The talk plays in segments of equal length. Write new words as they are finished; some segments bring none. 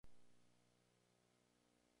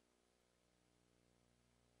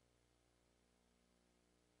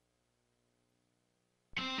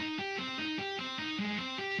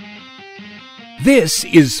This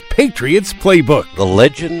is Patriots Playbook. The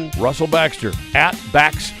legend Russell Baxter at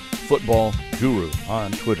Bax Football Guru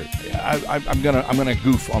on Twitter. I'm gonna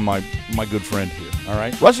goof on my good friend here. All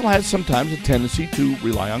right, Russell has sometimes a tendency to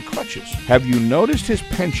rely on crutches. Have you noticed his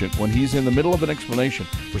penchant when he's in the middle of an explanation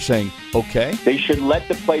for saying "okay"? They should let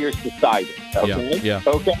the players decide it. Okay. Yeah.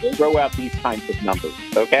 Okay. Throw out these kinds of numbers.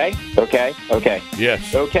 Okay. Okay. Okay.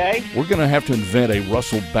 Yes. Okay. We're gonna have to invent a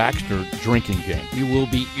Russell Baxter drinking game. You will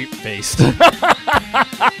be faced.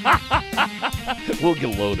 We'll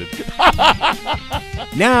get loaded.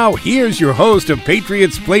 Now, here's your host of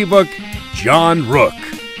Patriots Playbook, John Rook.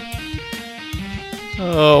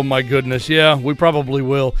 Oh, my goodness. Yeah, we probably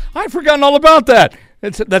will. I'd forgotten all about that.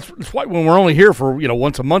 That's why when we're only here for,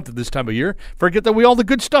 once a month at this time of year, forget that all the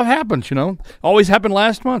good stuff happens, Always happened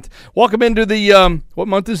last month. Welcome into the, what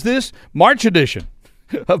month is this? March edition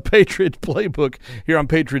of Patriots Playbook here on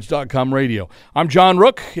Patriots.com radio. I'm John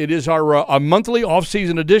Rook. It is our monthly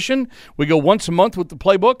off-season edition. We go once a month with the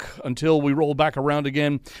Playbook until we roll back around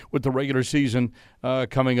again with the regular season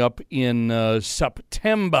coming up in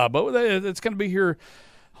September. But it's going to be here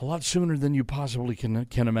a lot sooner than you possibly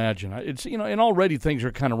can imagine. It's and already things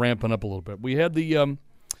are kind of ramping up a little bit. We had the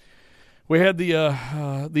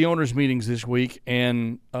owners' meetings this week,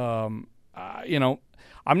 and I'm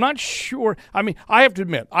not sure. I mean, I have to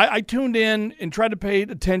admit, I tuned in and tried to pay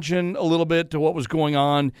attention a little bit to what was going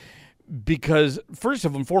on because, first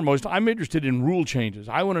and foremost, I'm interested in rule changes.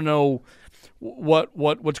 I want to know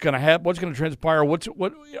what's going to happen, what's going to transpire, what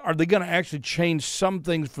are they going to actually change some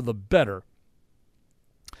things for the better,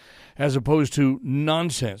 as opposed to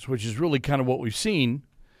nonsense, which is really kind of what we've seen,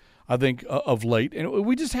 I think, of late. And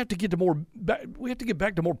we just have to get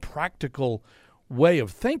back to more practical way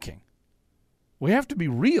of thinking. We have to be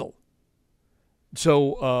real.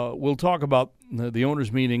 So we'll talk about the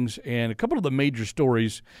owners' meetings and a couple of the major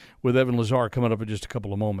stories with Evan Lazar coming up in just a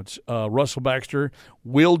couple of moments. Russell Baxter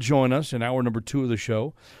will join us in hour number 2 of the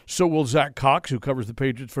show. So will Zach Cox, who covers the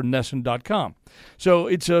Patriots for Nesson.com. So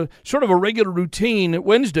it's a sort of a regular routine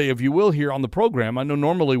Wednesday, if you will, here on the program. I know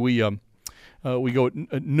normally we go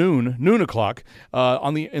at noon o'clock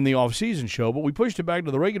in the off-season show, but we pushed it back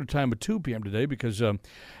to the regular time of 2 p.m. today because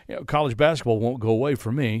college basketball won't go away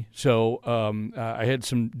for me. So I had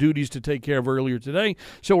some duties to take care of earlier today,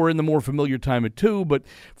 so we're in the more familiar time at 2. But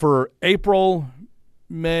for April,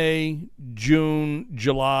 May, June,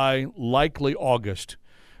 July, likely August,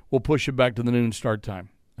 we'll push it back to the noon start time.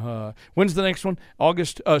 When's the next one? April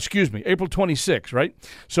 26th, right?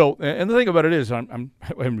 So, and the thing about it is, I haven't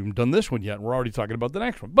even done this one yet, and we're already talking about the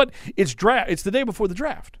next one. But it's the day before the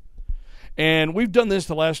draft. And we've done this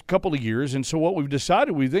the last couple of years, and so what we've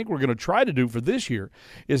decided we think we're going to try to do for this year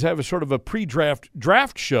is have a sort of a pre-draft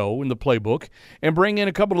draft show in the Playbook and bring in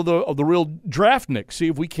a couple of the real draftniks, see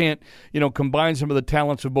if we can't, combine some of the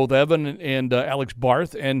talents of both Evan and Alex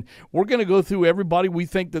Barth, and we're going to go through everybody we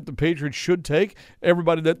think that the Patriots should take,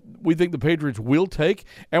 everybody that we think the Patriots will take,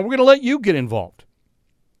 and we're going to let you get involved.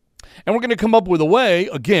 And we're going to come up with a way,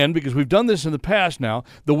 again, because we've done this in the past now,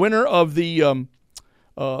 the winner of the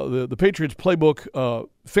Patriots Playbook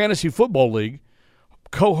Fantasy Football League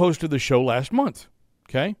co-hosted the show last month,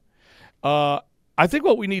 okay? I think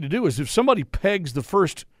what we need to do is if somebody pegs the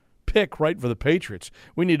first pick right for the Patriots,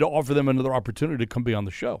 we need to offer them another opportunity to come be on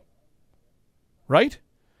the show, right?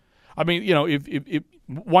 I mean, if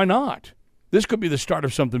why not? This could be the start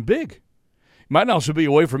of something big. It might also be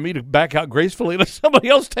a way for me to back out gracefully and let somebody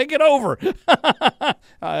else take it over.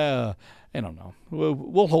 I don't know.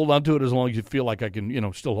 We'll hold on to it as long as you feel like I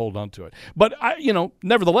can, still hold on to it. But,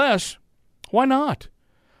 nevertheless, why not?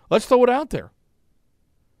 Let's throw it out there.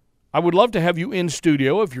 I would love to have you in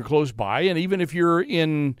studio if you're close by, and even if you're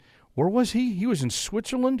in, where was he? He was in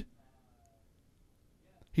Switzerland?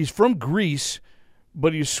 He's from Greece,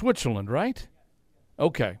 but he's Switzerland, right?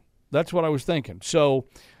 Okay, that's what I was thinking. So,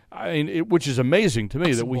 which is amazing to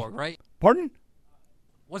me. Luxembourg, right? Pardon?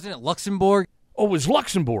 Wasn't it Luxembourg? Oh, it was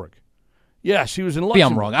Luxembourg. Yes, he was in Luxembourg.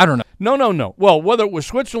 Maybe I'm wrong. I don't know. No. Well, whether it was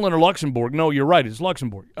Switzerland or Luxembourg, no, you're right. It's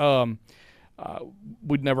Luxembourg.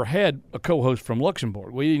 We'd never had a co-host from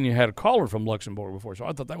Luxembourg. We even had a caller from Luxembourg before, so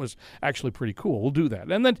I thought that was actually pretty cool. We'll do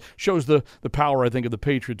that. And that shows the power, I think, of the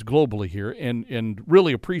Patriots globally here and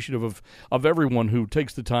really appreciative of everyone who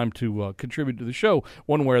takes the time to contribute to the show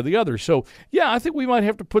one way or the other. So, yeah, I think we might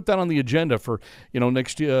have to put that on the agenda for,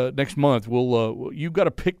 next month. You've got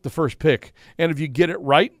to pick the first pick. And if you get it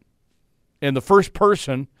right, and the first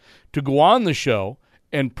person to go on the show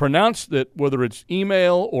and pronounce that, whether it's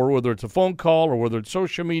email or whether it's a phone call or whether it's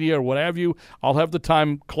social media or what have you, I'll have the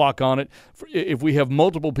time clock on it. If we have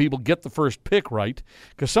multiple people get the first pick right,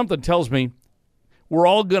 because something tells me we're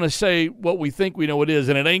all going to say what we think we know it is,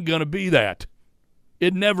 and it ain't going to be that.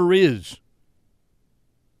 It never is.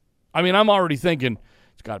 I mean, I'm already thinking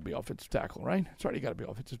it's got to be offensive tackle, right? It's already got to be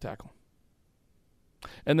offensive tackle.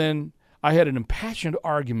 And then I had an impassioned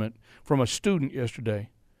argument from a student yesterday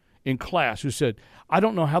in class who said, I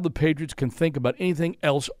don't know how the Patriots can think about anything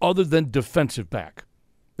else other than defensive back.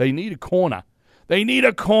 They need a corner. They need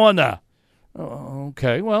a corner.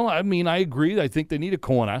 Okay, well, I mean, I agree. I think they need a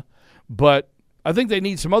corner, but I think they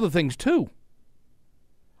need some other things too.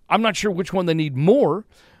 I'm not sure which one they need more,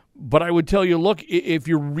 but I would tell you, look, if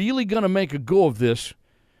you're really going to make a go of this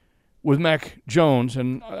with Mac Jones,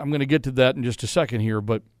 and I'm going to get to that in just a second here,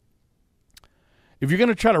 but if you're going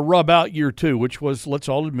to try to rub out year two, which was, let's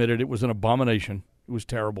all admit it, it was an abomination. It was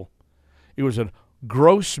terrible. It was a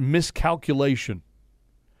gross miscalculation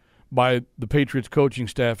by the Patriots coaching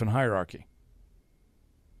staff and hierarchy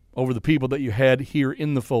over the people that you had here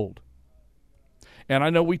in the fold. And I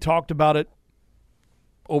know we talked about it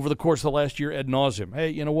over the course of the last year ad nauseum. Hey,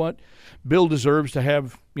 you know what? Bill deserves to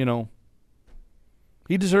have, he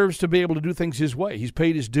deserves to be able to do things his way. He's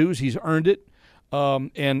paid his dues. He's earned it.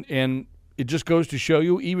 And it just goes to show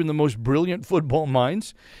you even the most brilliant football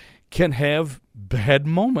minds can have bad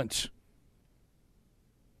moments.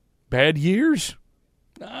 Bad years.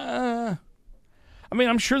 I mean,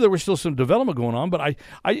 I'm sure there was still some development going on, but I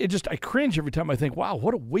cringe every time I think, wow,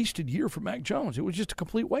 what a wasted year for Mac Jones. It was just a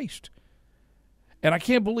complete waste. And I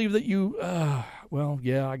can't believe that you, well,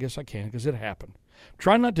 yeah, I guess I can because it happened.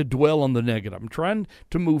 Try not to dwell on the negative. I'm trying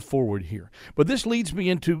to move forward here. But this leads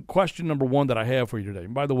me into question number one that I have for you today.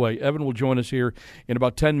 And by the way, Evan will join us here in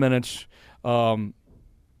about 10 minutes.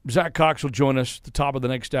 Zach Cox will join us at the top of the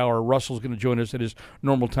next hour. Russell's going to join us at his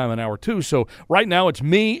normal time in hour two. So right now it's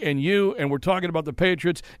me and you, and we're talking about the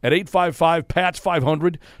Patriots at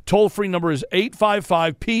 855-PATS-500. Toll-free number is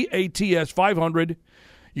 855-PATS-500.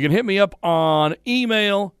 You can hit me up on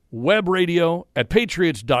email,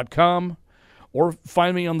 webradio@patriots.com, or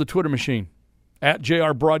find me on the Twitter machine at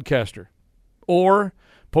JR Broadcaster, or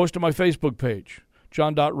post on my Facebook page,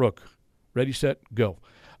 John.Rook. Ready, set, go.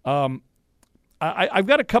 I've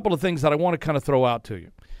got a couple of things that I want to kind of throw out to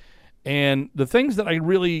you. And the things that I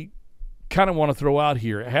really kind of want to throw out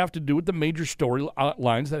here have to do with the major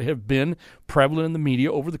storylines that have been prevalent in the media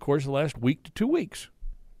over the course of the last week to 2 weeks.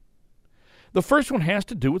 The first one has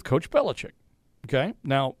to do with Coach Belichick. Okay?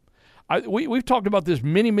 Now, we've talked about this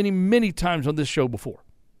many, many, many times on this show before.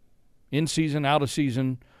 In season, out of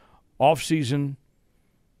season, off season,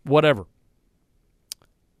 whatever.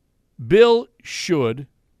 Bill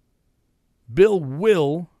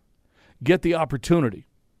will get the opportunity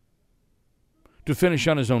to finish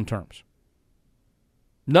on his own terms.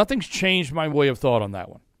 Nothing's changed my way of thought on that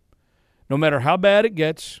one. No matter how bad it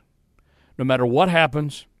gets, no matter what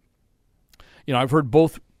happens, I've heard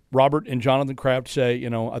both Robert and Jonathan Kraft say,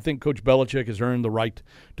 I think Coach Belichick has earned the right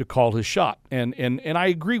to call his shot. And I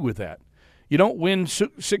agree with that. You don't win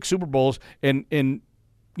 6 Super Bowls and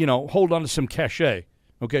hold on to some cachet.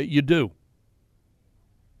 Okay, you do.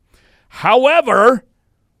 However,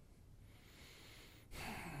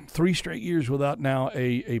 3 straight years without now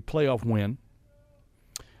a playoff win.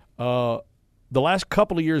 The last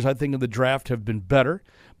couple of years, I think, in the draft have been better,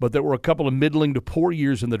 but there were a couple of middling to poor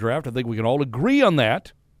years in the draft. I think we can all agree on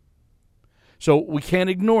that. So we can't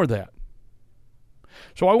ignore that.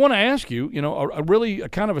 So I want to ask you, a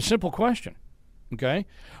kind of a simple question, okay?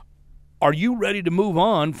 Are you ready to move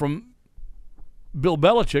on from Bill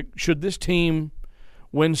Belichick should this team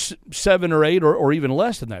win 7 or 8 or even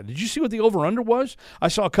less than that? Did you see what the over-under was? I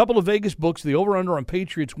saw a couple of Vegas books, the over-under on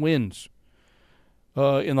Patriots wins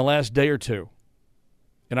in the last day or two.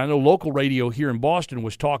 And I know local radio here in Boston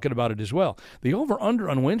was talking about it as well. The over-under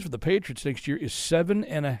on wins for the Patriots next year is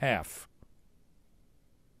 7.5.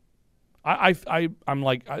 I'm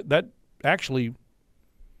like, that actually,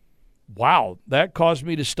 wow, that caused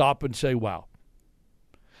me to stop and say, wow.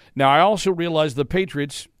 Now, I also realize the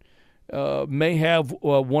Patriots may have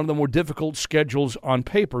one of the more difficult schedules on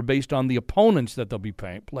paper based on the opponents that they'll be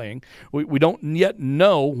playing. We don't yet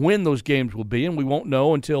know when those games will be, and we won't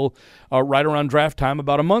know until right around draft time,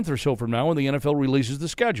 about a month or so from now, when the NFL releases the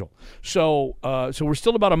schedule. So we're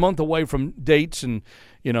still about a month away from dates and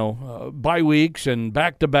bye weeks and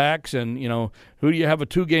back-to-backs and, who do you have a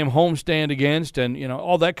 2-game homestand against and,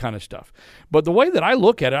 all that kind of stuff. But the way that I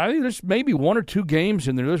look at it, I think there's maybe 1 or 2 games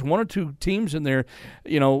in there. There's 1 or 2 teams in there,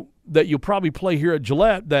 that you'll probably play here at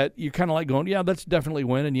Gillette that you're kind of like going, yeah, that's definitely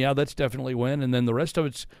win, and yeah, that's definitely win. And then the rest of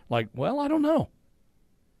it's like, well, I don't know.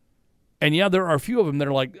 And, yeah, there are a few of them that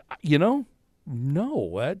are like, no,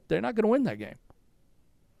 they're not going to win that game.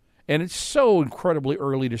 And it's so incredibly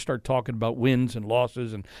early to start talking about wins and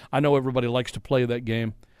losses, and I know everybody likes to play that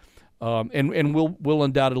game, and we'll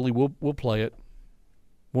undoubtedly we'll play it.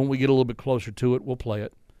 When we get a little bit closer to it, we'll play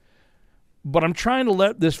it. But I'm trying to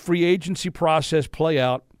let this free agency process play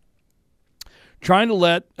out, trying to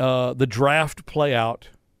let the draft play out,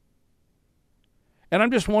 and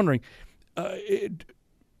I'm just wondering,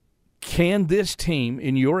 can this team,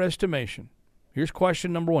 in your estimation, here's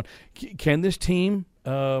question number one, can this team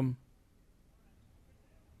I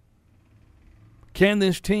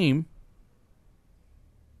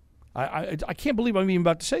can't believe I'm even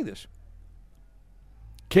about to say this.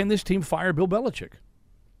 Can this team fire Bill Belichick?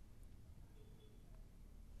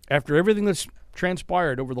 After everything that's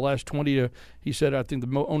transpired over the last 20, he said, I think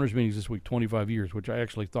the owners' meetings this week, 25 years, which I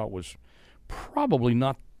actually thought was probably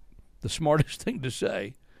not the smartest thing to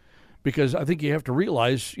say, because I think you have to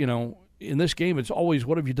realize, in this game, it's always,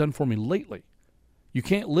 what have you done for me lately? You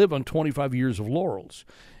can't live on 25 years of laurels.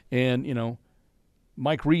 And,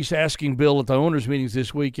 Mike Reese asking Bill at the owners' meetings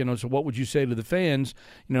this week, so what would you say to the fans,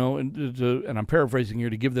 and I'm paraphrasing here,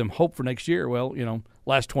 to give them hope for next year? Well,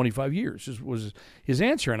 last 25 years was his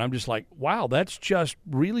answer. And I'm just like, wow, that's just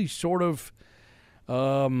really sort of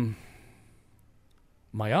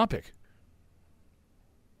myopic.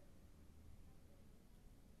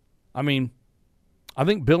 I mean, I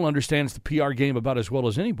think Bill understands the PR game about as well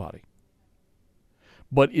as anybody.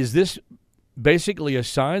 But is this basically a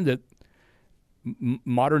sign that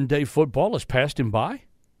modern-day football has passed him by?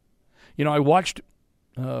 I watched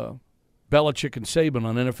Belichick and Saban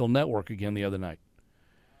on NFL Network again the other night.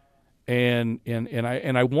 And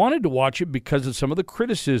I wanted to watch it because of some of the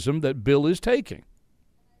criticism that Bill is taking.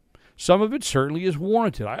 Some of it certainly is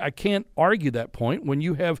warranted. I can't argue that point when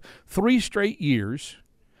you have 3 straight years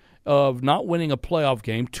of not winning a playoff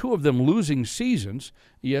game, 2 of them losing seasons.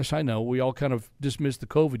 Yes, I know, we all kind of dismissed the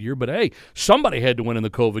COVID year, but hey, somebody had to win in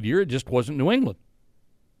the COVID year. It just wasn't New England.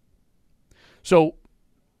 So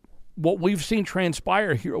what we've seen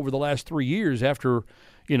transpire here over the last 3 years after,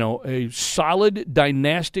 a solid,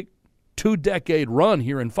 dynastic 2-decade run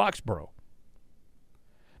here in Foxborough,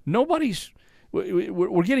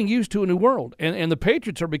 we're getting used to a new world. And the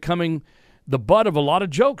Patriots are becoming the butt of a lot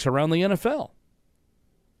of jokes around the NFL.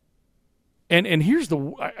 And here's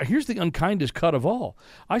the unkindest cut of all.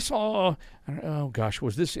 I saw,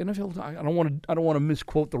 was this NFL? I don't want to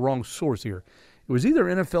misquote the wrong source here. It was either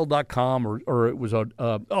NFL.com or it was it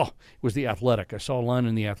was The Athletic. I saw a line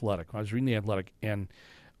in The Athletic. I was reading The Athletic, and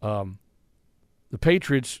the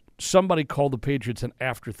Patriots. Somebody called the Patriots an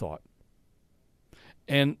afterthought,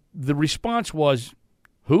 and the response was,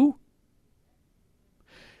 "Who?"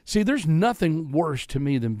 See, there's nothing worse to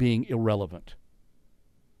me than being irrelevant.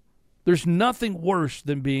 There's nothing worse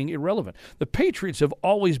than being irrelevant. The Patriots have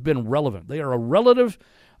always been relevant. They are a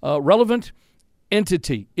relevant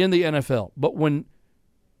entity in the NFL. But when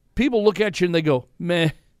people look at you and they go, meh,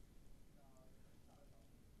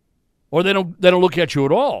 or they don't look at you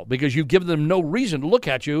at all because you give them no reason to look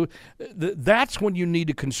at you, that's when you need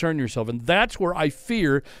to concern yourself. And that's where I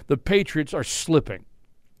fear the Patriots are slipping.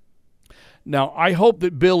 Now, I hope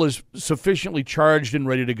that Bill is sufficiently charged and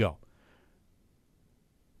ready to go.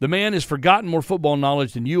 The man has forgotten more football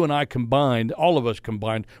knowledge than you and I combined, all of us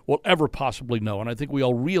combined, will ever possibly know, and I think we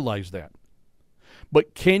all realize that.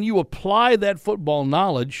 But can you apply that football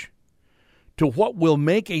knowledge to what will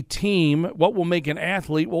make a team, what will make an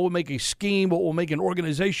athlete, what will make a scheme, what will make an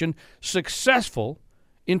organization successful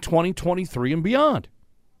in 2023 and beyond?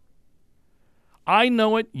 I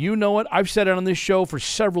know it. You know it. I've said it on this show for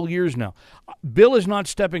several years now. Bill is not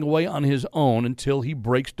stepping away on his own until he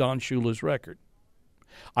breaks Don Shula's record.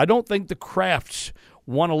 I don't think the Crafts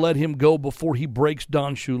want to let him go before he breaks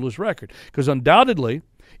Don Shula's record. Because undoubtedly,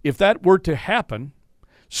 if that were to happen,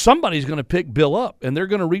 somebody's going to pick Bill up, and they're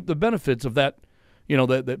going to reap the benefits of that,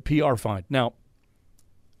 that PR find. Now,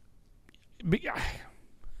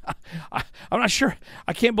 I'm not sure.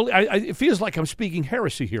 I can't believe. It feels like I'm speaking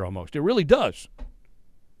heresy here almost. It really does.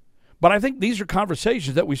 But I think these are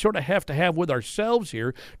conversations that we sort of have to have with ourselves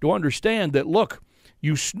here to understand that, look,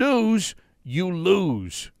 you snooze, you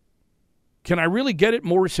lose. Can I really get it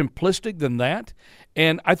more simplistic than that?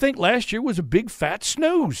 And I think last year was a big fat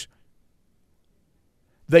snooze.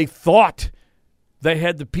 They thought they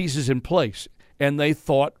had the pieces in place, and they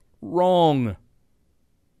thought wrong.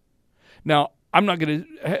 Now, I'm not going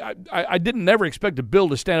to – I didn't never expect a Bill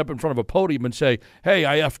to stand up in front of a podium and say, hey,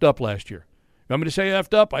 I effed up last year. You want me to say I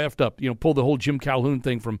effed up? I effed up. Pull the whole Jim Calhoun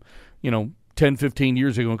thing from, 10, 15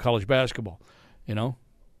 years ago in college basketball,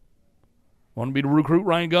 Want me to recruit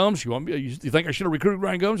Ryan Gomes? You think I should have recruited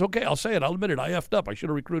Ryan Gomes? Okay, I'll say it. I'll admit it. I effed up. I should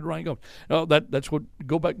have recruited Ryan Gomes. No, that's what.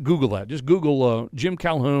 Go back, Google that. Just Google Jim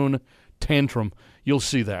Calhoun tantrum. You'll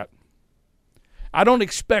see that. I don't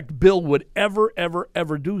expect Bill would ever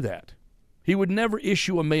do that. He would never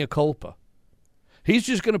issue a mea culpa. He's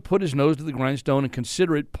just going to put his nose to the grindstone and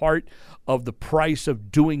consider it part of the price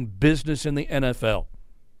of doing business in the NFL.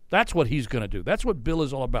 That's what he's going to do. That's what Bill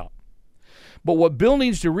is all about. But what Bill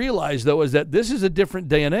needs to realize, though, is that this is a different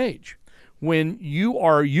day and age. When you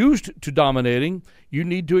are used to dominating, you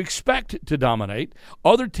need to expect to dominate.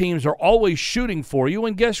 Other teams are always shooting for you,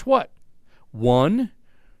 and guess what? 1,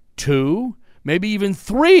 2, maybe even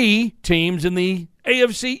 3 teams in the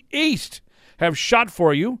AFC East have shot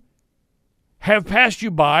for you, have passed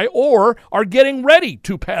you by, or are getting ready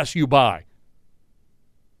to pass you by.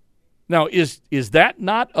 Now, is that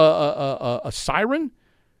not a siren?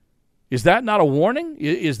 Is that not a warning?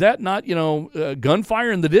 Is that not,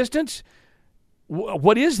 gunfire in the distance?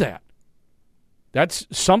 What is that? That's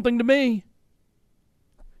something to me.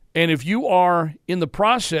 And if you are in the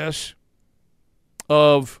process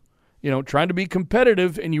of, trying to be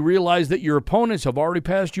competitive and you realize that your opponents have already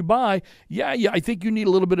passed you by, I think you need a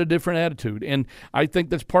little bit of different attitude. And I think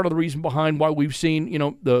that's part of the reason behind why we've seen,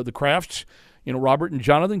 the Crafts, Robert and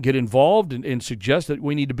Jonathan get involved and suggest that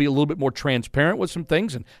we need to be a little bit more transparent with some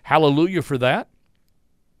things, and hallelujah for that.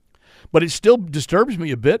 But it still disturbs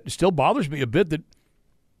me a bit. It still bothers me a bit that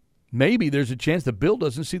maybe there's a chance that Bill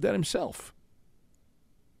doesn't see that himself.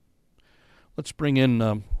 Let's bring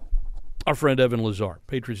in our friend Evan Lazar,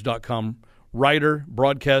 Patriots.com writer,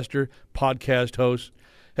 broadcaster, podcast host.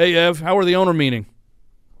 Hey, Ev, how are the owner meeting?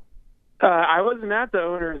 I wasn't at the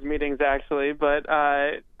owners' meetings, actually, but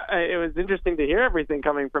it was interesting to hear everything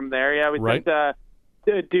coming from there. Yeah, we right.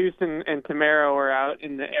 think Deuce and Tamara were out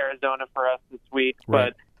in Arizona for us this week,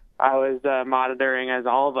 right. But I was monitoring, as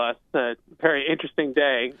all of us, a very interesting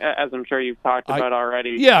day, as I'm sure you've talked about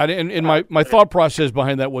already. Yeah, and my thought process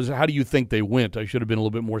behind that was, how do you think they went? I should have been a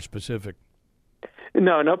little bit more specific.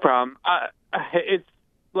 No problem.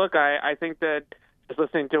 I think that just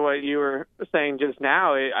listening to what you were saying just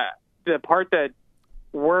now, the part that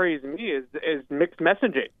worries me is mixed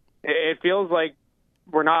messaging. It feels like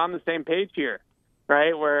we're not on the same page here,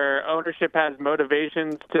 right? Where ownership has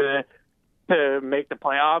motivations to make the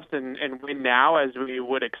playoffs and win now, as we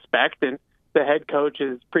would expect, and the head coach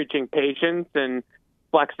is preaching patience and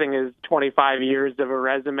flexing his 25 years of a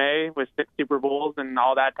resume with 6 Super Bowls and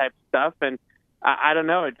all that type of stuff. And I don't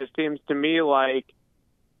know. It just seems to me like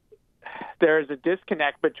there's a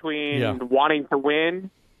disconnect between wanting to win,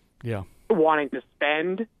 wanting to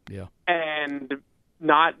spend, and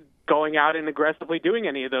not going out and aggressively doing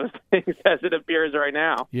any of those things as it appears right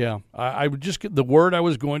now. Yeah, I would the word I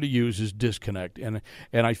was going to use is disconnect, and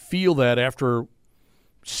I feel that after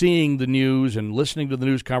seeing the news and listening to the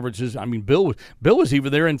news conferences. I mean, Bill was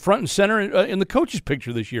even there in front and center in the coach's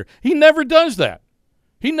picture this year. He never does that.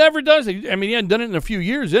 He never does it. I mean, he hadn't done it in a few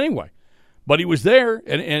years anyway, but he was there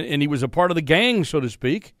and he was a part of the gang, so to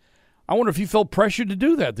speak. I wonder if he felt pressured to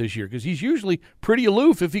do that this year, because he's usually pretty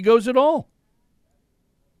aloof if he goes at all.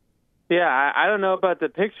 Yeah, I don't know about the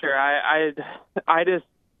picture. I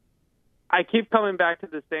keep coming back to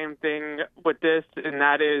the same thing with this, and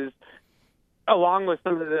that is, along with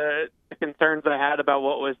some of the concerns I had about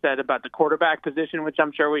what was said about the quarterback position, which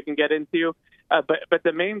I'm sure we can get into. But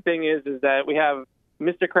the main thing is that we have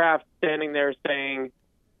Mr. Kraft standing there saying,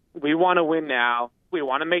 we want to win now. We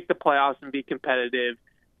want to make the playoffs and be competitive.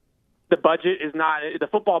 The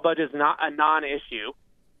football budget is not a non-issue,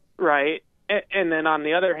 right? And then on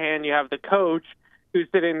the other hand, you have the coach who's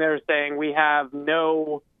sitting there saying we have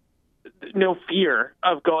no fear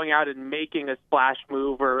of going out and making a splash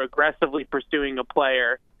move or aggressively pursuing a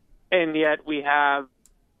player. And yet we have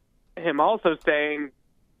him also saying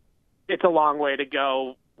it's a long way to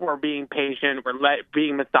go. We're being patient. We're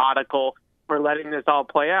being methodical. We're letting this all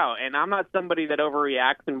play out. And I'm not somebody that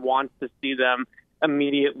overreacts and wants to see them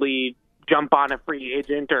immediately jump on a free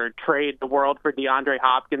agent or trade the world for DeAndre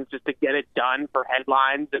Hopkins just to get it done for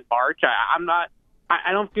headlines in March.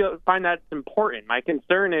 I don't find that important. My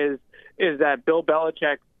concern is that Bill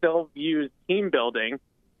Belichick still views team building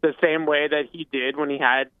the same way that he did when he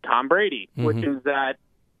had Tom Brady, which is that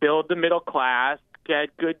build the middle class,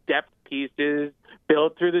 get good depth pieces,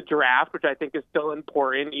 build through the draft, which I think is still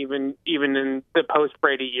important even in the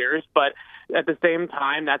post-Brady years. But at the same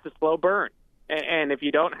time, that's a slow burn. And if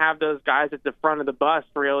you don't have those guys at the front of the bus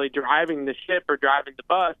really driving the ship or driving the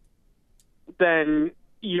bus, then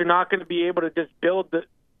you're not going to be able to just build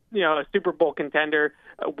a Super Bowl contender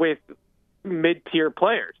with mid-tier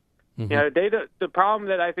players. You know, the problem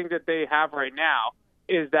that I think that they have right now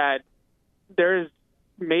is that there's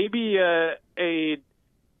maybe a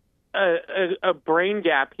brain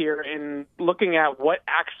gap here in looking at what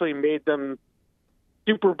actually made them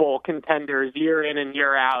Super Bowl contenders year in and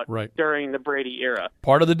year out during the Brady era.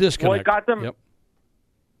 Part of the disconnect. What got them,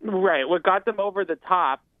 what got them over the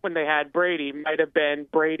top when they had Brady might have been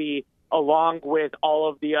Brady along with all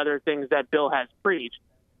of the other things that Bill has preached.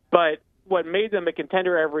 But what made them a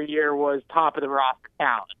contender every year was top of the roster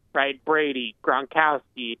talent, right? Brady,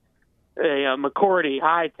 Gronkowski, McCourty,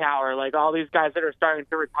 Hightower, like all these guys that are starting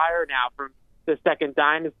to retire now from the second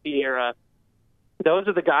dynasty era. Those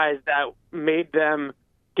are the guys that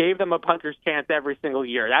gave them a puncher's chance every single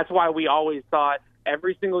year. That's why we always thought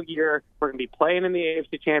every single year we're going to be playing in the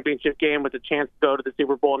AFC Championship game with a chance to go to the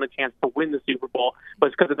Super Bowl and a chance to win the Super Bowl,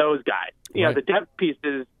 was because of those guys. You know, the depth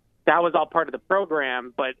pieces, that was all part of the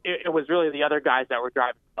program, but it was really the other guys that were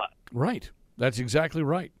driving the bus. Right. That's exactly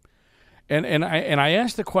right. And I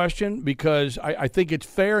asked the question because I think it's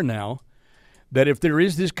fair now that if there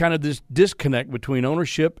is this kind of this disconnect between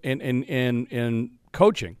ownership and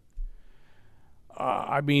coaching,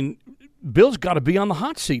 I mean, Bill's got to be on the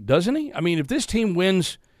hot seat, doesn't he? I mean, if this team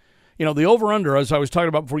wins, you know, the over-under, as I was talking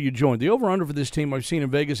about before you joined, the over-under for this team I've seen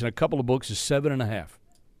in Vegas in a couple of books is 7.5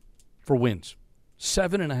 for wins.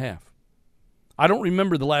 7.5. I don't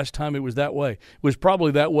remember the last time it was that way. It was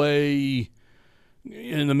probably that way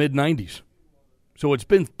in the mid-'90s. So it's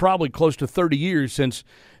been probably close to 30 years since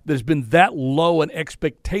there's been that low an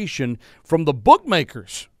expectation from the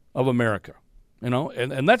bookmakers of America, you know,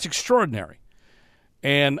 and that's extraordinary.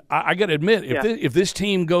 And I got to admit, if this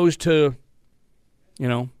team goes to, you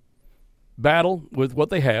know, battle with what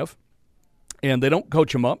they have, and they don't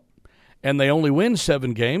coach them up, and they only win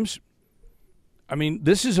 7 games, I mean,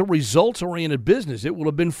 this is a results-oriented business. It will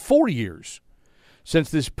have been 4 years since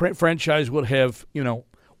this franchise would have, you know,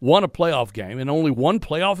 won a playoff game and only one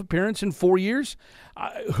playoff appearance in 4 years.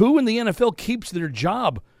 Who in the NFL keeps their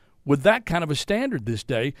job with that kind of a standard this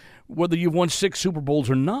day, whether you've won 6 Super Bowls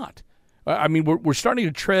or not? I mean, we're starting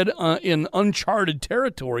to tread in uncharted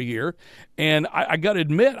territory here, and I got to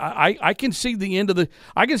admit, I can see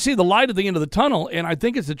the light at the end of the tunnel, and I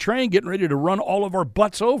think it's the train getting ready to run all of our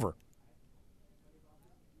butts over.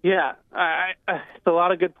 Yeah, it's a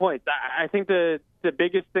lot of good points. I think the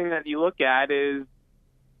biggest thing that you look at is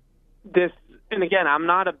this, and again, I'm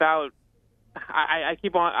not about. I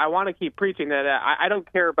want to keep preaching that I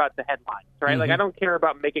don't care about the headlines, right? Like I don't care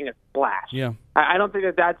about making a splash. Yeah, I don't think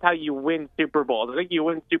that that's how you win Super Bowls. I think you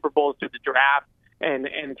win Super Bowls through the draft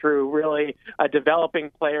and through really developing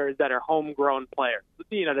players that are homegrown players.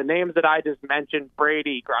 You know, the names that I just mentioned: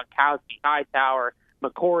 Brady, Gronkowski, Hightower,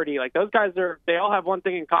 McCourty. Like those guys they all have one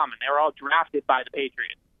thing in common: they were all drafted by the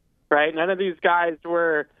Patriots, right? None of these guys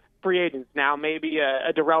were free agents. Now maybe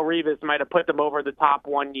a Darrelle Revis might have put them over the top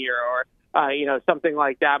 1 year, or something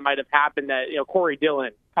like that might have happened. That Corey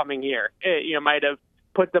Dillon coming here, might have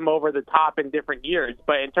put them over the top in different years.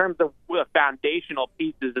 But in terms of the foundational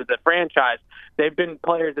pieces of the franchise, they've been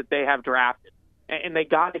players that they have drafted, and they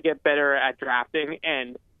got to get better at drafting.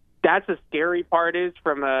 And that's the scary part is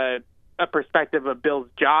from a perspective of Bill's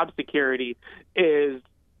job security is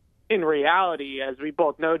in reality, as we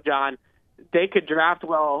both know, John, they could draft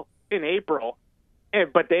well in April,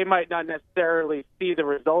 but they might not necessarily see the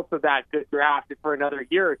results of that good draft for another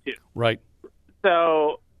year or two. Right.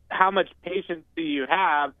 So how much patience do you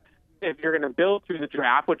have if you're going to build through the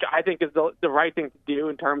draft, which I think is the right thing to do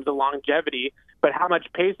in terms of longevity, but how much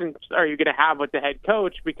patience are you going to have with the head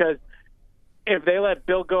coach? Because if they let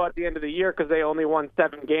Bill go at the end of the year because they only won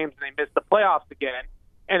 7 games and they missed the playoffs again,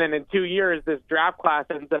 and then in 2 years this draft class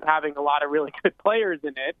ends up having a lot of really good players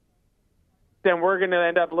in it, then we're going to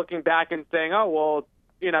end up looking back and saying, oh, well,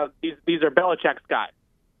 these are Belichick's guys,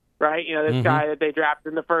 right? This guy that they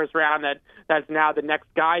drafted in the first round that's now the next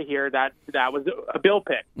guy here that was a Bill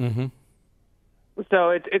pick. Mm-hmm. So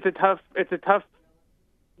it's a tough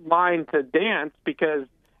line to dance because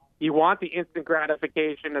you want the instant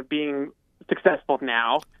gratification of being successful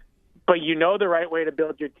now, but the right way to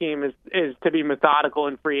build your team is to be methodical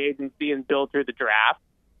in free agency and build through the draft.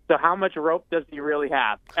 So how much rope does he really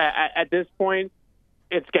have? At this point,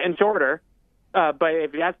 it's getting shorter. But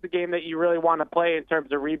if that's the game that you really want to play in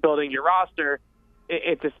terms of rebuilding your roster,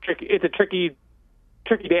 it's a tricky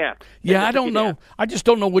dance. Yeah, I don't know. Dance. I just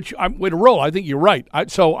don't know which way to roll. I think you're right.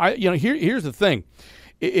 Here's the thing.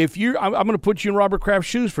 If I'm going to put you in Robert Kraft's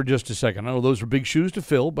shoes for just a second. I know those are big shoes to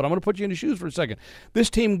fill, but I'm going to put you in his shoes for a second. This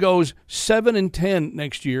team goes 7-10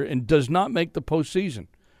 next year and does not make the postseason.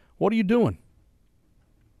 What are you doing?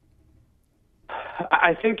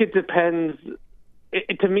 I think it depends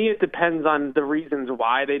to me, it depends on the reasons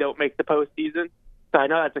why they don't make the postseason. So I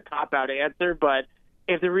know that's a cop-out answer, but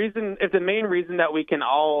if the main reason that we can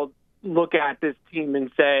all look at this team and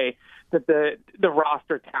say that the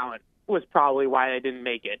roster talent was probably why they didn't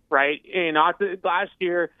make it, right? Last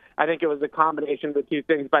year, I think it was a combination of the two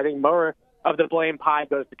things, but I think more of the blame pie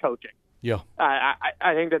goes to coaching. Yeah.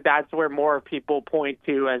 I think that's where more people point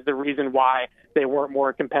to as the reason why they weren't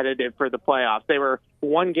more competitive for the playoffs. They were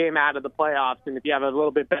one game out of the playoffs, and if you have a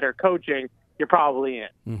little bit better coaching, you're probably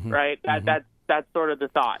in, right? That's sort of the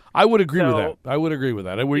thought. I would agree with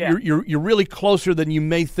that. Yeah. You're really closer than you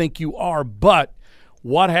may think you are, but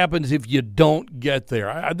what happens if you don't get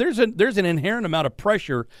there? There's an inherent amount of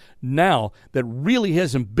pressure now that really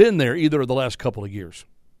hasn't been there either of the last couple of years.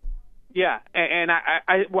 Yeah, and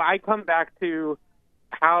I come back to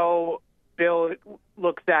how Bill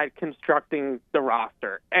looks at constructing the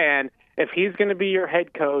roster. And if he's going to be your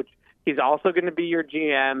head coach, he's also going to be your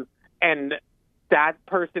GM, and that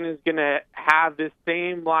person is going to have this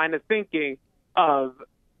same line of thinking of,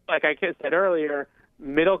 like I said earlier,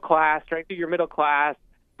 middle class, strength of your middle class,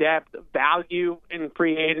 depth, value in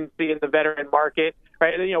free agency in the veteran market,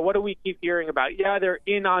 right? And, what do we keep hearing about? Yeah, they're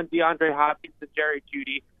in on DeAndre Hopkins and Jerry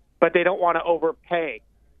Jeudy, but they don't want to overpay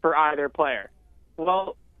for either player.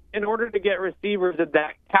 Well, in order to get receivers of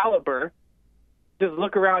that caliber, just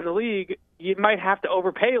look around the league, you might have to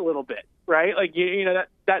overpay a little bit, right? Like,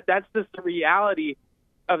 that's just the reality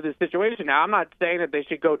of the situation. Now, I'm not saying that they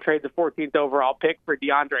should go trade the 14th overall pick for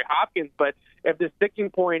DeAndre Hopkins, but if the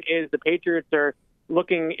sticking point is the Patriots are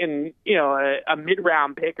looking in, a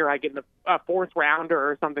mid-round pick or like in a fourth rounder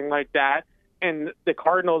or something like that, and the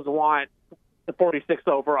Cardinals want the 46th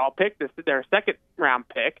overall pick, this is their second round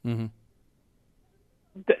pick,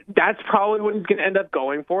 that's probably what he's going to end up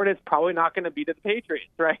going for, and it's probably not going to be to the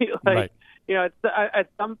Patriots, right? Right. At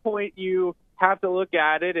some point you have to look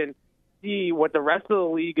at it and see what the rest of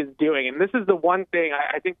the league is doing. And this is the one thing,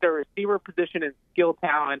 I think the receiver position and skill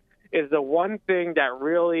talent is the one thing that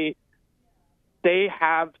really they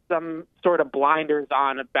have some sort of blinders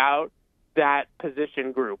on about that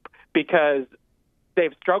position group, because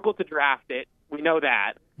they've struggled to draft it. We know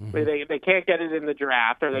that. They can't get it in the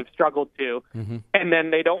draft, or they've struggled to. And then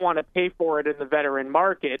they don't want to pay for it in the veteran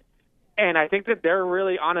market. And I think that they're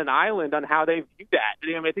really on an island on how they view that.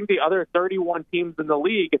 I think the other 31 teams in the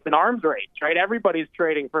league, it's an arms race, right? Everybody's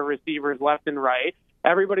trading for receivers left and right.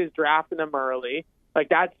 Everybody's drafting them early. Like,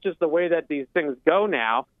 that's just the way that these things go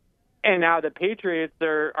now. And now the Patriots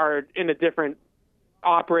are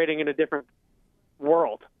operating in a different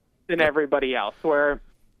world than everybody else, where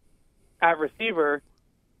at receiver,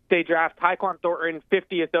 they draft Tyquan Thornton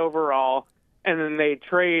 50th overall, and then they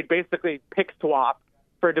trade, basically pick swap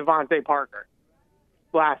for Devontae Parker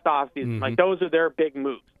last offseason. Like, those are their big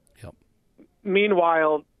moves. Yep.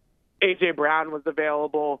 Meanwhile, A.J. Brown was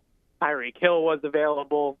available, Tyreek Hill was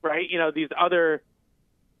available, right? These other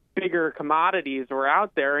bigger commodities were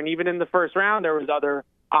out there, and even in the first round, there was other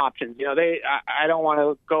options. I don't want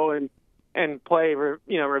to go and play,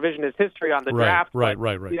 revisionist history on the draft. Right.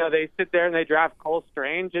 They sit there and they draft Cole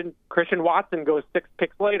Strange, and Christian Watson goes 6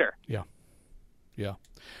 picks later. Yeah.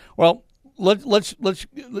 Well, let's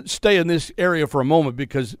stay in this area for a moment,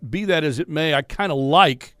 because be that as it may, I kind of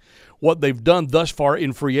like what they've done thus far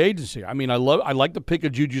in free agency. I mean, I like the pick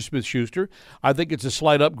of Juju Smith-Schuster. I think it's a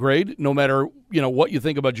slight upgrade, no matter what you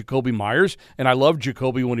think about Jacoby Myers, and I loved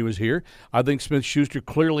Jacoby when he was here. I think Smith-Schuster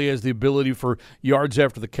clearly has the ability for yards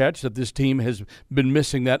after the catch, that this team has been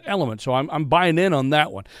missing that element. So I'm buying in on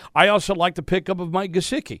that one. I also like the pickup of Mike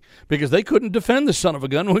Gesicki, because they couldn't defend the son of a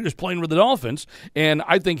gun when he was playing with the Dolphins, and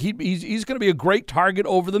I think he's going to be a great target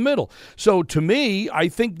over the middle. So to me, I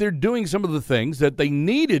think they're doing some of the things that they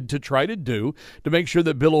needed to try to do to make sure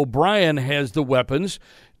that Bill O'Brien has the weapons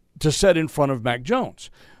to set in front of Mac Jones.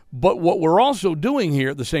 But what we're also doing here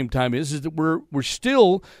at the same time is that we're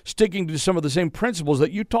still sticking to some of the same principles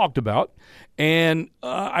that you talked about. And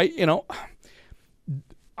I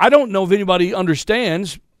don't know if anybody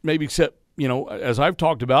understands, maybe except, as I've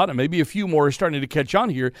talked about, and maybe a few more are starting to catch on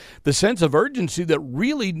here, the sense of urgency that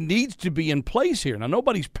really needs to be in place here. Now,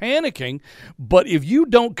 nobody's panicking, but if you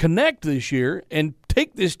don't connect this year and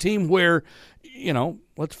take this team where,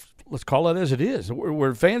 let's call it as it is,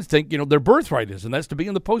 where fans think, their birthright is, and that's to be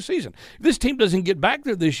in the postseason. If this team doesn't get back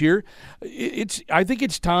there this year, I think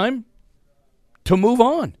it's time to move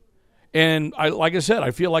on. And like I said,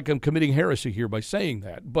 I feel like I'm committing heresy here by saying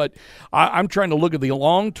that. But I'm trying to look at the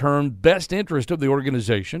long-term best interest of the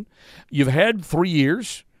organization. You've had 3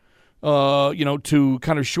 years, to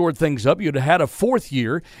kind of shore things up. You'd have had a fourth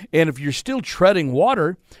year. And if you're still treading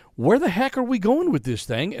water, where the heck are we going with this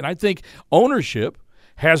thing? And I think ownership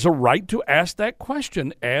has a right to ask that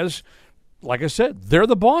question as, like I said, they're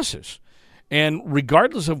the bosses. And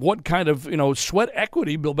regardless of what kind of, sweat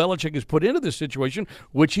equity Bill Belichick has put into this situation,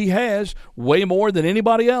 which he has way more than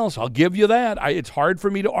anybody else, I'll give you that. It's hard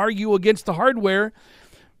for me to argue against the hardware,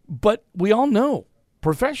 but we all know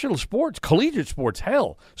professional sports, collegiate sports,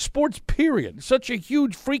 hell, sports period, such a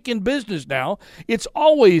huge freaking business now. It's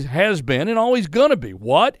always has been and always going to be.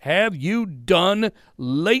 What have you done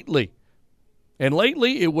lately? And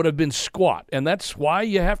lately it would have been squat, and that's why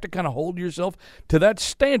you have to kind of hold yourself to that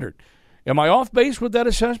standard. Am I off base with that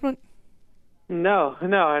assessment? No,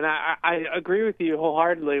 and I agree with you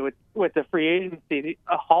wholeheartedly with the free agency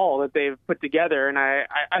haul that they've put together. And I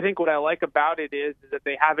think what I like about it is that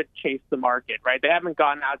they haven't chased the market, right? They haven't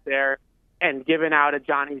gone out there and given out a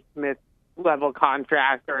Johnny Smith level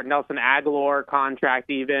contract or a Nelson Aguilar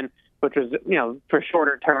contract even, which was, for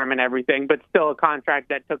shorter term and everything, but still a contract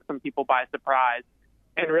that took some people by surprise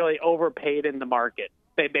and really overpaid in the market.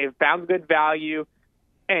 They've found good value.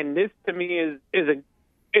 And this, to me,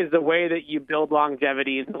 is the way that you build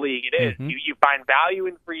longevity in the league. It is. You find value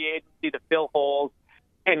in free agency to fill holes,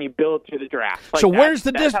 and you build through the draft. So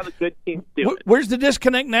that's how the good teams do it. Where's the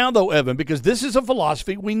disconnect now, though, Evan? Because this is a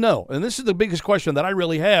philosophy we know, and this is the biggest question that I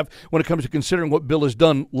really have when it comes to considering what Bill has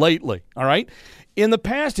done lately. All right. In the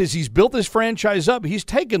past, as he's built this franchise up, he's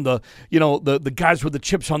taken the guys with the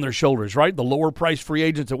chips on their shoulders, right? The lower price free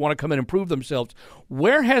agents that want to come in and prove themselves.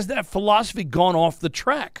 Where has that philosophy gone off the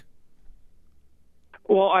track?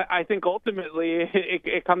 Well, I think ultimately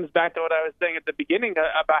it comes back to what I was saying at the beginning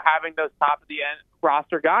about having those top of the end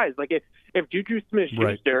roster guys. Like if Juju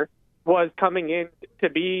Smith-Schuster was coming in to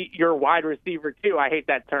be your wide receiver too, I hate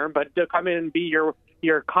that term, but to come in and be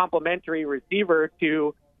your complementary receiver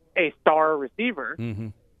to a star receiver,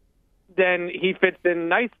 then he fits in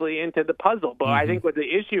nicely into the puzzle. But I think what the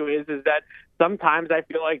issue is that sometimes I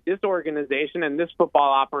feel like this organization and this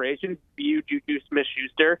football operation view Juju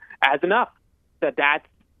Smith-Schuster as enough.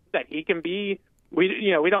 That he can be.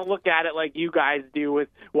 We don't look at it like you guys do with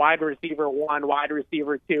wide receiver 1, wide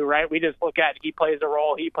receiver 2, right? We just look at he plays a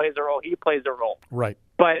role, he plays a role, he plays a role. Right.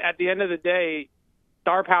 But at the end of the day,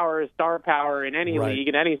 star power is star power in any league,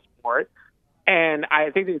 in any sport. And I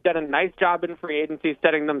think they've done a nice job in free agency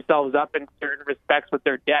setting themselves up in certain respects with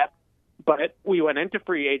their depth. But we went into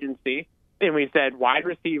free agency and we said wide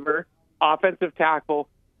receiver, offensive tackle,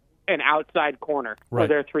 and outside corner are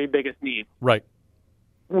their three biggest needs. Right.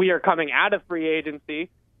 We are coming out of free agency,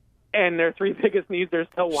 and their three biggest needs are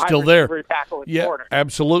still wide there. receiver, tackle, and corner.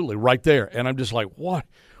 Absolutely, right there. And I'm just like, what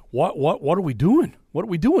are we doing? What are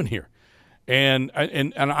we doing here? And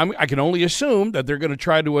I can only assume that they're going to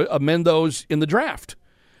try to amend those in the draft,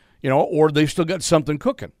 or they've still got something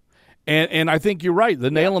cooking. And I think you're right.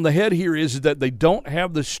 The nail on the head here is that they don't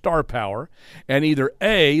have the star power, and either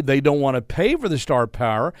A, they don't want to pay for the star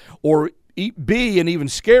power, or B, and even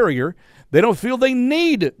scarier, they don't feel they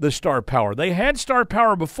need the star power. They had star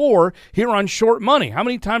power before here on short money. How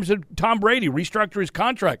many times did Tom Brady restructure his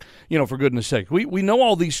contract? For goodness sake. We know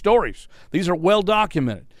all these stories. These are well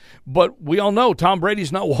documented. But we all know Tom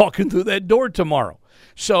Brady's not walking through that door tomorrow.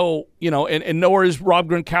 So, and nor is Rob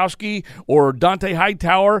Gronkowski or Dante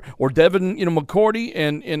Hightower or Devin, McCourty.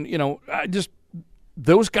 And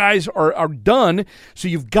those guys are done, so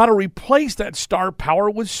you've got to replace that star power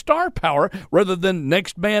with star power rather than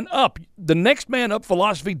next man up. The next man up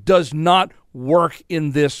philosophy does not work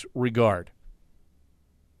in this regard.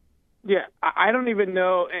 Yeah, I don't even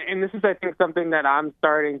know, and this is, I think, something that I'm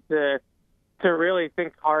starting to really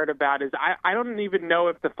think hard about, is I don't even know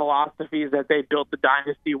if the philosophies that they built the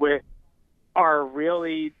dynasty with are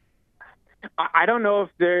really, I don't know if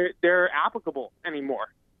they're applicable anymore.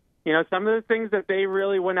 Some of the things that they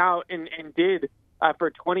really went out and did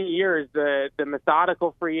for 20 years, the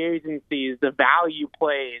methodical free agencies, the value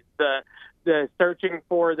plays, the searching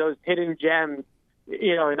for those hidden gems,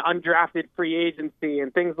 an undrafted free agency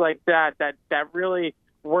and things like that really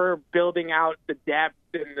were building out the depth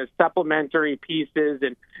and the supplementary pieces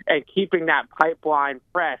and keeping that pipeline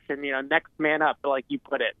fresh and, next man up, like you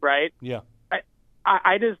put it, right? Yeah.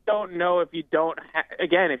 I just don't know if you don't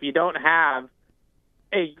have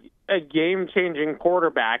a game-changing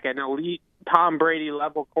quarterback, an elite Tom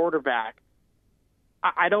Brady-level quarterback,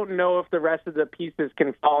 I don't know if the rest of the pieces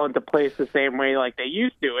can fall into place the same way like they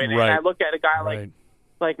used to. And I look at a guy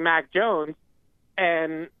like Mac Jones,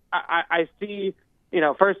 and I see,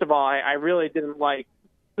 first of all, I really didn't like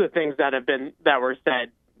the things that were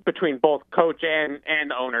said between both coach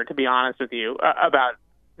and owner, to be honest with you, about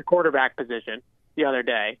the quarterback position the other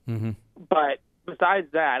day. Mm-hmm. But besides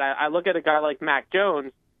that, I look at a guy like Mac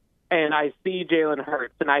Jones, and I see Jalen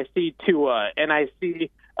Hurts, and I see Tua, and I see,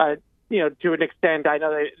 to an extent, I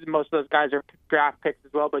know that most of those guys are draft picks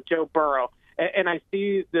as well, but Joe Burrow, and I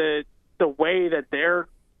see the way that their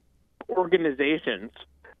organizations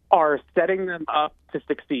are setting them up to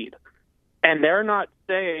succeed. And they're not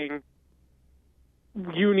saying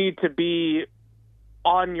you need to be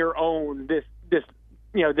on your own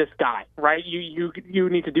this guy, right? You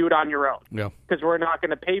need to do it on your own. Yeah. Because we're not going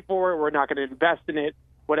to pay for it, we're not going to invest in it,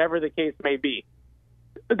 whatever the case may be.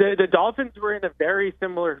 The Dolphins were in a very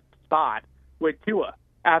similar spot with Tua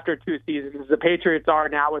after 2 seasons. The Patriots are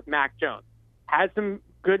now with Mac Jones. Had some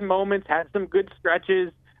good moments, had some good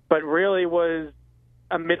stretches, but really was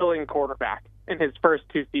a middling quarterback in his first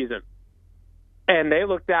 2 seasons. And they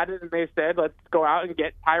looked at it and they said, let's go out and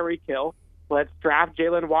get Tyreek Hill. Let's draft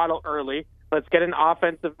Jalen Waddle early. Let's get an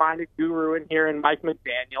offensive-minded guru in here and Mike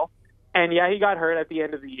McDaniel. And, yeah, he got hurt at the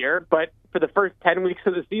end of the year. But for the first 10 weeks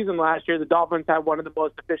of the season last year, the Dolphins had one of the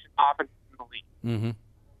most efficient offenses in the league. Mm-hmm.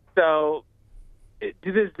 So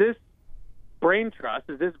does this brain trust,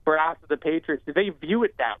 is this brass of the Patriots, do they view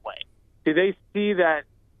it that way? Do they see that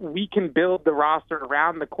we can build the roster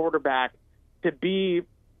around the quarterback to be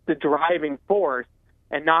the driving force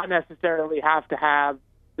and not necessarily have to have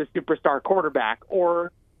the superstar quarterback?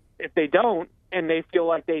 Or if they don't and they feel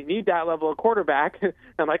like they need that level of quarterback,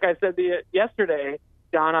 and like I said yesterday,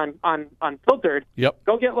 John, on Filtered, yep,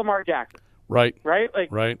 go get Lamar Jackson. Right. Like,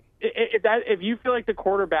 right. If you feel like the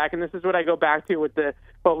quarterback, and this is what I go back to with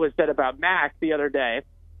what was said about Mac the other day,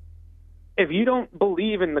 if you don't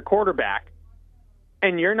believe in the quarterback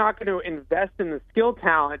and you're not going to invest in the skill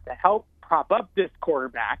talent to help prop up this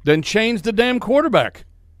quarterback, then change the damn quarterback.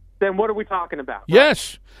 Then what are we talking about? Right?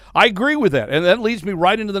 Yes, I agree with that. And that leads me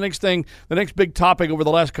right into the next thing, the next big topic over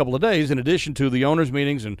the last couple of days, in addition to the owners'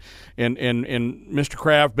 meetings and Mr.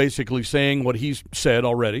 Kraft basically saying what he's said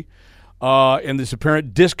already, and this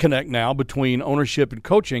apparent disconnect now between ownership and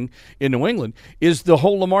coaching in New England, is the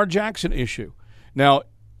whole Lamar Jackson issue. Now,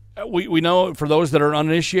 we know, for those that are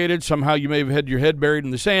uninitiated, somehow you may have had your head buried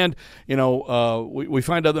in the sand. We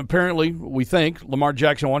find out that apparently, we think, Lamar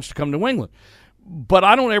Jackson wants to come to New England. But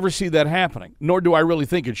I don't ever see that happening, nor do I really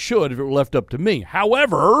think it should if it were left up to me.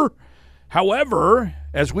 However,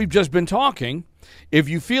 as we've just been talking, if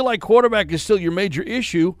you feel like quarterback is still your major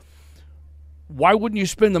issue, why wouldn't you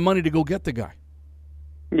spend the money to go get the guy?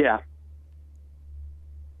 Yeah.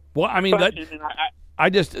 Well, I mean,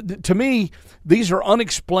 to me, these are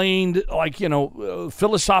unexplained,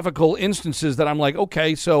 philosophical instances that I'm like,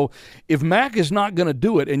 okay, so if Mac is not going to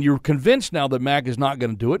do it, and you're convinced now that Mac is not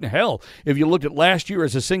going to do it, and hell, if you looked at last year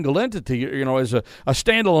as a single entity, as a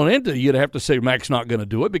standalone entity, you'd have to say Mac's not going to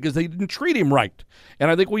do it because they didn't treat him right. And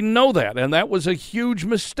I think we know that, and that was a huge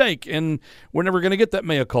mistake, and we're never going to get that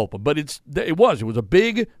mea culpa, but it was a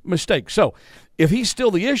big mistake. So if he's still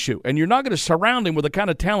the issue and you're not going to surround him with the kind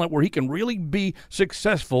of talent where he can really be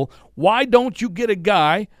successful, why don't you get a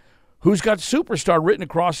guy who's got superstar written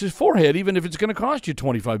across his forehead, even if it's going to cost you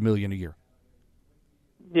 $25 million a year?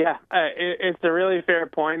 Yeah, it's a really fair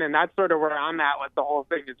point, and that's sort of where I'm at with the whole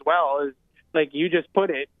thing as well, is like you just put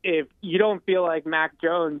it, if you don't feel like Mac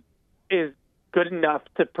Jones is good enough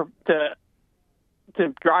to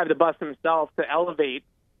drive the bus himself, to elevate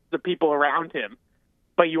the people around him,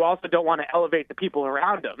 but you also don't want to elevate the people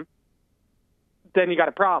around him, then you got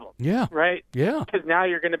a problem. Yeah. Right? Yeah. Because now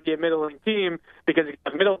you're going to be a middling team because you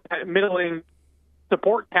have middling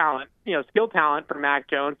support talent, skill talent for Mac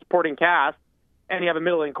Jones, supporting cast, and you have a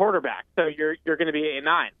middling quarterback. So you're going to be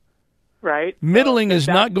 8-9, right? Middling is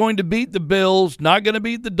not going to beat the Bills, not going to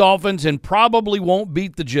beat the Dolphins, and probably won't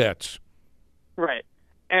beat the Jets. Right.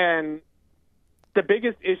 And the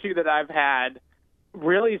biggest issue that I've had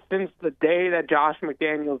really since the day that Josh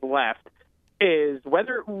McDaniels left is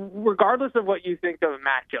regardless of what you think of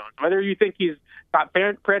Mac Jones, whether you think he's got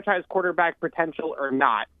franchise quarterback potential or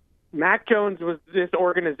not, Mac Jones was this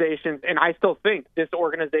organization's, and I still think this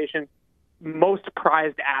organization's most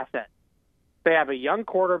prized asset. They have a young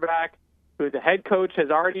quarterback who the head coach has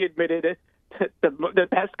already admitted it. The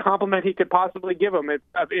best compliment he could possibly give him, it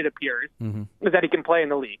appears, is that he can play in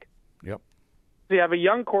the league. Yep. So you have a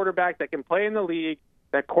young quarterback that can play in the league,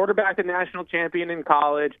 that quarterbacked a national champion in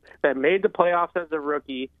college, that made the playoffs as a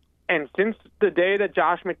rookie. And since the day that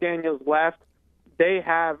Josh McDaniels left, they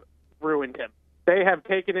have ruined him. They have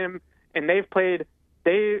taken him and they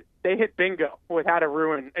hit bingo with how to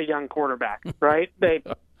ruin a young quarterback, right? They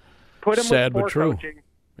put him Sad with but poor true. coaching.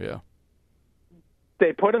 Yeah.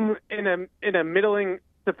 They put him in a middling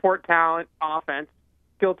support talent offense,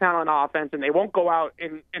 skill talent offense, and they won't go out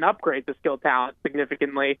and upgrade the skill talent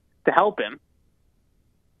significantly to help him.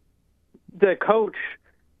 The coach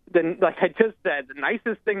like I just said, the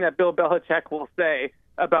nicest thing that Bill Belichick will say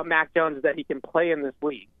about Mac Jones is that he can play in this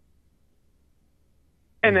league.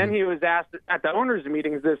 And then he was asked at the owners'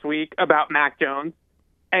 meetings this week about Mac Jones,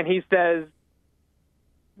 and he says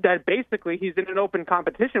that basically he's in an open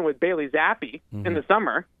competition with Bailey Zappi in the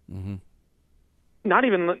summer. Not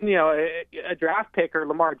even a draft pick or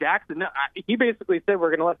Lamar Jackson. No, he basically said we're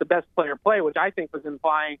going to let the best player play, which I think was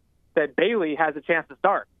implying that Bailey has a chance to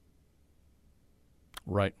start.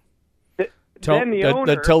 Right. Owner,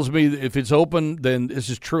 that tells me if it's open, then this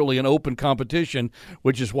is truly an open competition,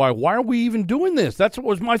 which is why are we even doing this? That's what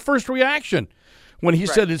was my first reaction when he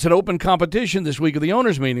said it's an open competition this week of the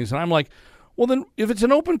owners' meetings. And I'm like, well, then if it's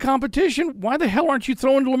an open competition, why the hell aren't you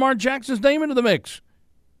throwing Lamar Jackson's name into the mix?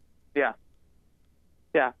 Yeah.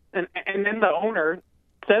 Yeah. And then the owner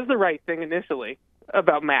says the right thing initially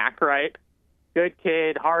about Mac, right? Good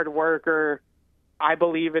kid, hard worker. I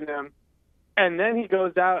believe in him. And then he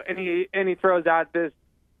goes out and he throws out this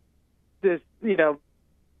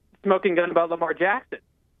smoking gun about Lamar Jackson.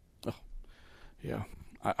 Oh, yeah,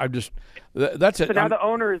 I just that's it. So now the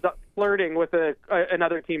owner is flirting with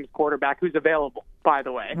another team's quarterback who's available. By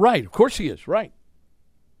the way, right? Of course he is. Right.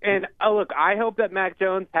 And look, I hope that Mac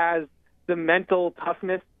Jones has the mental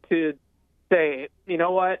toughness to say, you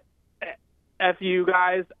know what, F you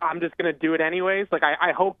guys, I'm just going to do it anyways. Like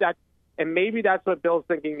I hope that. And maybe that's what Bill's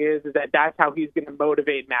thinking is that that's how he's going to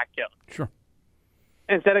motivate Mac Jones. Sure.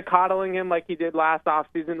 Instead of coddling him like he did last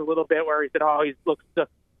offseason a little bit where he said, he looks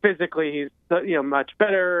physically he's much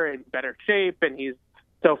better and better shape and he's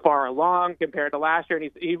so far along compared to last year.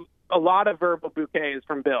 And he a lot of verbal bouquets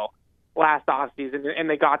from Bill last offseason, and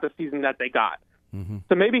they got the season that they got.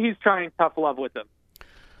 So maybe he's trying tough love with them.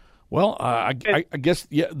 Well, I guess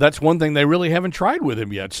that's one thing they really haven't tried with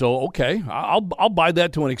him yet. So, okay, I'll buy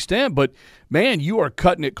that to an extent. But, man, you are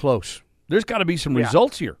cutting it close. There's got to be some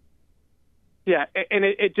results here. Yeah, and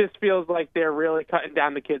it just feels like they're really cutting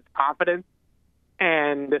down the kid's confidence.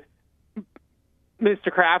 And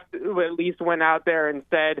Mr. Kraft at least went out there and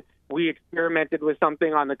said, we experimented with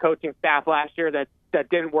something on the coaching staff last year that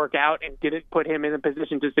didn't work out and didn't put him in a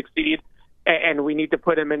position to succeed. And we need to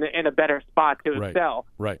put him in a better spot to excel.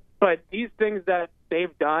 Right. But these things that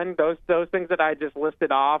they've done, those things that I just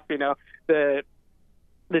listed off, the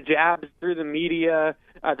jabs through the media,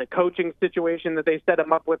 the coaching situation that they set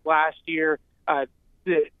him up with last year,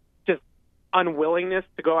 the just unwillingness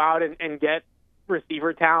to go out and get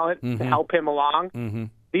receiver talent to help him along.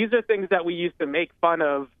 These are things that we used to make fun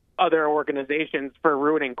of other organizations for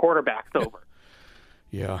ruining quarterbacks over.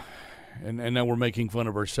 Yeah. And now we're making fun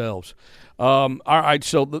of ourselves. All right,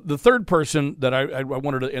 so the third person that I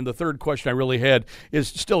wanted to, and the third question I really had is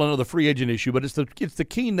still another free agent issue, but it's the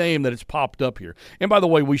key name that it's popped up here. And by the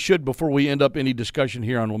way, we should, before we end up any discussion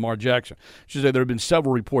here on Lamar Jackson, I should say there have been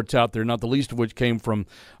several reports out there, not the least of which came from,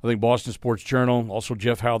 I think, Boston Sports Journal, also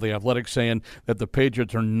Jeff Howe, the Athletic, saying that the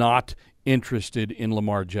Patriots are not interested in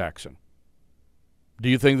Lamar Jackson. Do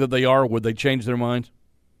you think that they are? Would they change their minds?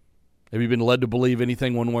 Have you been led to believe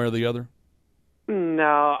anything one way or the other?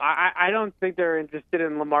 No, I don't think they're interested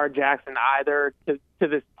in Lamar Jackson either to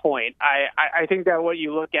this point. I think that what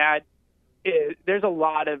you look at is there's a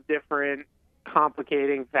lot of different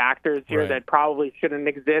complicating factors here that probably shouldn't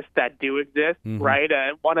exist that do exist, right?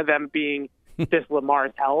 One of them being just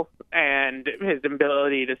Lamar's health and his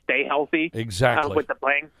ability to stay healthy with the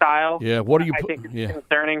playing style. Yeah, what are you? I think it's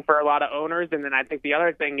concerning for a lot of owners. And then I think the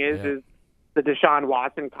other thing is the Deshaun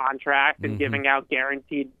Watson contract and giving out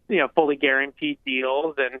guaranteed, fully guaranteed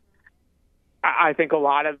deals. And I think a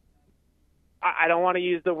lot of, I don't want to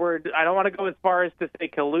use the word, I don't want to go as far as to say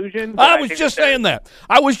collusion. I was just saying that.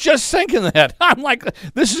 I was just thinking that. I'm like,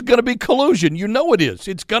 this is going to be collusion. You know it is.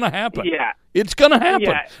 It's going to happen. Yeah. It's going to happen.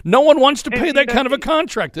 Yeah. No one wants to pay that kind of a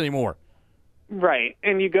contract anymore. Right.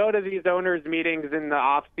 And you go to these owners' meetings in the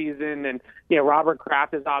off season, and Robert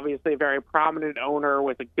Kraft is obviously a very prominent owner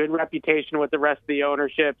with a good reputation with the rest of the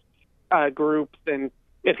ownership groups. And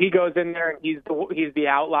if he goes in there and he's the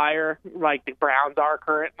outlier, like the Browns are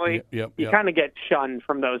currently, you kind of get shunned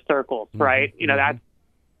from those circles, right?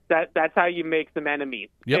 That's how you make some enemies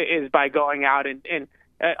is by going out and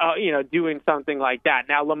doing something like that.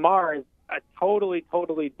 Now Lamar is a totally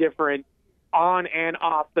different on and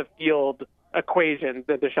off the field equation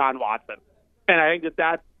than Deshaun Watson. And I think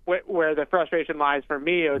that's where the frustration lies for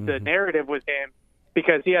me with the narrative with him,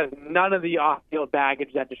 because he has none of the off-field baggage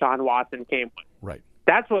that Deshaun Watson came with. Right.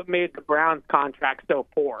 That's what made the Browns contract so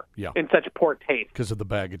poor, in such poor taste. Because of the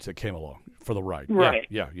baggage that came along for the ride. Right.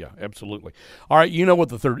 Yeah, absolutely. All right, you know who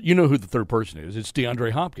the third person is. It's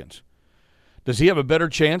DeAndre Hopkins. Does he have a better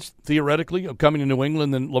chance, theoretically, of coming to New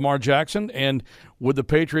England than Lamar Jackson? And would the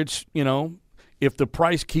Patriots, if the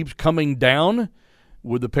price keeps coming down,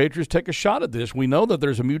 would the Patriots take a shot at this? We know that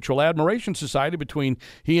there's a mutual admiration society between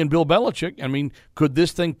he and Bill Belichick. I mean, could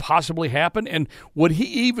this thing possibly happen? And would he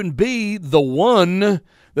even be the one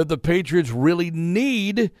that the Patriots really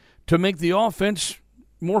need to make the offense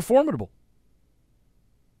more formidable?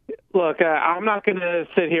 Look, I'm not going to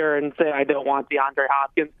sit here and say I don't want DeAndre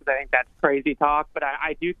Hopkins because I think that's crazy talk, but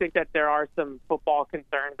I do think that there are some football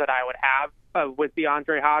concerns that I would have with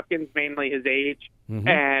DeAndre Hopkins, mainly his age. Mm-hmm.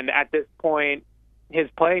 And at this point, his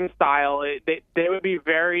playing style, they would be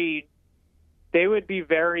very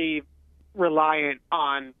reliant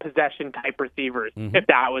on possession-type receivers if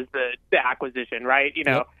that was the acquisition, right?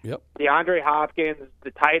 Yep. DeAndre Hopkins,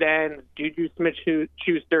 the tight ends, Juju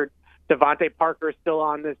Smith-Schuster, Devontae Parker is still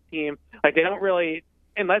on this team. Like, they don't really,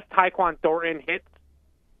 unless Tyquan Thornton hits,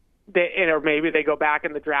 or maybe they go back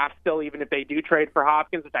in the draft still, even if they do trade for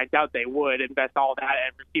Hopkins, which I doubt they would invest all that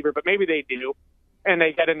at receiver, but maybe they do, and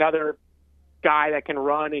they get another guy that can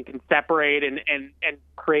run and can separate and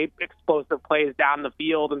create explosive plays down the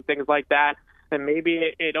field and things like that, then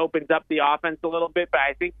maybe it opens up the offense a little bit. But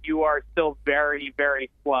I think you are still very,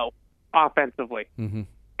 very slow offensively. Mm-hmm.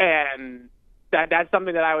 And that's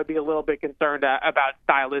something that I would be a little bit concerned about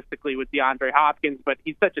stylistically with DeAndre Hopkins, but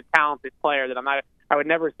he's such a talented player that I would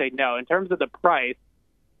never say no. In terms of the price,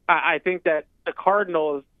 I think that the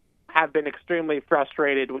Cardinals have been extremely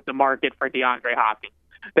frustrated with the market for DeAndre Hopkins.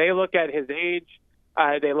 They look at his age,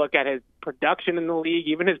 they look at his production in the league.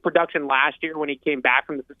 Even his production last year when he came back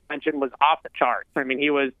from the suspension was off the charts. I mean, he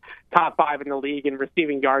was top 5 in the league in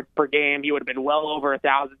receiving yards per game. He would have been well over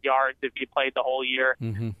 1,000 yards if he played the whole year.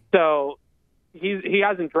 Mm-hmm. So he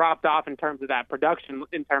hasn't dropped off in terms of that production,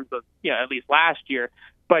 in terms of at least last year,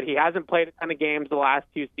 but he hasn't played a ton of games the last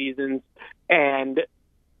 2 seasons, and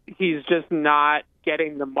he's just not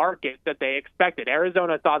getting the market that they expected.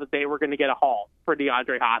 Arizona thought that they were going to get a haul for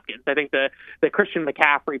DeAndre Hopkins. I think the Christian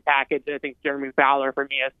McCaffrey package, I think Jeremy Fowler from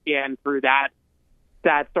ESPN threw that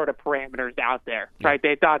sort of parameters out there, right?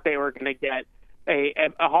 They thought they were going to get a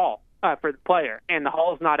haul for the player, and the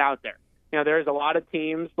haul is not out there. There's a lot of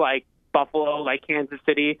teams like Buffalo, like Kansas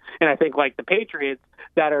City, and I think like the Patriots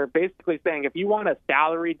that are basically saying, if you want to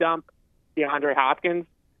salary dump DeAndre Hopkins,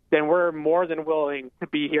 then we're more than willing to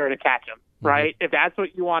be here to catch him, right? Mm-hmm. If that's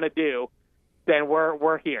what you want to do, then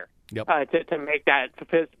we're here to make that,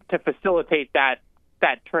 to facilitate that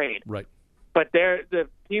trade. Right. But the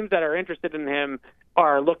teams that are interested in him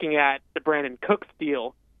are looking at the Brandon Cooks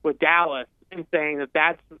deal with Dallas and saying that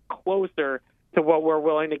that's closer to what we're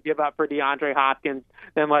willing to give up for DeAndre Hopkins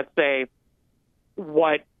than, let's say,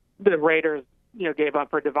 what the Raiders gave up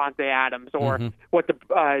for Devontae Adams, or what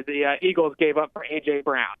the Eagles gave up for A.J.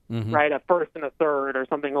 Brown, right? A first and a third or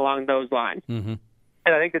something along those lines. Mm-hmm.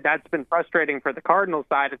 And I think that's been frustrating for the Cardinals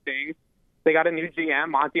side of things. They got a new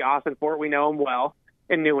GM, Monty Ossenfort. We know him well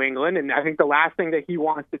in New England, and I think the last thing that he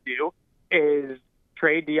wants to do is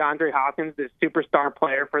trade DeAndre Hopkins, this superstar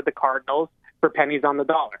player for the Cardinals, for pennies on the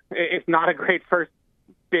dollar. It's not a great first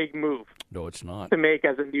big move. No, it's not. To make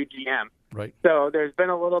as a new GM. Right. So there's been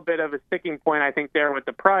a little bit of a sticking point, I think, there with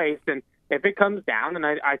the price. And if it comes down, then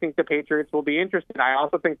I think the Patriots will be interested. I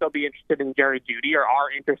also think they'll be interested in Jerry Jeudy, or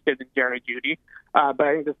are interested in Jerry Jeudy. But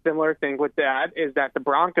I think the similar thing with that is that the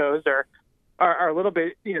Broncos are a little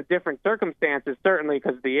bit different circumstances, certainly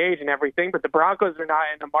because of the age and everything. But the Broncos are not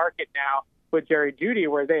in the market now with Jerry Jeudy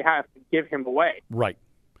where they have to give him away. Right.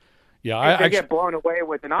 Yeah, if they get blown away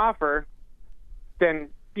with an offer, then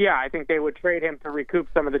I think they would trade him to recoup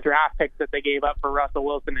some of the draft picks that they gave up for Russell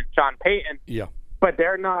Wilson and Sean Payton. Yeah, but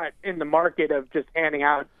they're not in the market of just handing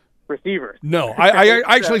out receivers. No, I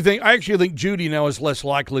actually think Jeudy now is less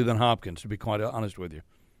likely than Hopkins, to be quite honest with you.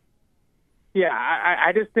 Yeah,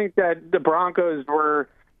 I just think that the Broncos were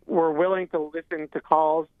willing to listen to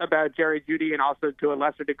calls about Jerry Jeudy, and also to a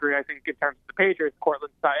lesser degree, I think, in terms of the Patriots,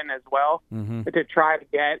 Cortland Sutton as well, to try to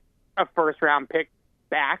get a first-round pick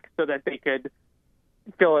back so that they could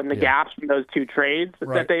fill in the gaps from those 2 trades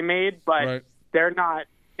that they made. But they're not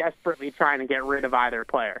desperately trying to get rid of either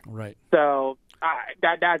player. Right. So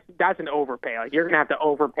that's an overpay. Like, you're going to have to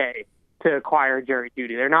overpay to acquire Jerry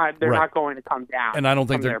Jeudy. They're not going to come down. And I don't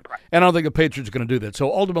think the Patriots are going to do that. So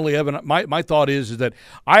ultimately, Evan, my thought is that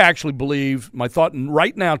I actually believe, my thought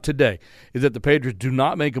right now today is that the Patriots do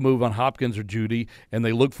not make a move on Hopkins or Jeudy, and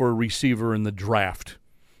they look for a receiver in the draft.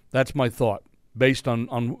 That's my thought. Based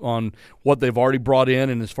on what they've already brought in,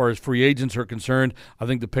 and as far as free agents are concerned, I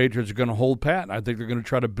think the Patriots are going to hold pat. I think they're going to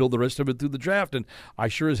try to build the rest of it through the draft, and I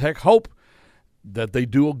sure as heck hope that they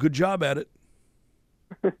do a good job at it.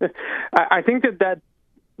 I think that's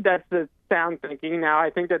the sound thinking. Now, I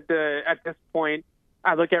think that at this point,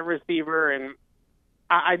 I look at receiver, and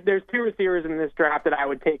there's two receivers in this draft that I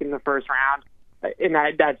would take in the first round, and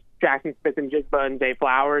that's Jackson Smith-Njigba and Zay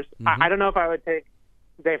Flowers. Mm-hmm. I don't know if I would take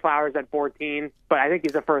Zay Flowers at 14, but I think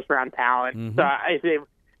he's a first-round talent. Mm-hmm. So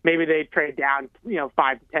maybe they trade down,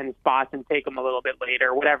 5 to 10 spots and take him a little bit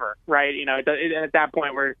later, whatever, right? At that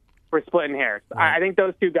point, we're splitting hairs. Right. I think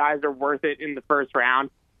those two guys are worth it in the first round.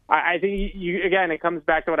 I think again, it comes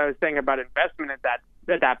back to what I was saying about investment at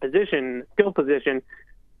that position, skill position.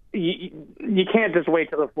 You can't just wait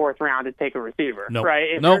till the fourth round to take a receiver,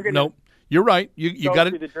 right? Nope. You're right. You got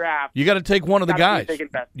to the draft. You got to take one of the guys.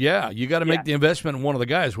 Yeah, you got to make the investment in one of the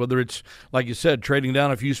guys. Whether it's like you said, trading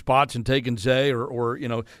down a few spots and taking Zay, or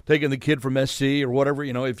taking the kid from SC or whatever.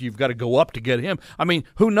 If you've got to go up to get him. I mean,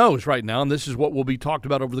 who knows right now? And this is what will be talked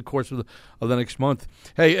about over the course of the next month.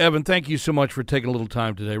 Hey, Evan, thank you so much for taking a little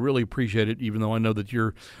time today. Really appreciate it. Even though I know that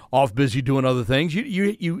you're off busy doing other things,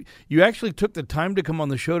 you actually took the time to come on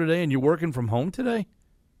the show today, and you're working from home today.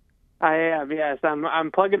 I am, yes. I'm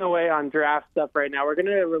plugging away on draft stuff right now. We're going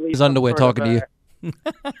to release He's underway talking to you.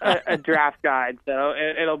 a draft guide, so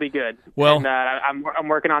it'll be good. Well, and, I'm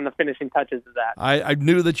working on the finishing touches of that. I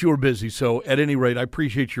knew that you were busy, so at any rate, I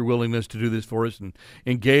appreciate your willingness to do this for us and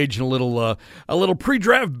engage in a little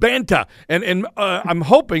pre-draft banter. And I'm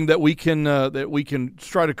hoping that we can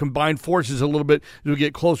try to combine forces a little bit as we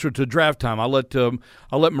get closer to draft time. I'll let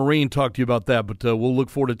Maureen talk to you about that, but we'll look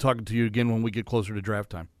forward to talking to you again when we get closer to draft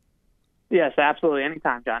time. Yes, absolutely.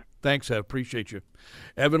 Anytime, John. Thanks, Ev. Appreciate you.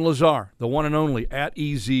 Evan Lazar, the one and only at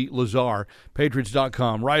EZ Lazar,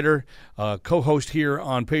 Patriots.com writer, co-host here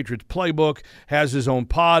on Patriots Playbook, has his own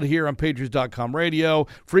pod here on Patriots.com radio,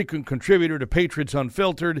 frequent contributor to Patriots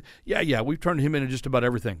Unfiltered. Yeah, we've turned him into just about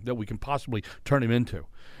everything that we can possibly turn him into.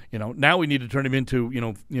 Now we need to turn him into,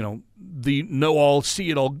 the know-all,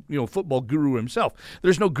 see-it-all, football guru himself.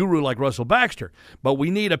 There's no guru like Russell Baxter, but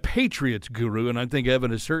we need a Patriots guru, and I think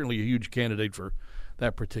Evan is certainly a huge candidate for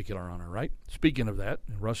that particular honor, right? Speaking of that,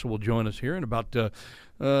 Russell will join us here in about,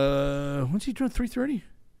 when's he doing, 3:30?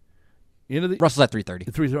 Russell's at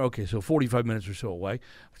 3:30. 3:30. Okay, so 45 minutes or so away.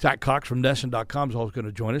 Zach Cox from Nesson.com is always going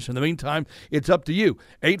to join us. In the meantime, it's up to you.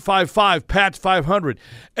 855-PATS-500.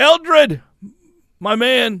 Eldred! My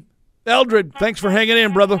man, Eldred, thanks for hanging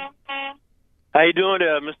in, brother. How you doing,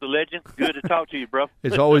 Mr. Legend? Good to talk to you, bro.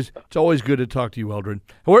 It's always good to talk to you, Eldred.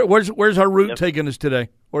 Where's our route taking us today?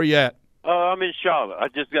 Where are you at? I'm in Charlotte. I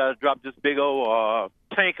just got to drop this big old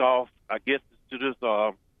tank off, I guess, to this,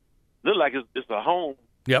 look like it's a home.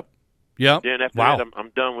 Yep. Then after that,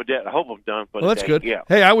 I'm done with that. I hope I'm done for the day. That's good. Yeah.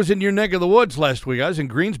 Hey, I was in your neck of the woods last week. I was in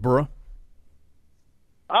Greensboro.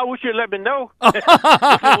 I wish you'd let me know. They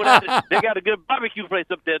got a good barbecue place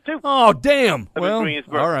up there, too. Oh, damn. Well,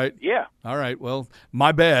 all right. Yeah. All right. Well,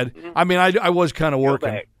 my bad. Mm-hmm. I mean, I was kind of working.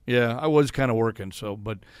 Back. Yeah, I was kind of working. So,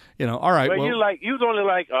 but, all right. Well, you was only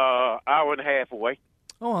like hour and a half away.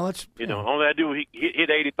 Oh, well, that's... All I do is hit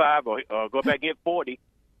 85 or go back and hit 40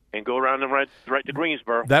 and go around and right to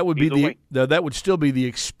Greensboro. That would be that would still be the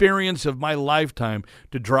experience of my lifetime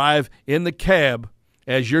to drive in the cab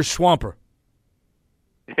as your swamper.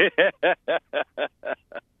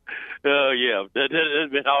 Oh yeah,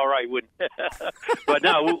 that'd been all right, wouldn't it? But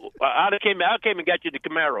no, I came and got you the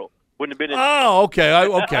Camaro. Wouldn't have been. Oh, okay,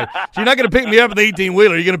 okay. So you're not going to pick me up in the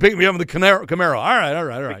 18-wheeler. You're going to pick me up in the Camaro. All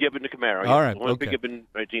right. Pick up in the Camaro. All right, okay. Pick up in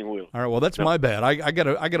 18-wheeler. All right. Well, that's my bad. I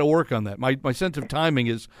gotta work on that. My sense of timing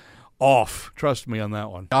is off. Trust me on that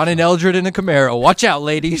one. John and Eldred in a Camaro. Watch out,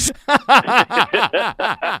 ladies.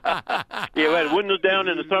 Yeah, we had windows down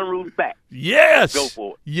and the sunroof back. Yes. Go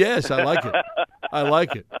for it. Yes, I like it. I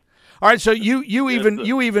like it. All right, so you DM'd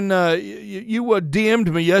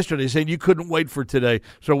me yesterday saying you couldn't wait for today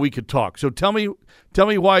so we could talk. So tell me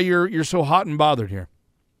why you're so hot and bothered here.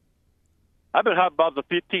 I've been hot and bothered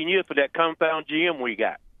for 15 years for that confound GM we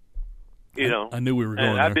got. I knew we were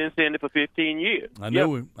going there. I've been saying it for 15 years. I knew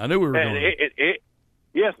we were going there.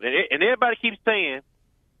 Yes, and everybody keeps saying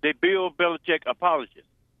that Bill Belichick apologized.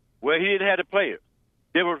 Well, he didn't have the players.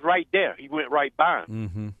 They was right there. He went right by him.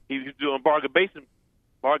 Mm-hmm. He was doing bargain basement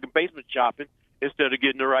shopping instead of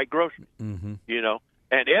getting the right groceries. Mm-hmm.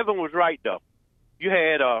 And Evan was right though. You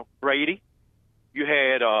had Brady, you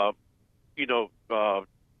had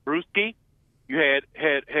Brewski, you had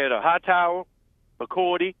a Hightower,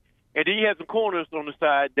 McCourty, and then you had some corners on the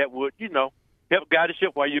side that would help guide the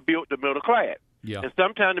ship while you built the middle class. Yeah. And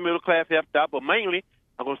sometimes the middle class helped out, but mainly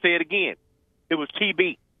I'm gonna say it again. It was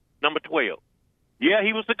TB, number 12. Yeah,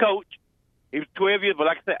 he was the coach. He was 12 years, but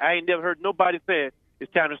like I said, I ain't never heard nobody say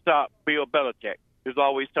it's time to stop Bill Belichick. is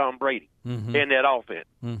always Tom Brady in that offense.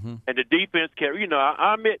 And the defense carry.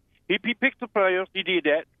 I admit he picked the players. He did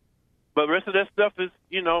that. But the rest of that stuff is,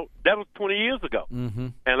 that was 20 years ago.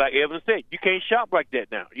 And like Evan said, you can't shop like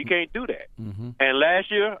that now. You can't do that. And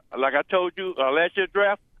last year, like I told you, last year's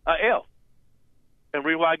draft, a F. And the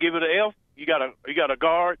reason why I give it an F, you got a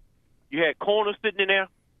guard. You had corners sitting in there.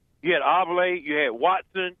 You had Oblate. You had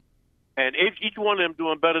Watson. And each one of them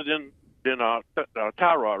doing better than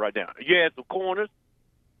Tyrod right now. You had some corners.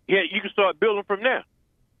 Yeah, you can start building from there.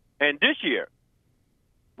 And this year,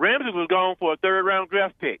 Ramsey was gone for a third-round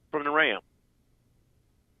draft pick from the Rams.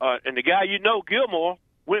 And the guy Gilmore,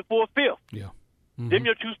 went for a fifth. Yeah. Them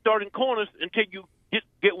your two starting corners until you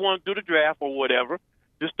get one through the draft or whatever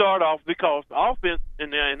to start off, because the offense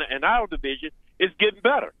in our division is getting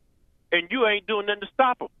better. And you ain't doing nothing to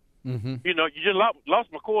stop them. You just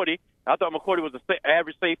lost McCourty. I thought McCourty was an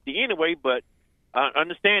average safety anyway, but I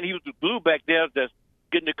understand he was the glue back there that's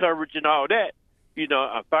getting the coverage and all that.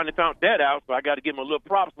 I finally found that out, so I got to give him a little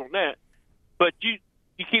props on that. But you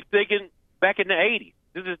keep thinking back in the 80s.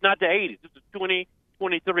 This is not the 80s. This is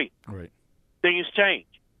 2023. Right. Things change.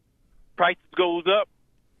 Prices goes up.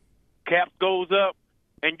 Caps goes up.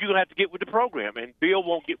 And you're going to have to get with the program. And Bill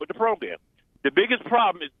won't get with the program. The biggest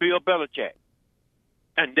problem is Bill Belichick.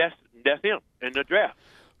 And that's him in the draft.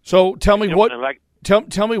 So tell me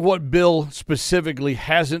tell me what Bill specifically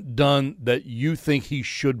hasn't done that you think he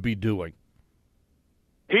should be doing.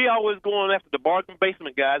 He always going after the bargain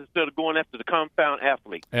basement guys instead of going after the compound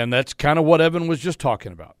athlete. And that's kind of what Evan was just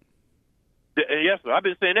talking about. Yes, sir. I've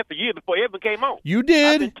been saying that for years before Evan came on. You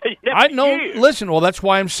did. I know. Years. Listen, well, that's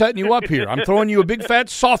why I'm setting you up here. I'm throwing you a big fat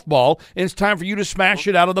softball, and it's time for you to smash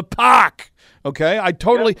it out of the park. Okay, I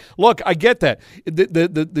totally look. I get that.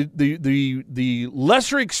 The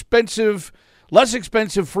less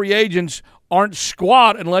expensive free agents aren't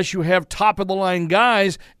squat unless you have top-of-the-line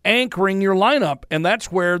guys anchoring your lineup, and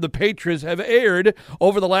that's where the Patriots have erred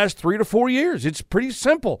over the last 3 to 4 years. It's pretty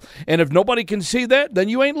simple, and if nobody can see that, then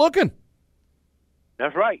you ain't looking.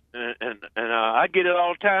 That's right, and I get it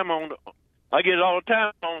all the time on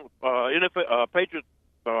NFL Patriots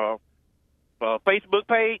Facebook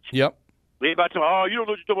page. Yep. Everybody tell me, oh, you don't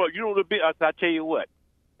know what you're talking about. You don't know the bit. I tell you what,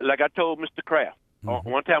 like I told Mr. Kraft.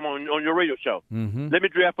 One time on your radio show. Let me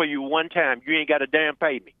draft for you one time. You ain't got to damn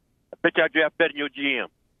pay me. I bet you I draft better than your GM.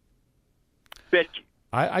 Bet you.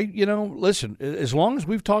 Listen, as long as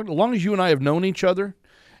we've talked, as long as you and I have known each other,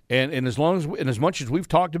 and as much as we've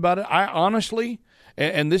talked about it, I honestly,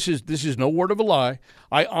 and this is no word of a lie,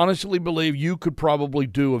 I honestly believe you could probably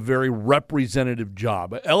do a very representative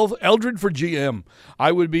job. Eldred for GM,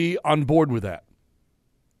 I would be on board with that.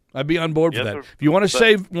 I'd be on board for that. Sir. If you want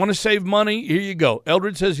to save money, here you go.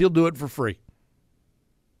 Eldred says he'll do it for free.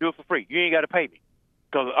 Do it for free. You ain't got to pay me,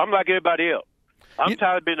 because I'm like everybody else. I'm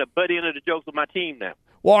tired of being a butt end of the jokes with my team now.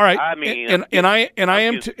 Well, all right, I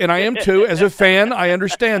am too. As a fan, I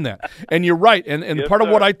understand that, and you're right. And yes, part of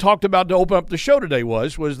what I talked about to open up the show today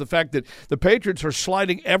was the fact that the Patriots are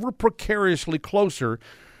sliding ever precariously closer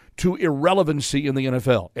to irrelevancy in the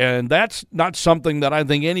NFL, and that's not something that I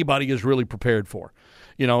think anybody is really prepared for.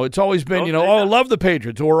 It's always been, I love the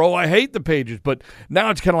Patriots, or, I hate the Patriots. But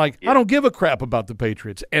now it's kind of like, I don't give a crap about the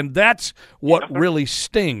Patriots. And that's what really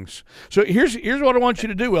stings. So here's what I want you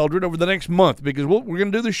to do, Eldred, over the next month, because we're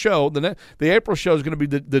going to do the show. The April show is going to be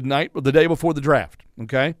the day before the draft,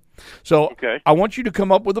 okay? So I want you to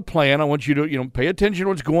come up with a plan. I want you to, pay attention to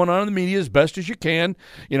what's going on in the media as best as you can.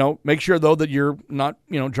 Make sure, though, that you're not,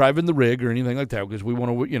 driving the rig or anything like that, because we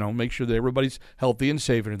want to, make sure that everybody's healthy and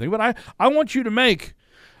safe and everything. But I want you to make –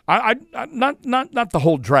 not the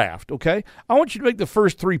whole draft, okay? I want you to make the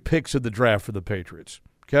first 3 picks of the draft for the Patriots,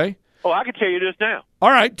 okay? Oh, I can tell you this now. All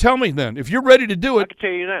right, tell me then. If you're ready to do it, I can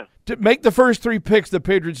tell you now. To make the first 3 picks the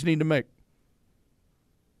Patriots need to make.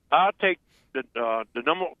 I'll take the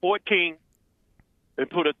number 14 and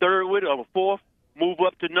put a third with it, or a 4th, move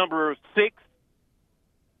up to number 6,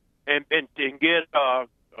 and get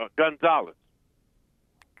Gonzalez.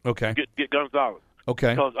 Okay. Get Gonzalez.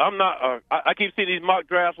 Okay. Because I'm not. I keep seeing these mock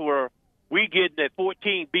drafts where we get at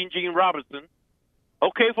 14, Bijan Robinson.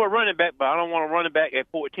 Okay for a running back, but I don't want a running back at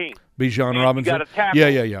 14. Bijan Robinson. You got a tackle.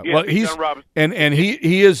 Yeah. Well, he's Robinson. and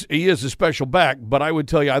he is a special back, but I would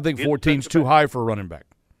tell you I think 14's too high for a running back.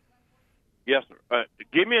 Yes, sir.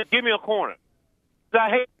 Give me a corner.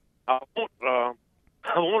 I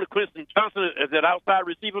want Quinton Johnson as that outside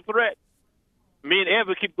receiver threat. Me and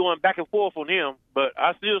Evan keep going back and forth on him, but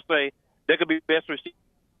I still say that could be the best receiver.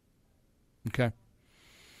 Okay.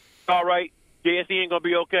 All right, JSE ain't going to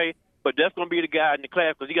be okay, but that's going to be the guy in the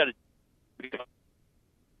class because he got to.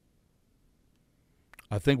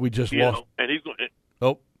 I think we just lost. And he's going.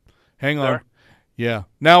 Oh, hang on. Sir? Yeah.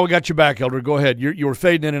 Now we got you back, Elder. Go ahead. You were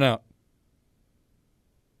fading in and out.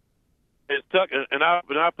 And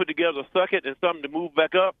I put together a sucket and something to move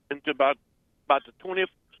back up into about the 20th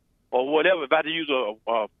or whatever. If I had to use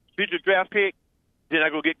a future draft pick, then I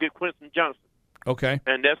go get Quinton Johnson. Okay.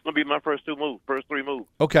 And that's going to be my first three moves.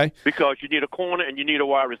 Okay. Because you need a corner and you need a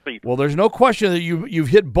wide receiver. Well, there's no question that you've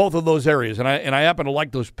hit both of those areas, and I happen to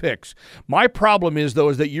like those picks. My problem is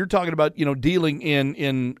that you're talking about dealing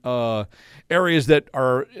in areas that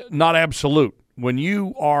are not absolute. When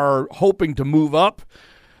you are hoping to move up,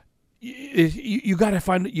 you got to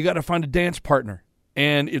find a dance partner.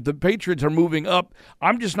 And if the Patriots are moving up,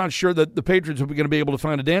 I'm just not sure that the Patriots are going to be able to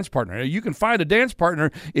find a dance partner. Now, you can find a dance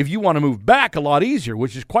partner if you want to move back a lot easier,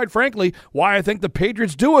 which is quite frankly why I think the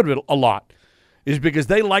Patriots do it a lot, is because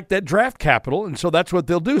they like that draft capital, and so that's what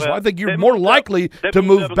they'll do. So I think you're more likely to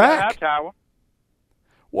move back.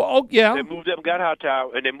 Well, yeah. They moved up and got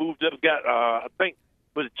Hightower, and they moved up and got, I think,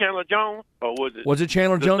 was it Chandler Jones? Or was it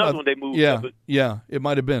Chandler Jones? Another one they moved up. Yeah, it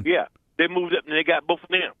might have been. Yeah, they moved up and they got both of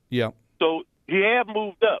them. Yeah. So he have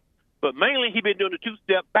moved up, but mainly he been doing the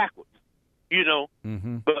two-step backwards,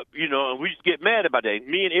 Mm-hmm. But, and we just get mad about that.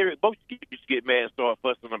 Me and Eric both used to get mad and start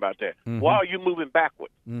fussing about that. Mm-hmm. Why are you moving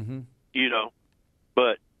backwards? Mm-hmm.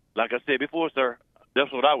 But like I said before, sir,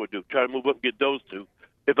 that's what I would do, try to move up and get those two.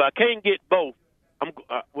 If I can't get both,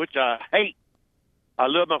 which I hate, I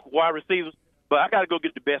love my wide receivers, but I got to go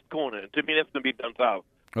get the best corner. And to me, that's going to be Gonzalez.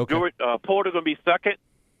 Okay. Porter going to be second.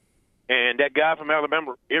 And that guy from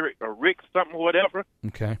Alabama, Eric or Rick something, whatever,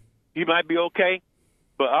 okay, he might be okay.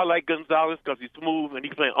 But I like Gonzalez because he's smooth and he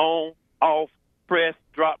can play on, off, press,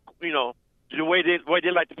 drop, the way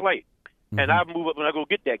they like to play. Mm-hmm. And I move up and I go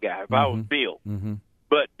get that guy if I was Bill. Mm-hmm.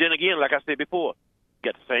 But then again, like I said before,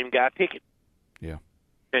 got the same guy picking. Yeah.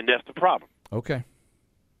 And that's the problem. Okay.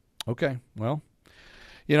 Well,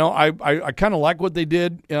 I kind of like what they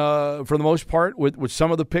did for the most part with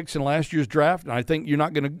some of the picks in last year's draft, and I think you're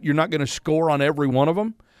not gonna score on every one of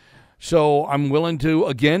them. So I'm willing to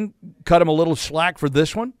again cut them a little slack for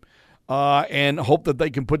this one, and hope that they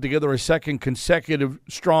can put together a second consecutive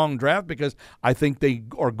strong draft because I think they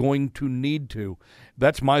are going to need to.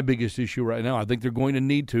 That's my biggest issue right now. I think they're going to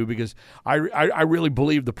need to because I really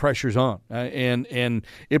believe the pressure's on, and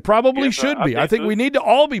it probably should be. I think we need to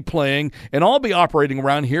all be playing and all be operating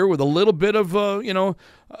around here with a little bit of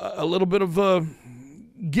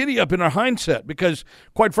giddy up in our hindset because,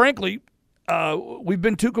 quite frankly, we've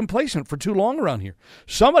been too complacent for too long around here.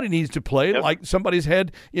 Somebody needs to play like somebody's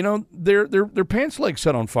had their pants legs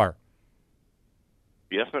set on fire.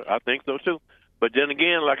 Yes, sir. I think so too. But then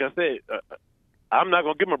again, like I said. I'm not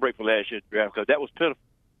going to give him a break for last year's draft because that was pitiful.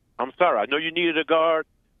 I'm sorry. I know you needed a guard,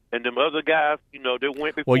 and them other guys, they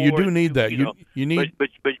went before. Well, you do need that. You need, but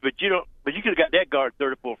you could have got that guard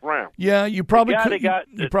 34th round. Yeah, you probably could.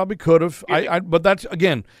 You probably could have. But that's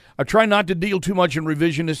again. I try not to deal too much in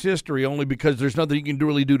revisionist history, only because there's nothing you can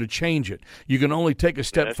really do to change it. You can only take a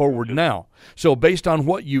step forward now. So based on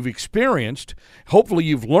what you've experienced, hopefully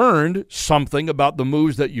you've learned something about the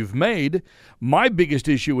moves that you've made. My biggest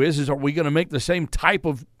issue is are we going to make the same type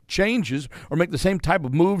of changes or make the same type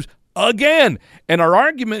of moves again? And our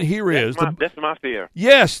argument here that's my fear.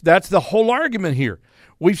 Yes, that's the whole argument here.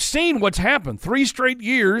 We've seen what's happened. 3 straight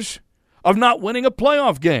years of not winning a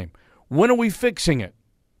playoff game. When are we fixing it?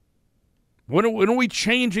 When are we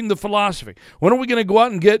changing the philosophy? When are we going to go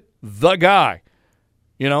out and get the guy?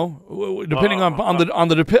 Depending on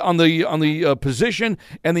the position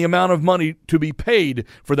and the amount of money to be paid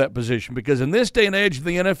for that position. Because in this day and age of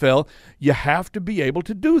the NFL, you have to be able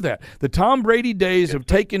to do that. The Tom Brady days of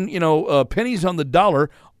taking pennies on the dollar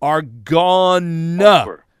are gone.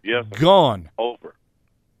 Over. Yes, gone. Over.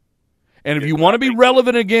 And if you want to be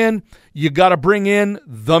relevant again, you got to bring in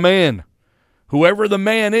the man. Whoever the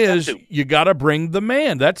man is, you got to bring the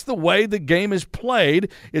man. That's the way the game is played.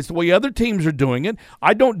 It's the way other teams are doing it.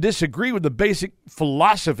 I don't disagree with the basic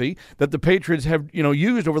philosophy that the Patriots have,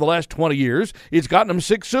 used over the last 20 years. It's gotten them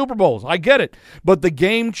 6 Super Bowls. I get it. But the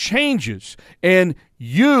game changes, and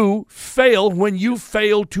you fail when you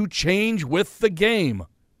fail to change with the game.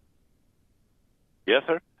 Yes,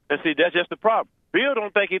 sir. And see, that's just the problem. Bill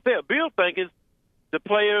don't think he failed. Bill think it's the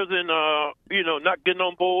players and, not getting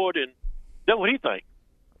on board, and that's what he thinks.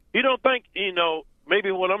 He don't think,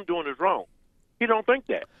 maybe what I'm doing is wrong. He don't think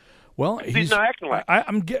that. Well, he's not acting like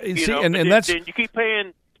that's then you keep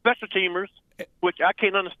paying special teamers, which I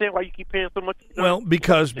can't understand why you keep paying so much. Well,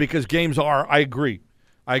 because games are. I agree.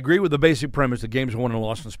 I agree with the basic premise that games won and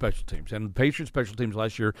lost on special teams. And the Patriots special teams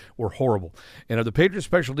last year were horrible. And if the Patriots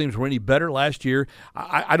special teams were any better last year,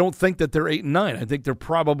 I don't think that they're 8-9. I think they're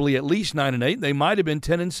probably at least 9-8. They might have been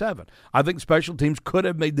 10-7. I think special teams could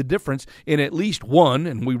have made the difference in at least one,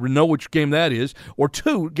 and we know which game that is, or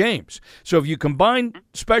two games. So if you combine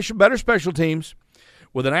better special teams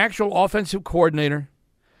with an actual offensive coordinator,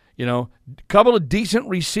 a couple of decent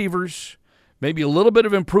receivers, maybe a little bit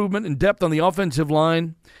of improvement in depth on the offensive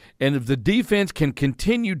line, and if the defense can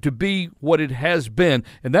continue to be what it has been,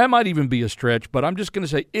 and that might even be a stretch, but I'm just going to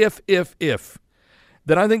say if,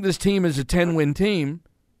 then I think this team is a 10-win team,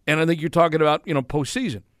 and I think you're talking about,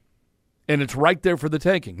 postseason. And it's right there for the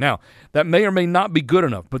taking. Now, that may or may not be good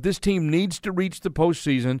enough, but this team needs to reach the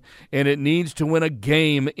postseason, and it needs to win a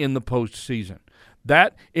game in the postseason.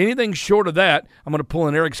 Anything short of that, I'm going to pull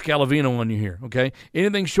an Eric Scalavino on you here, okay?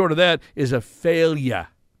 Anything short of that is a failure.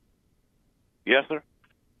 Yes, sir.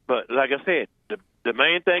 But like I said, the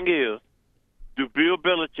main thing is, do Bill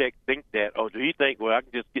Belichick think that, or do he think, well, I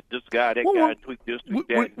can just get this guy, that guy, and tweak this, tweak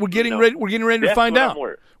that? We're getting ready. We're getting ready to find out.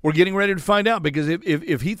 We're getting ready to find out because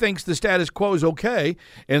if he thinks the status quo is okay,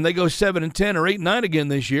 and they go 7-10 or 8-9 again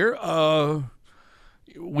this year,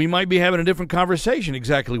 we might be having a different conversation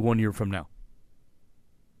exactly 1 year from now.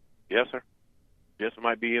 Yes, sir. Yes, it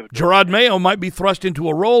might be. Gerard Mayo might be thrust into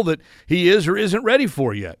a role that he is or isn't ready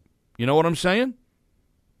for yet. You know what I'm saying?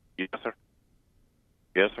 Yes, sir.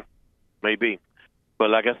 Yes, sir. Maybe. But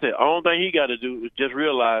like I said, the only thing he got to do is just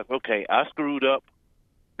realize, okay, I screwed up.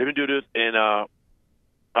 Let me do this. And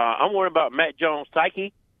I'm worried about Matt Jones'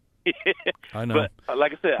 psyche. I know. But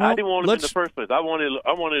like I said, I didn't want him in the first place. I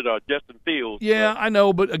wanted Justin Fields. Yeah, I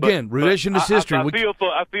know, but again, revisionist history. I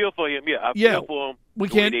feel for him. Yeah, I feel for him. We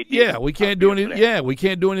can't. Yeah, we can't do anything. Yeah, we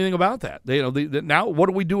can't do anything about that. Now, what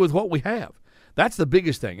do we do with what we have? That's the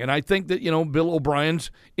biggest thing. And I think that, Bill O'Brien's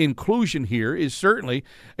inclusion here is certainly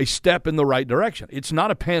a step in the right direction. It's not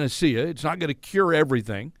a panacea. It's not going to cure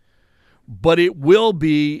everything, but it will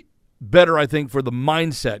be better, I think, for the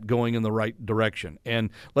mindset going in the right direction. And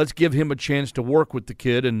let's give him a chance to work with the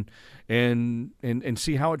kid and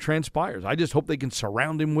see how it transpires. I just hope they can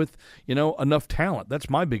surround him with, enough talent. That's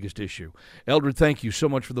my biggest issue. Eldred, thank you so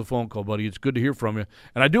much for the phone call, buddy. It's good to hear from you.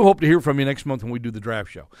 And I do hope to hear from you next month when we do the draft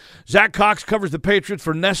show. Zach Cox covers the Patriots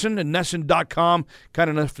for Nesson and Nesson.com. Kind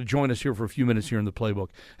enough to join us here for a few minutes here in the Playbook.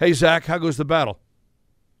 Hey, Zach, how goes the battle?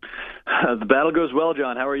 The battle goes well,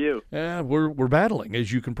 John. How are you? Yeah, we're battling,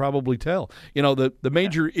 as you can probably tell. The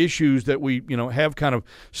major issues that we have kind of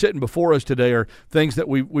sitting before us today are things that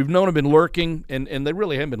we've known have been lurking, and they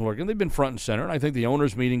really haven't been lurking. They've been front and center, and I think the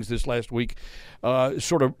owners' meetings this last week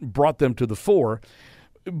sort of brought them to the fore.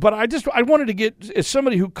 But I wanted to get, as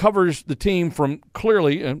somebody who covers the team from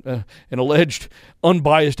clearly an alleged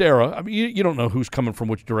unbiased era, I mean, you don't know who's coming from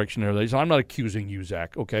which direction there. So I'm not accusing you,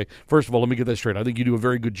 Zach, okay? First of all, let me get that straight. I think you do a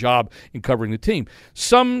very good job in covering the team.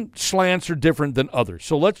 Some slants are different than others.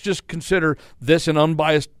 So let's just consider this an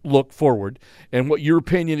unbiased look forward and what your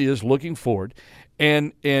opinion is looking forward.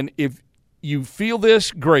 And if you feel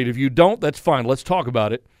this, great. If you don't, that's fine. Let's talk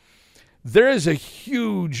about it. There is a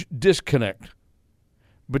huge disconnect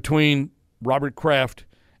between Robert Kraft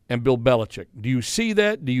and Bill Belichick. Do you see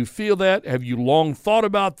that? Do you feel that? Have you long thought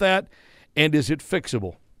about that? And is it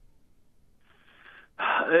fixable?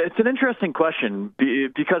 It's an interesting question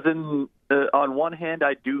because on one hand,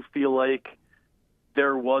 I do feel like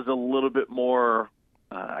there was a little bit more,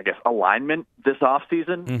 alignment this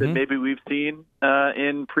offseason than maybe we've seen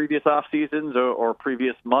in previous off seasons or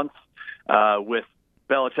previous months, with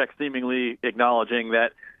Belichick seemingly acknowledging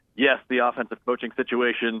that, yes, the offensive coaching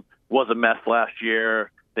situation was a mess last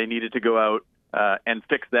year. They needed to go out and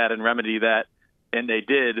fix that and remedy that, and they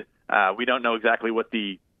did. We don't know exactly what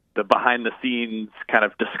the behind-the-scenes kind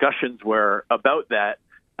of discussions were about that,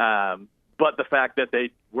 but the fact that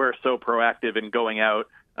they were so proactive in going out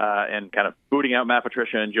and kind of booting out Matt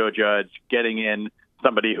Patricia and Joe Judge, getting in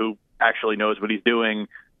somebody who actually knows what he's doing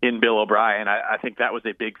in Bill O'Brien, I think that was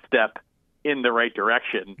a big step in the right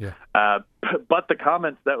direction. Yeah. But the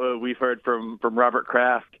comments that we've heard from Robert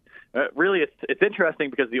Kraft, really it's interesting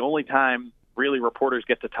because the only time really reporters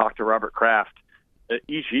get to talk to Robert Kraft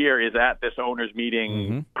each year is at this owners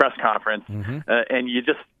meeting press conference. And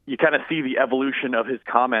you kind of see the evolution of his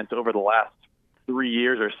comments over the last 3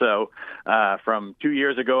 years or so. From 2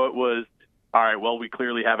 years ago, it was, all right, well, we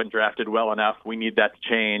clearly haven't drafted well enough. We need that to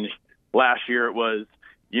change. Last year it was,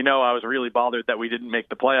 I was really bothered that we didn't make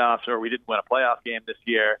the playoffs or we didn't win a playoff game this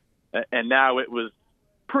year. And now it was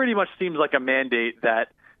pretty much seems like a mandate that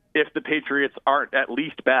if the Patriots aren't at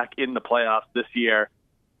least back in the playoffs this year,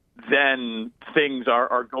 then things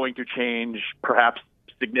are going to change perhaps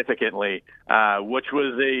significantly, which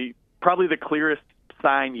was probably the clearest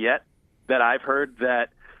sign yet that I've heard that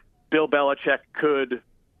Bill Belichick could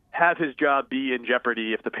have his job be in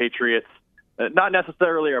jeopardy if the Patriots not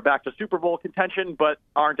necessarily are back to Super Bowl contention, but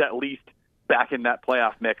aren't at least back in that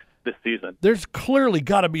playoff mix this season. There's clearly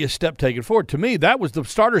got to be a step taken forward. To me, that was the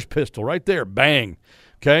starter's pistol right there. Bang.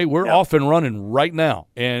 Okay, we're off and running right now,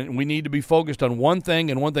 and we need to be focused on one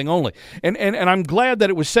thing and one thing only. And I'm glad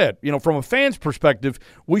that it was said. From a fan's perspective,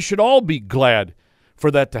 we should all be glad for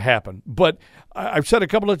that to happen. But I've said a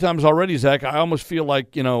couple of times already, Zach, I almost feel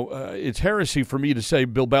like, it's heresy for me to say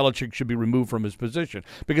Bill Belichick should be removed from his position,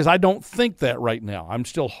 because I don't think that right now. I'm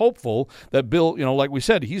still hopeful that Bill, like we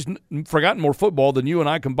said, he's forgotten more football than you and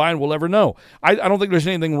I combined will ever know. I don't think there's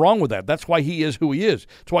anything wrong with that. That's why he is who he is.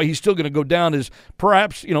 That's why he's still going to go down as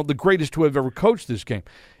perhaps, the greatest to have ever coached this game.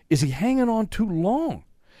 Is he hanging on too long?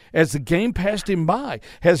 As the game passed him by,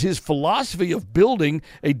 has his philosophy of building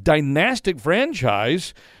a dynastic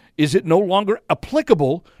franchise, is it no longer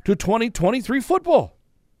applicable to 2023 football?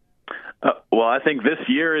 Well, I think this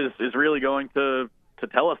year is really going to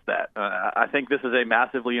tell us that. I think this is a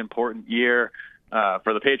massively important year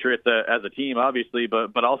for the Patriots as a team, obviously,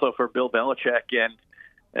 but also for Bill Belichick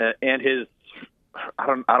and his, I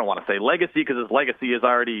don't want to say legacy, because his legacy is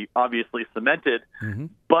already obviously cemented. Mm-hmm.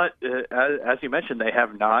 But as you mentioned, they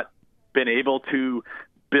have not been able to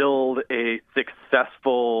build a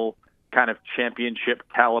successful kind of championship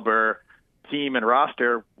caliber team and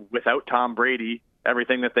roster without Tom Brady.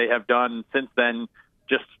 Everything that they have done since then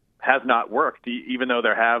just has not worked, even though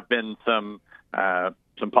there have been some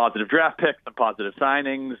positive draft picks, some positive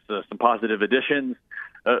signings, some positive additions.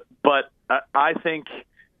 But I think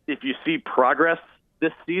if you see progress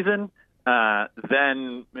this season,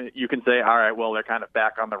 then you can say, all right, well, they're kind of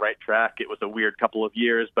back on the right track. It was a weird couple of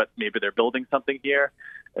years, but maybe they're building something here.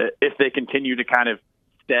 If they continue to kind of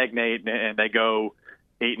stagnate and they go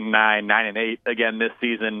 8-9, 9-8 again this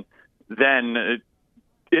season, then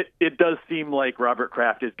it does seem like Robert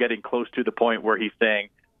Kraft is getting close to the point where he's saying,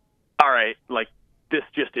 all right, like, this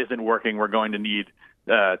just isn't working. We're going to need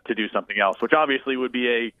to do something else, which obviously would be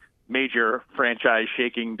a major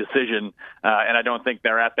franchise-shaking decision, and I don't think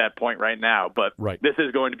they're at that point right now. But This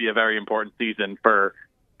is going to be a very important season for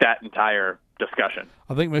that entire discussion.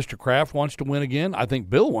 I think Mr. Kraft wants to win again. I think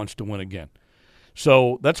Bill wants to win again.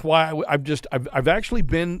 So that's why I've actually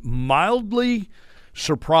been mildly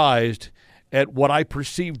surprised at what I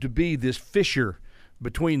perceive to be this fissure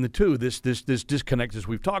between the two, this disconnect, as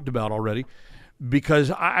we've talked about already. Because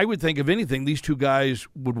I would think, if anything, these two guys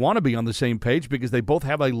would want to be on the same page, because they both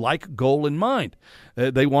have a like goal in mind.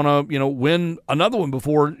 They want to, win another one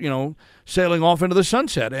before, sailing off into the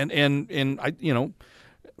sunset. And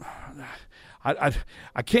I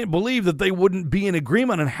can't believe that they wouldn't be in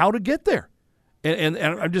agreement on how to get there. And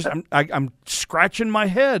I'm scratching my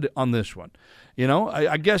head on this one.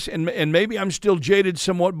 I guess, and maybe I'm still jaded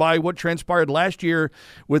somewhat by what transpired last year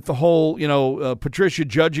with the whole, Patricia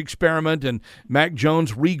Judge experiment and Mac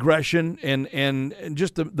Jones regression and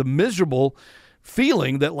just the miserable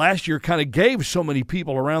feeling that last year kind of gave so many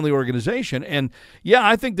people around the organization. And, yeah,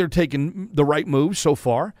 I think they're taking the right moves so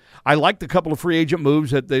far. I like the couple of free agent moves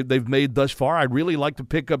that they've made thus far. I'd really like the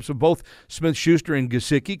pickups of both Smith-Schuster and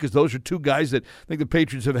Gesicki, because those are two guys that I think the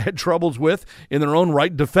Patriots have had troubles with in their own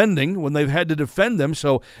right defending when they've had to defend them.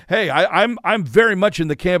 So, hey, I'm very much in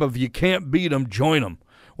the camp of, you can't beat them, join them,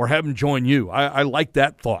 or have them join you. I like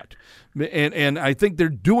that thought. And I think they're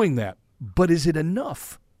doing that. But is it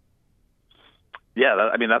enough?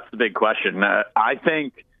 Yeah, that's the big question. I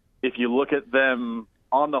think if you look at them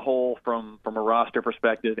on the whole from a roster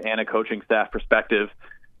perspective and a coaching staff perspective,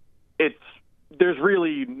 there's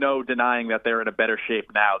really no denying that they're in a better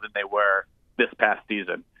shape now than they were this past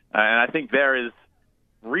season. And I think there is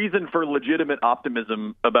reason for legitimate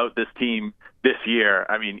optimism about this team this year.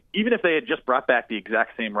 I mean, even if they had just brought back the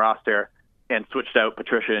exact same roster and switched out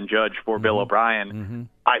Patricia and Judge for Bill O'Brien,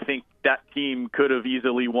 I think that team could have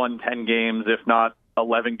easily won 10 games, if not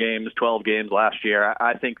 11 games, 12 games last year.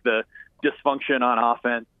 I think the dysfunction on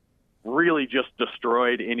offense really just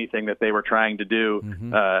destroyed anything that they were trying to do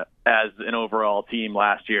as an overall team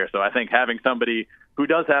last year. So I think having somebody who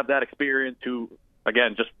does have that experience, who,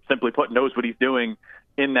 again, just simply put, knows what he's doing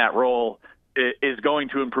in that role, is going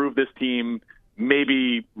to improve this team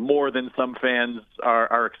maybe more than some fans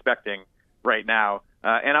are expecting right now.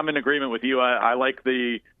 And I'm in agreement with you. I like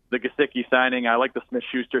the Gesicki signing. I like the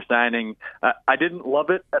Smith-Schuster signing. I didn't love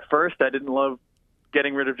it at first. I didn't love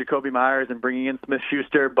getting rid of Jacoby Myers and bringing in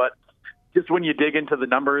Smith-Schuster. But just when you dig into the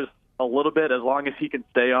numbers a little bit, as long as he can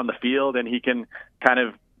stay on the field and he can kind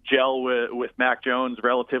of gel with Mac Jones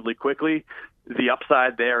relatively quickly, the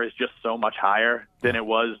upside there is just so much higher than it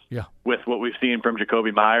was with what we've seen from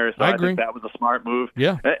Jacoby Myers. So I think that was a smart move.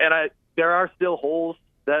 Yeah. And there are still holes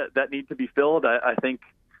that need to be filled. I think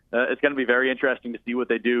it's going to be very interesting to see what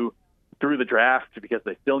they do through the draft because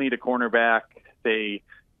they still need a cornerback. They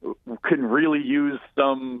can really use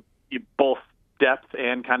some both depth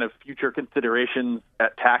and kind of future considerations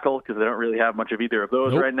at tackle because they don't really have much of either of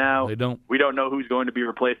those right now. They don't. We don't know who's going to be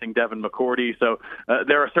replacing Devin McCourty. So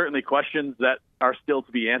there are certainly questions that are still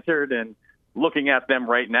to be answered. And looking at them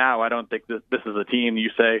right now, I don't think this is a team you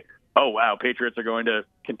say, oh, wow, Patriots are going to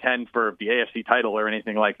contend for the AFC title or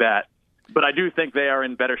anything like that. But I do think they are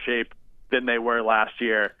in better shape than they were last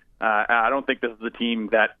year. I don't think this is a team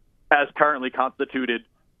that, as currently constituted,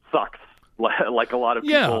 sucks. Like a lot of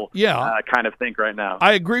people kind of think right now.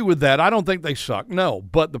 I agree with that. I don't think they suck, no.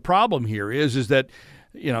 But the problem here is that,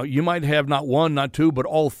 you might have not one, not two, but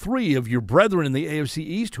all three of your brethren in the AFC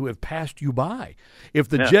East who have passed you by. If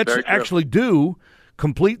the Jets actually do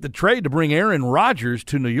complete the trade to bring Aaron Rodgers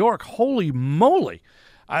to New York, holy moly.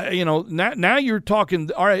 Now you're talking,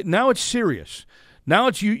 all right, now it's serious. Now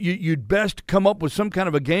it's you'd best come up with some kind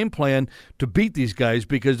of a game plan to beat these guys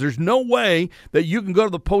because there's no way that you can go to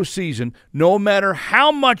the postseason no matter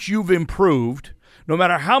how much you've improved, no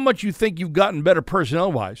matter how much you think you've gotten better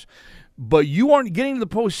personnel-wise, but you aren't getting to the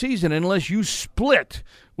postseason unless you split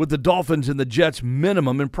with the Dolphins and the Jets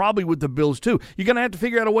minimum and probably with the Bills too. You're going to have to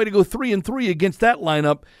figure out a way to go 3-3 against that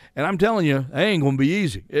lineup, and I'm telling you, it ain't going to be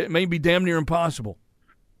easy. It may be damn near impossible.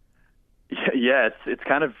 Yeah, it's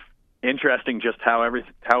kind of interesting just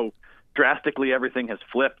how drastically everything has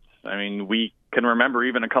flipped. I mean, we can remember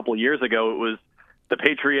even a couple of years ago it was the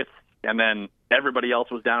Patriots and then everybody else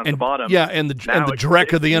was down at the bottom. Yeah, and the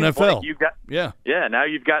dreck of the NFL. Like now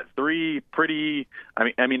you've got three pretty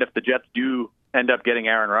I mean if the Jets do end up getting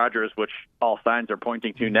Aaron Rodgers, which all signs are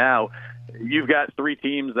pointing to now, you've got three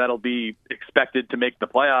teams that'll be expected to make the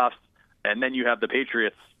playoffs, and then you have the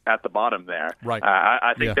Patriots at the bottom there. Right.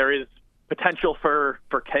 I think there is potential for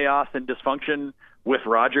chaos and dysfunction with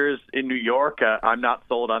Rodgers in New York. I'm not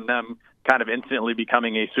sold on them kind of instantly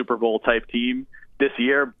becoming a Super Bowl type team this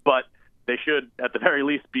year, but they should at the very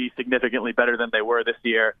least be significantly better than they were this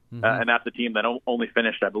year. And that's a team that only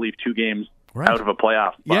finished, I believe, 2 games out of a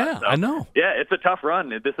playoff spot. Yeah, so, I know. Yeah, it's a tough run.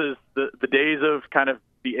 This is the days of kind of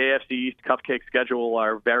the AFC East cupcake schedule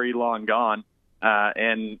are very long gone.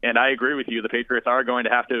 And I agree with you. The Patriots are going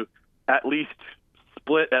to have to at least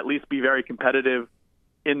be very competitive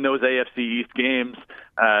in those AFC East games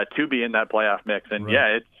to be in that playoff mix. And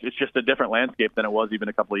it's just a different landscape than it was even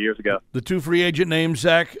a couple of years ago. The 2 free agent names,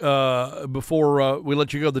 Zach, before we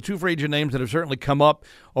let you go, the 2 free agent names that have certainly come up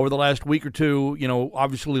over the last week or two,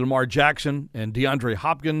 obviously Lamar Jackson and DeAndre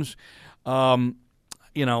Hopkins. I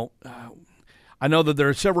know that there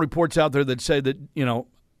are several reports out there that say that,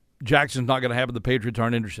 Jackson's not going to have it, the Patriots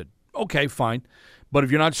aren't interested. Okay, fine. But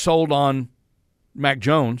if you're not sold on Mac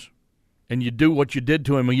Jones, and you do what you did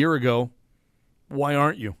to him a year ago, why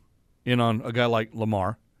aren't you in on a guy like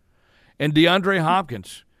Lamar? And DeAndre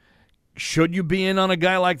Hopkins, should you be in on a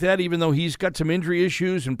guy like that, even though he's got some injury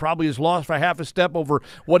issues and probably has lost by half a step over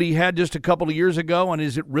what he had just a couple of years ago? And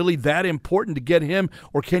is it really that important to get him,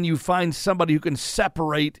 or can you find somebody who can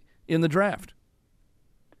separate in the draft?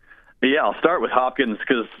 Yeah, I'll start with Hopkins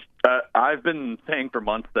because I've been saying for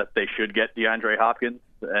months that they should get DeAndre Hopkins,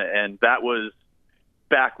 and that was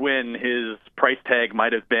back when his price tag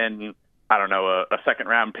might have been, I don't know, a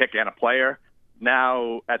second-round pick and a player.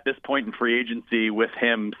 Now, at this point in free agency, with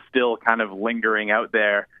him still kind of lingering out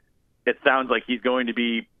there, it sounds like he's going to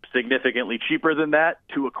be significantly cheaper than that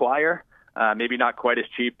to acquire. Maybe not quite as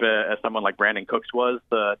cheap as someone like Brandon Cooks was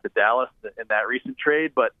to Dallas in that recent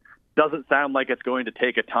trade, but doesn't sound like it's going to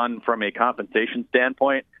take a ton from a compensation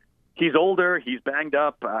standpoint. He's older. He's banged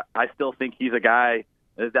up. I still think he's a guy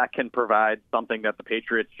that can provide something that the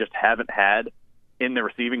Patriots just haven't had in the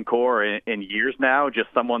receiving core in years now. Just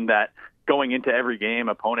someone that going into every game,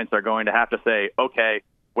 opponents are going to have to say, okay,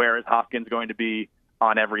 where is Hopkins going to be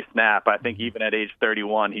on every snap? I think even at age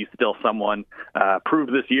 31, he's still someone,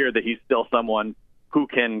 proved this year that he's still someone who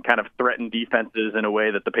can kind of threaten defenses in a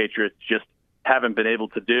way that the Patriots just haven't been able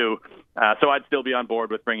to do. So I'd still be on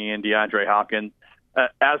board with bringing in DeAndre Hopkins.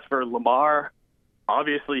 As for Lamar,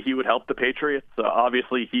 obviously he would help the Patriots.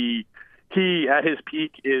 Obviously he at his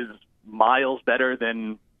peak is miles better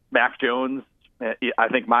than Mac Jones. I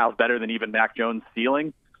think miles better than even Mac Jones'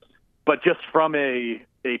 ceiling. But just from a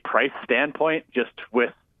price standpoint, just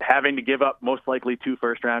with having to give up most likely 2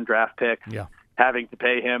 first-round draft picks, having to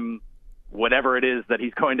pay him whatever it is that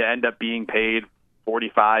he's going to end up being paid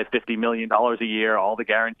 $45-50 million a year, all the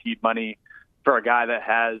guaranteed money for a guy that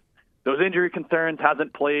has those injury concerns,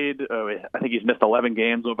 hasn't played. I think he's missed 11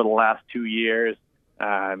 games over the last 2 years.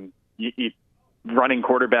 Running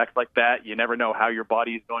quarterbacks like that, you never know how your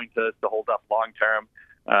body is going to hold up long term.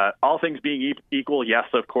 All things being equal, yes,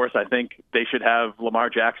 of course, I think they should have Lamar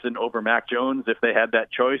Jackson over Mac Jones if they had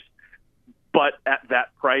that choice. But at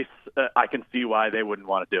that price, I can see why they wouldn't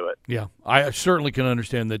want to do it. Yeah, I certainly can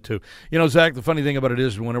understand that, too. You know, Zach, the funny thing about it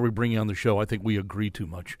is whenever we bring you on the show, I think we agree too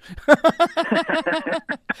much. but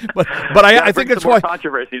I think that's why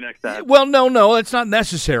controversy next time. Well, no, it's not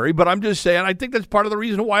necessary. But I'm just saying, I think that's part of the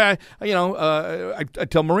reason why I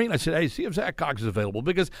tell Maureen, I said, hey, see if Zach Cox is available,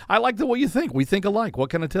 because I like the way you think. We think alike. What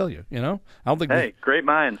can I tell you? You know, I don't think. Hey, great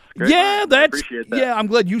minds. Minds. I appreciate that. Yeah, I'm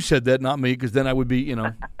glad you said that, not me, because then I would be, you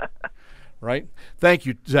know. Right? Thank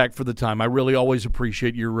you, Zach, for the time. I really always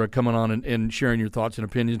appreciate your coming on and sharing your thoughts and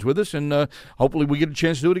opinions with us, and hopefully we get a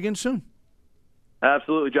chance to do it again soon.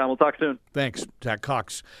 Absolutely, John. We'll talk soon. Thanks, Zach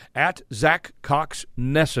Cox, at Zach Cox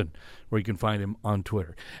Nesson, where you can find him on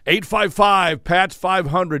Twitter.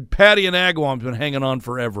 855-PATS-500. Patty in Agawam's been hanging on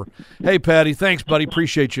forever. Hey, Patty, thanks, buddy.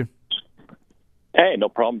 Appreciate you. Hey, no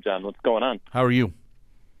problem, John. What's going on? How are you?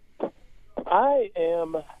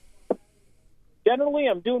 Generally,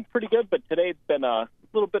 I'm doing pretty good, but today it's been a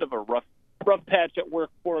little bit of a rough patch at work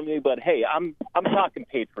for me. But hey, I'm talking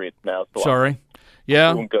Patriots now. So sorry.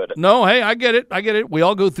 I'm doing good. No, hey, I get it. We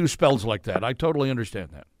all go through spells like that. I totally understand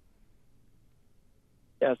that.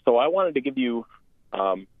 Yeah, so I wanted to give you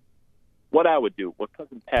what I would do, what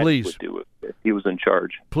Cousin Patty would do if he was in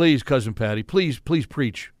charge. Please, Cousin Patty, please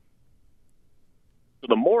preach. So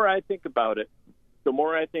the more I think about it, the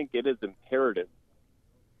more I think it is imperative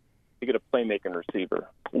to get a playmaking receiver,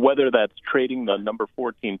 whether that's trading the number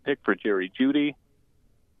 14 pick for Jerry Jeudy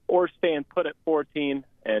or staying put at 14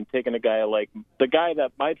 and taking a guy like the guy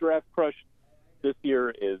that my draft crush this year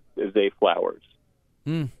is Zay Flowers.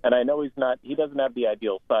 And I know he doesn't have the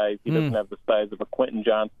ideal size. He doesn't have the size of a Quentin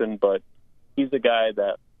Johnson, but he's a guy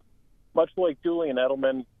that, much like Julian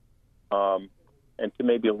Edelman, and to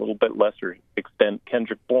maybe a little bit lesser extent,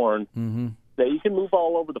 Kendrick Bourne, that you can move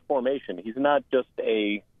all over the formation. He's not just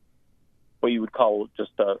what you would call just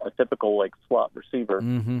a typical like slot receiver.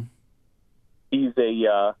 He's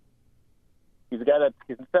a guy that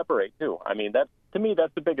can separate too. I mean, to me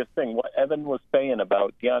that's the biggest thing. What Evan was saying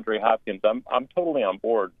about DeAndre Hopkins, I'm totally on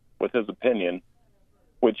board with his opinion,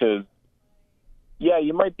 which is, yeah,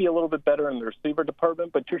 you might be a little bit better in the receiver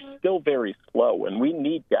department, but you're still very slow, and we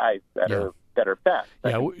need guys that are fast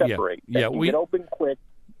that can separate. That can get open quick.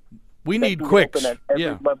 We need quicks. At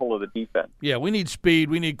every level of the defense. Yeah, we need speed.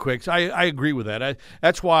 We need quicks. I agree with that.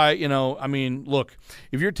 That's why, I mean, look,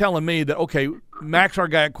 if you're telling me that, okay, Mac's our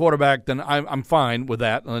guy at quarterback, then I'm fine with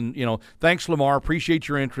that. And, thanks, Lamar. Appreciate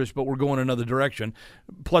your interest, but we're going another direction.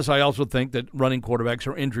 Plus, I also think that running quarterbacks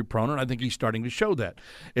are injury prone, and I think he's starting to show that.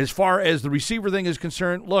 As far as the receiver thing is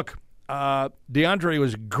concerned, look, DeAndre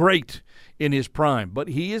was great in his prime, but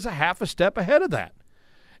he is a half a step ahead of that.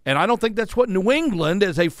 And I don't think that's what New England,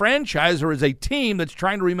 as a franchise or as a team that's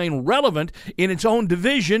trying to remain relevant in its own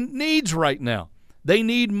division, needs right now. They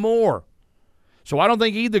need more. So I don't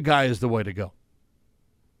think either guy is the way to go.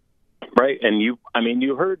 Right, and you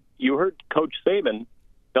heard Coach Saban,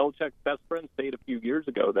 Belichick's best friend, say it a few years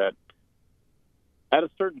ago that at a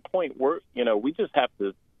certain point we're going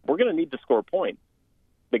to need to score points.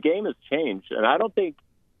 The game has changed, and I don't think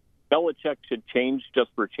Belichick should change just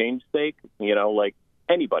for change's sake. Like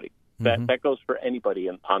anybody. That goes for anybody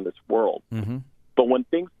on this world. But when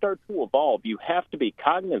things start to evolve, you have to be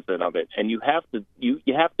cognizant of it, and you have to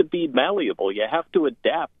be malleable. You have to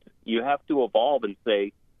adapt. You have to evolve and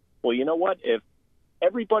say, well, you know what? If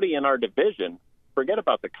everybody in our division, forget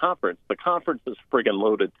about the conference is friggin'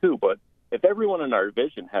 loaded too, but if everyone in our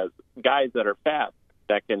division has guys that are fast,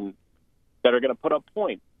 that are going to put up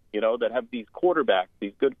points, that have these quarterbacks,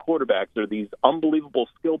 these good quarterbacks, or these unbelievable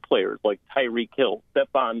skill players like Tyreek Hill,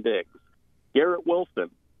 Stephon Diggs, Garrett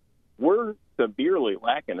Wilson, we're severely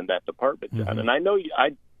lacking in that department, John. And I know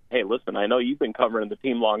I know you've been covering the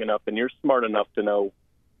team long enough, and you're smart enough to know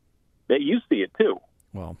that you see it too.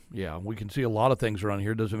 Well, yeah, we can see a lot of things around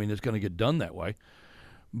here. Doesn't mean it's going to get done that way.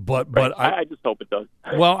 But I just hope it does.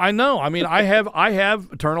 Well, I know. I mean, I have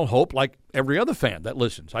eternal hope, like every other fan that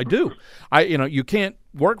listens. I do. You can't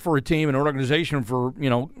work for a team and an organization for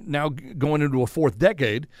now going into a fourth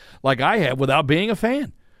decade like I have without being a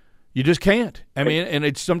fan. You just can't. I mean,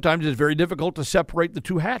 and sometimes it's very difficult to separate the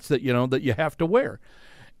two hats that you have to wear.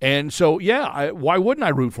 And so, why wouldn't I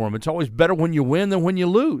root for them? It's always better when you win than when you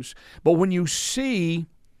lose. But when you see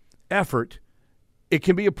effort it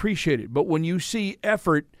can be appreciated. But when you see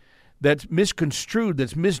effort that's misconstrued,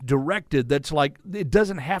 that's misdirected, that's like it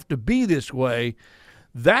doesn't have to be this way,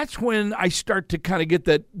 that's when I start to kind of get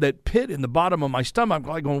that pit in the bottom of my stomach. I'm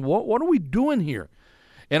like going, what are we doing here?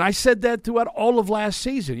 And I said that throughout all of last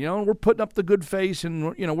season. And we're putting up the good face,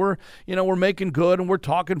 and we're making good, and we're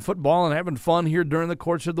talking football and having fun here during the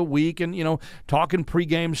course of the week, and talking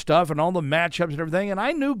pregame stuff and all the matchups and everything. And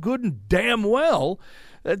I knew good and damn well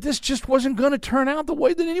that this just wasn't going to turn out the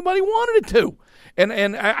way that anybody wanted it to.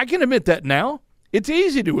 And I can admit that now. It's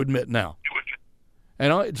easy to admit now.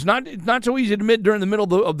 It's not so easy to admit during the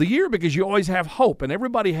middle of the year because you always have hope, and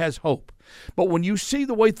everybody has hope. But when you see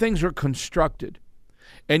the way things are constructed,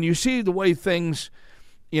 and you see the way things,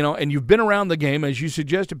 and you've been around the game, as you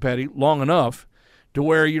suggested, Patty, long enough to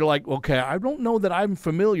where you're like, okay, I don't know that I'm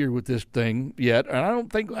familiar with this thing yet, and I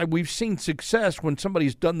don't think we've seen success when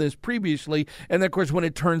somebody's done this previously. And, of course, when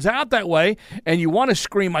it turns out that way and you want to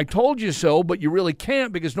scream, I told you so, but you really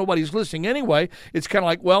can't because nobody's listening anyway, it's kind of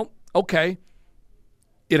like, well, okay,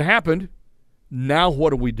 it happened. Now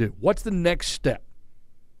what do we do? What's the next step?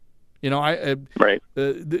 Right.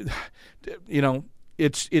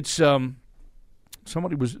 It's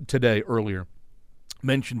somebody was today earlier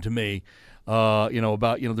mentioned to me,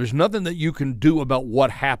 about, there's nothing that you can do about what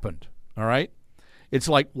happened. All right. It's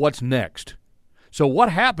like, what's next? So what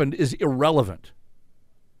happened is irrelevant.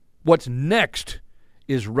 What's next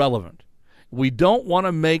is relevant. We don't want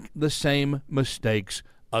to make the same mistakes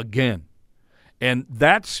again. And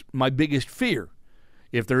that's my biggest fear,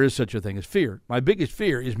 if there is such a thing as fear. My biggest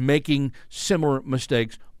fear is making similar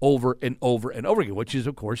mistakes over and over and over again, which is,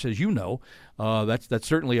 of course, as you know, that's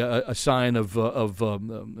certainly a sign of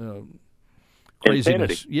craziness.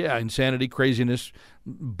 Insanity. Yeah, insanity, craziness,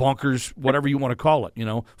 bonkers, whatever you want to call it.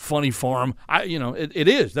 Funny farm. It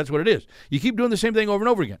is. That's what it is. You keep doing the same thing over and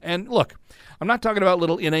over again. And look, I'm not talking about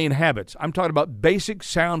little inane habits. I'm talking about basic,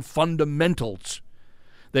 sound fundamentals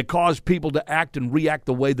that cause people to act and react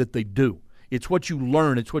the way that they do. It's what you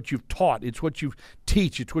learn. It's what you've taught. It's what you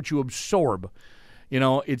teach. It's what you absorb.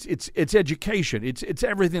 It's education. It's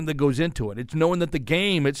everything that goes into it. It's knowing that the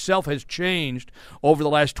game itself has changed over the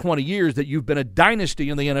last 20 years, that you've been a dynasty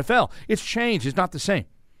in the NFL. It's changed. It's not the same.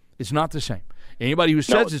 It's not the same. Anybody who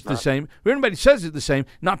says it's the same, everybody says it's the same,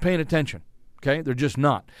 not paying attention. Okay? They're just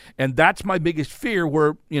not. And that's my biggest fear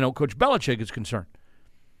where, Coach Belichick is concerned.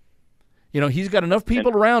 He's got enough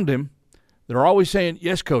people around him that are always saying,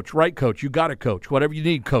 yes, coach, right, coach, you got it, coach, whatever you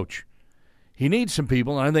need, coach. He needs some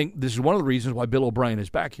people, and I think this is one of the reasons why Bill O'Brien is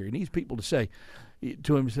back here. He needs people to say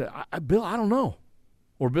to him, Bill, I don't know.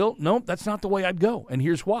 Or, Bill, no, that's not the way I'd go, and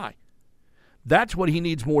here's why. That's what he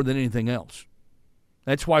needs more than anything else.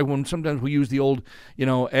 That's why when sometimes we use the old,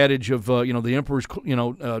 adage of, the emperor's,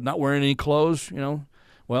 not wearing any clothes,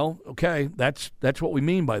 well, okay, that's what we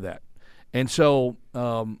mean by that. And so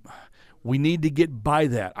we need to get by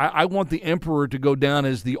that. I want the emperor to go down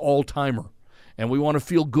as the all-timer. And we want to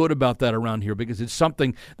feel good about that around here because it's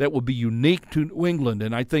something that will be unique to New England.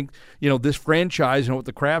 And I think, this franchise and what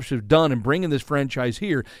the Crafts have done in bringing this franchise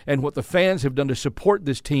here and what the fans have done to support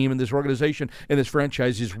this team and this organization and this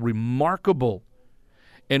franchise is remarkable.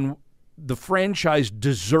 And the franchise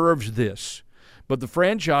deserves this. But the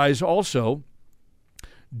franchise also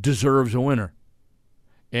deserves a winner.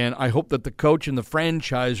 And I hope that the coach and the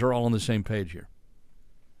franchise are all on the same page here.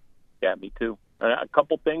 Yeah, me too. A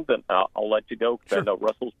couple things, and I'll let you go because I know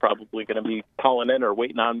Russell's probably going to be calling in or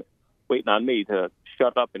waiting on me to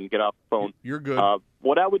shut up and get off the phone. You're good.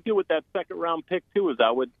 What I would do with that second round pick too is I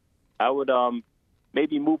would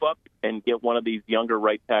maybe move up and get one of these younger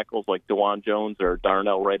right tackles like DeJuan Jones or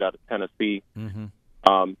Darnell right out of Tennessee. Mm-hmm.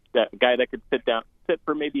 That guy that could sit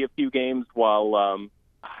for maybe a few games while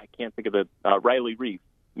I can't think of it. Riley Reef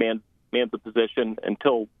mans the position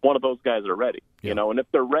until one of those guys are ready. Yeah. And if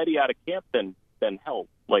they're ready out of camp, then help.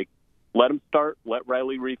 Like, let them start. Let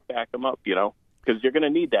Riley Reef back them up. Because you're going to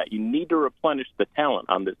need that. You need to replenish the talent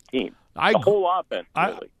on this team. The whole offense,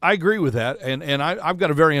 really. I agree with that, and I've got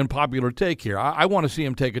a very unpopular take here. I want to see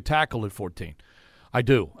him take a tackle at 14. I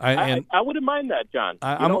do. I wouldn't mind that, John.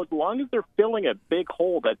 As long as they're filling a big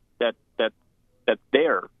hole that's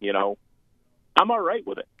there, I'm all right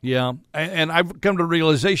with it. Yeah, and I've come to the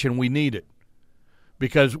realization we need it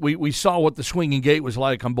because we saw what the swinging gate was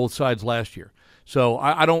like on both sides last year. So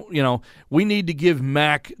I don't, we need to give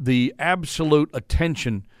Mac the absolute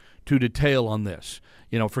attention to detail on this.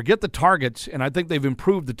 Forget the targets, and I think they've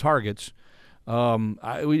improved the targets.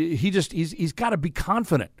 He's got to be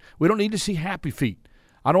confident. We don't need to see happy feet.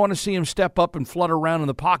 I don't want to see him step up and flutter around in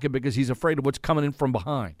the pocket because he's afraid of what's coming in from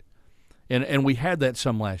behind. And we had that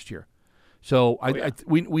some last year. So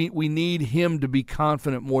we need him to be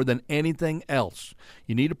confident more than anything else.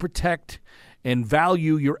 You need to protect and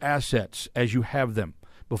value your assets as you have them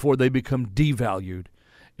before they become devalued.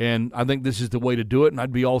 And I think this is the way to do it, and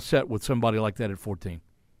I'd be all set with somebody like that at 14.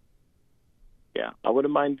 Yeah, I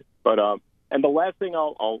wouldn't mind. But and the last thing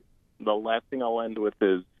I'll end with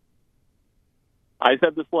is, I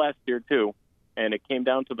said this last year too, and it came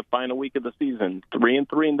down to the final week of the season.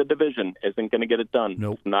 3-3 in the division isn't going to get it done.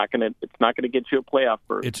 Nope. It's not going to get you a playoff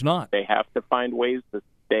berth. It's not. They have to find ways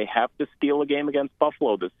they have to steal a game against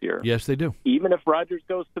Buffalo this year. Yes, they do. Even if Rodgers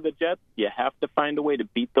goes to the Jets, you have to find a way to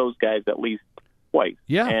beat those guys at least twice.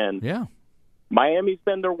 Yeah. And yeah. Miami's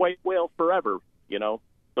been their white whale forever,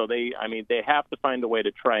 So they have to find a way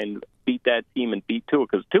to try and beat that team and beat Tua,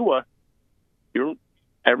 because Tua,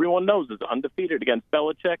 everyone knows, is undefeated against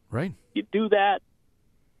Belichick. Right. You do that,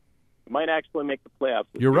 you might actually make the playoffs.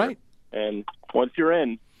 You're right. And once you're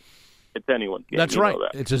in, it's anyone's game. That's right.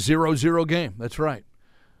 It's a 0-0 game. That's right.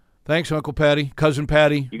 Thanks, Uncle Patty, Cousin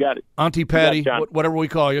Patty. You got it. Auntie Patty, whatever we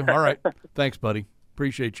call you. All right. Thanks, buddy.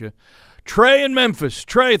 Appreciate you. Trey in Memphis.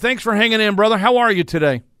 Trey, thanks for hanging in, brother. How are you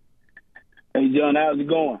today? Hey, John, how's it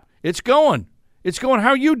going? It's going. How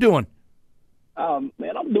are you doing?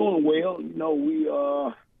 Man, I'm doing well.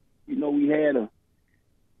 We had a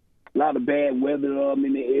lot of bad weather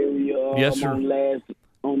in the area yes, sir.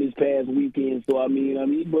 on this past weekend. So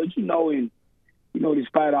but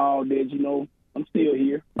despite all that, I'm still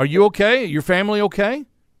here. Are you okay? Your family okay?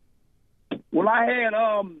 Well, I had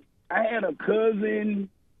a cousin,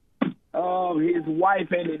 his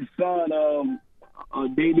wife and his son.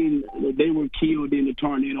 They were killed in the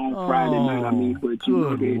tornado on Friday night. But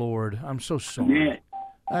good Lord, I'm so sorry. Yeah,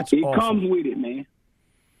 that's it awful. comes with it, man.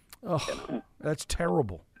 Oh, that's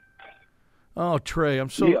terrible. Oh, Trey, I'm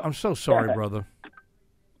so sorry, brother.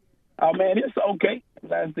 Oh man, it's okay.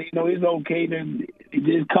 It's okay. It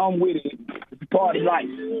just come with it. It's part of life.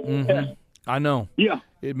 Mm-hmm. I know. Yeah.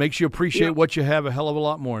 It makes you appreciate what you have a hell of a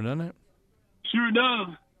lot more, doesn't it? Sure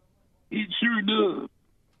does. It sure does.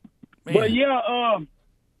 Man. But yeah,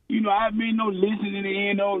 I've been listening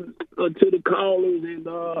in to the callers, and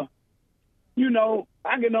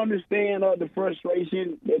I can understand the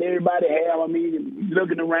frustration that everybody have. I mean,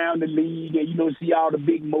 looking around the league and see all the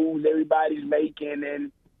big moves everybody's making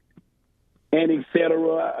and et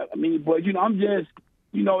cetera. I mean, but I'm just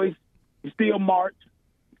it's still March,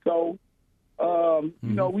 so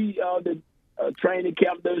we the training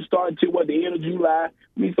camp doesn't start until the end of July.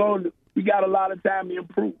 I mean, so we got a lot of time to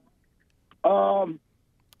improve.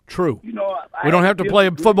 True. We don't have to play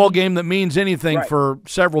a football game that means anything for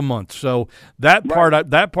several months. So that part,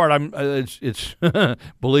 it's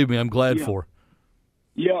believe me, I'm glad for.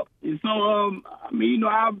 Yep. And so,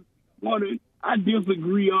 I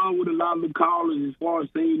disagree with a lot of the callers as far as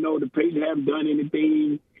saying, the Patriots haven't done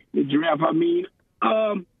anything. The draft. I mean,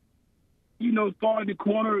 as far as the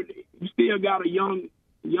corner, you still got a young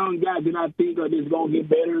guy that I think is going to get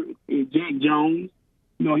better. Is Jack Jones.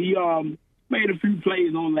 He made a few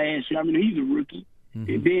plays on last year. I mean, he's a rookie.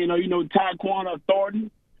 Mm-hmm. And then, Tyquan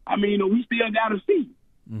Thornton. I mean, we still got to see.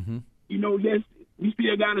 Mm-hmm. We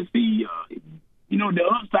still got to see, the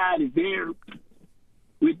upside is there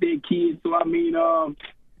with their kids. So, I mean, I'm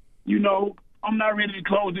not ready to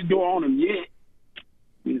close the door on them yet.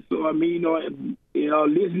 And so, I mean,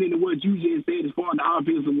 listening to what you just said as far as the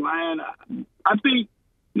offensive line, I think,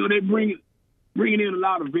 they're bringing in a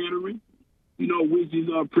lot of veterans, which is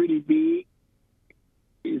pretty big.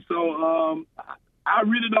 And so I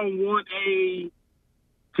really don't want a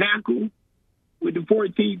tackle with the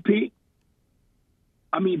 14th pick.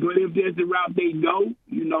 I mean, but if that's the route they go,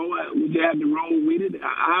 we have to roll with it.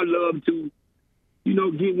 I'd love to,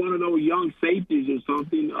 get one of those young safeties or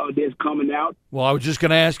something that's coming out. Well, I was just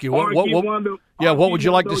going to ask you, what would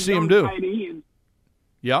you like to see him do?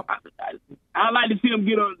 Yep. I'd like to see him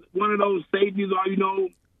get one of those safeties or,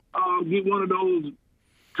 get one of those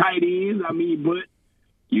tight ends. I mean, but,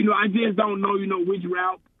 I just don't know, which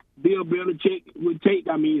route Bill Belichick would take.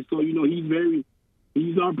 I mean, so,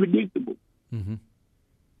 he's unpredictable. Mm-hmm.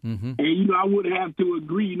 Mm-hmm. And, I would have to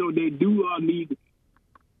agree, they do need,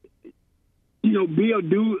 Bill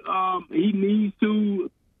he needs to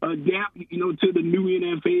adapt, to the new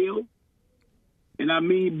NFL. And I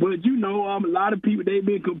mean, but, a lot of people, they've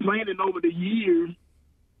been complaining over the years,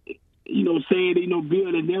 saying,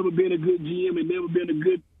 Bill has never been a good GM and never been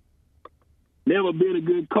a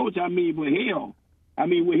good coach. I mean, but hell,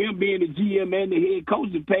 with him being the GM and the head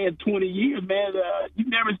coach the past 20 years, man, you've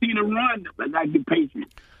never seen a run like the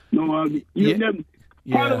Patriots.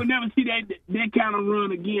 Probably would never see that kind of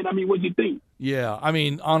run again. I mean, what do you think? Yeah, I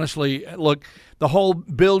mean, honestly, look, the whole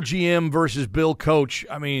Bill GM versus Bill coach.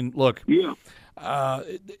 I mean, look. Yeah.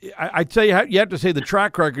 I tell you, you have to say the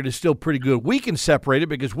track record is still pretty good. We can separate it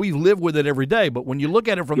because we live with it every day. But when you look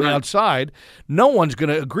at it from the outside, no one's going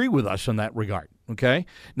to agree with us in that regard. Okay?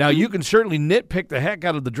 Now, you can certainly nitpick the heck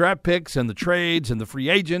out of the draft picks and the trades and the free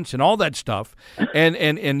agents and all that stuff.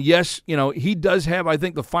 And yes, you know, he does have, I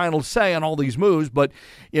think, the final say on all these moves. But,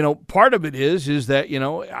 you know, part of it is that, you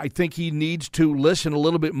know, I think he needs to listen a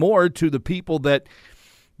little bit more to the people that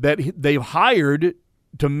they've hired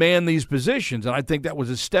to man these positions. And I think that was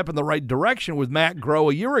a step in the right direction with Matt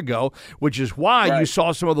Groh a year ago, which is why you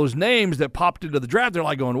saw some of those names that popped into the draft. They're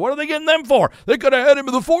like going, what are they getting them for? They could have had him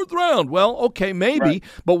in the 4th round. Well, okay, maybe.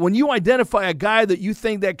 But when you identify a guy that you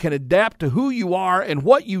think that can adapt to who you are and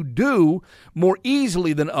what you do more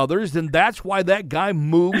easily than others, then that's why that guy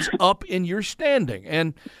moves up in your standing.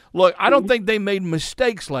 And look, I don't think they made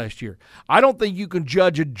mistakes last year. I don't think you can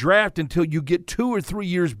judge a draft until you get 2 or 3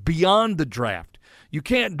 years beyond the draft. You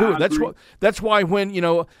can't do it. That's why when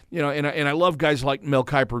and I love guys like Mel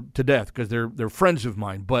Kiper to death because they're friends of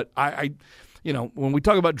mine. But I when we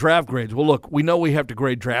talk about draft grades, well, look, we know we have to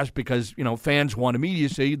grade drafts because fans want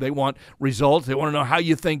immediacy, they want results, they want to know how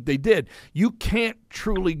you think they did. You can't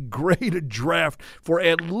truly grade a draft for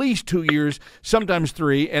at least 2 years, sometimes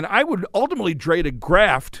 3. And I would ultimately grade a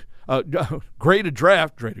draft. Did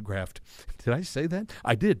I say that?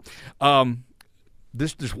 I did.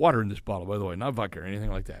 There's water in this bottle, by the way, not vodka or anything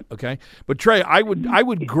like that. Okay, but Trey, I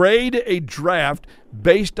would grade a draft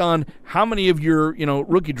based on how many of your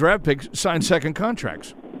rookie draft picks signed second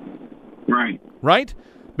contracts. Right,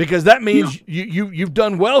 because that means you've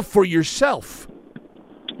done well for yourself.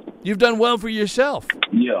 You've done well for yourself.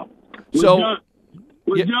 Yeah. John,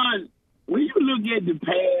 when you look at the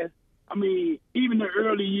past, I mean, even the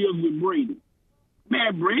early years with Brady,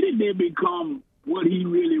 man, Brady didn't become what he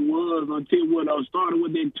really was until started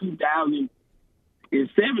with that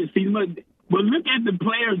 2007 season. But look at the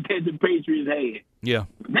players that the Patriots had. Yeah.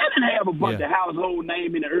 They didn't have a bunch of household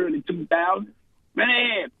names in the early 2000s.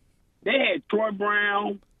 Man, they had Troy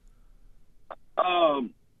Brown,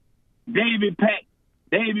 David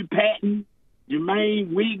Patton,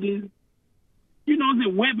 Jermaine Wiggins. The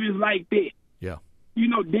weapons like that. Yeah.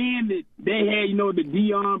 Then they had, the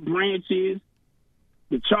Deion Branches,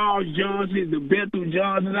 the Charles Johnsons, the Bethel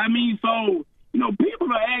Johnsons. I mean, so,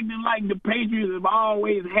 people are acting like the Patriots have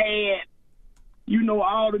always had,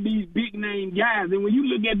 all of these big-name guys. And when you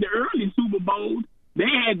look at the early Super Bowls, they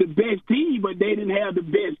had the best team, but they didn't have the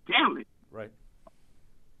best talent. Right.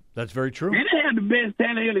 That's very true. They didn't have the best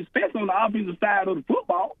talent, especially on the offensive side of the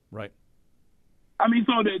football. Right. I mean,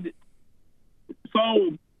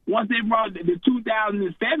 so once they brought the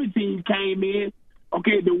 2017 came in,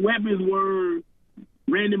 okay, the weapons were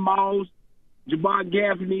Randy Moss, Jabbar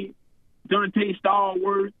Gaffney, Dante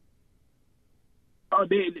Stallworth.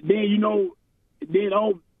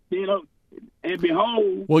 And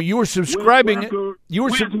behold, well, you were subscribing. Wes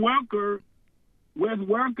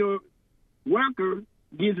Welker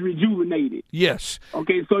gets rejuvenated. Yes.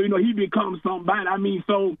 Okay, so he becomes somebody. I mean,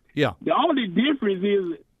 so the only difference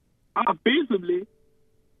is offensively,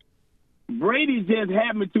 Brady just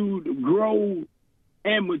happened to grow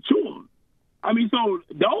and mature. I mean, so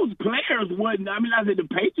those players wasn't. I mean, I said the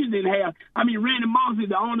Patriots didn't have. I mean, Randy Moss is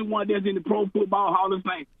the only one that's in the Pro Football Hall of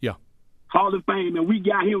Fame. Yeah. Hall of Fame, and we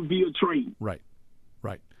got him via trade. Right.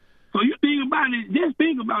 So you think about it. Just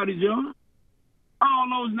think about it, John. All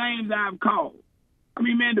those names I've called. I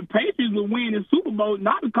mean, man, the Patriots will win the Super Bowl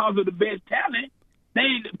not because of the best talent.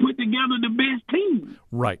 They put together the best team.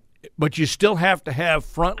 Right. But you still have to have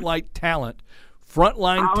frontline talent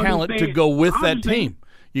to go with that team.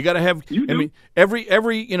 You got to have. I mean, every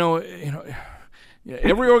every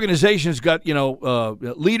organization's got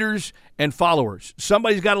leaders and followers.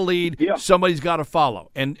 Somebody's got to lead. Yeah. Somebody's got to follow.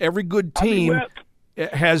 And every good team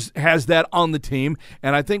has that on the team.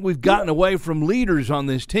 And I think we've gotten away from leaders on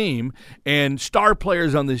this team and star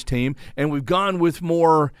players on this team, and we've gone with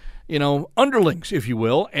more underlings, if you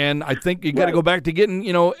will. And I think you got to go back to getting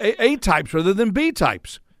A types rather than B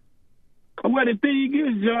types. Well, the thing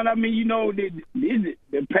is, John, I mean, the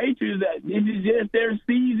Patriots, this is just their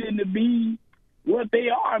season to be what they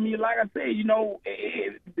are. I mean, like I said,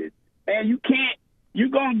 and you're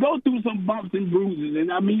going to go through some bumps and bruises.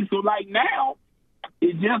 And, I mean, so, like, now,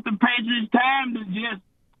 it's just the Patriots' time to just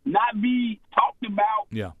not be talked about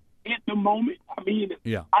at the moment. I mean,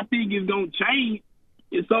 I think it's going to change.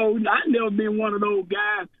 And so I've never been one of those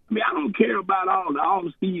guys. I mean, I don't care about all the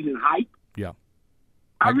all-season hype. Yeah.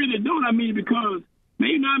 I really don't. I mean, because,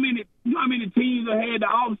 You know how many teams that had the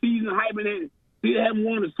offseason hyping that still haven't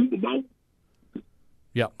won a Super Bowl?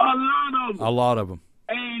 Yeah. A lot of them. A lot of them.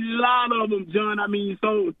 A lot of them, John. I mean,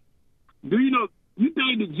 so do you know? You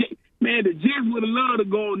think the Jets would have loved to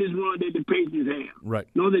go on this run that the Patriots have? Right.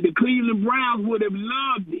 You know that the Cleveland Browns would have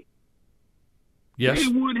loved it. Yes.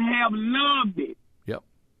 They would have loved it. Yep.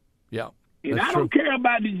 Yeah. And That's I don't care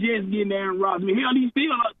about the Jets getting Aaron Rodgers. Hell, he's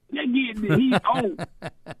old.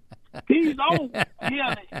 He's old.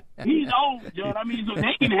 Yeah, he's old, John. I mean, so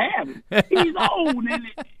they can have him. He's old, and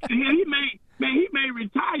he may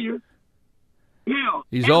retire. Yeah,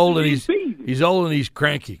 he's old and he's old and he's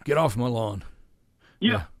cranky. Get off my lawn.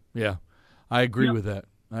 Yeah. I agree with that.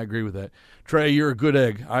 I agree with that. Trey, you're a good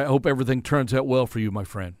egg. I hope everything turns out well for you, my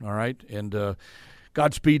friend. All right, and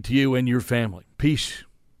Godspeed to you and your family. Peace.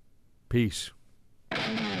 Peace.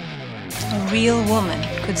 A real woman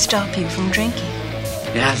could stop you from drinking.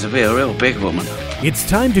 It has to be a real big woman. It's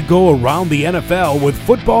time to go around the NFL with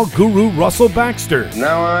football guru Russell Baxter. From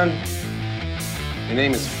now on, your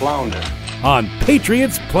name is Flounder. On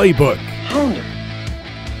Patriots Playbook. Flounder.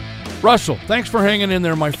 Russell, thanks for hanging in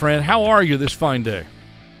there, my friend. How are you this fine day?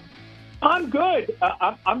 I'm good.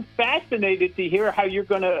 I'm fascinated to hear how you're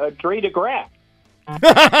going to trade a graph.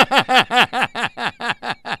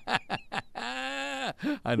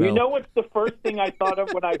 I know. You know what's the first thing I thought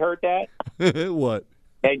of when I heard that? What?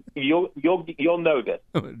 And you'll know this.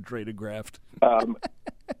 Trade a graft.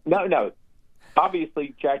 No.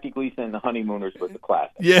 Obviously, Jackie Gleason and the Honeymooners was a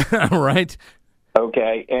classic. Yeah, right.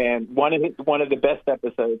 Okay, and one of the best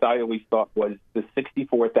episodes I always thought was the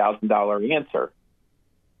 $64,000 answer.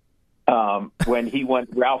 When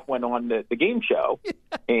Ralph went on the game show,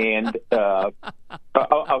 and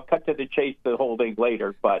I'll cut to the chase the whole thing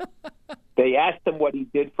later, but they asked him what he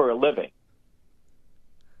did for a living,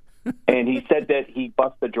 and he said that he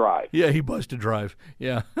bust a drive. Yeah, he bust a drive.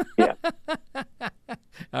 Yeah. Yeah.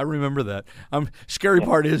 I remember that. Scary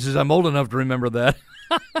part is I'm old enough to remember that.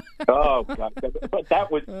 Oh God! But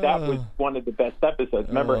that was one of the best episodes.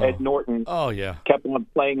 Remember Ed Norton? Oh yeah. Kept on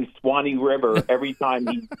playing Swanee River every time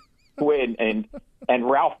he win, and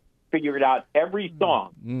Ralph figured out every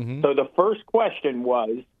song. Mm-hmm. So the first question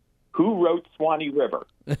was, who wrote Swanee River?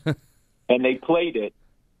 And they played it,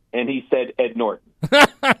 and he said Ed Norton.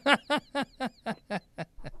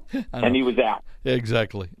 And he was out.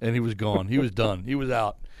 Exactly. And he was gone. He was done. He was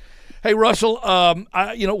out. Hey, Russell, one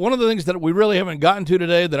of the things that we really haven't gotten to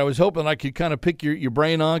today that I was hoping I could kind of pick your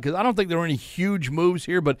brain on, because I don't think there were any huge moves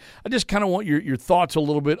here, but I just kind of want your thoughts a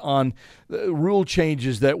little bit on rule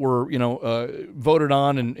changes that were, voted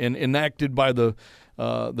on and enacted by the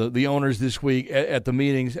owners this week at the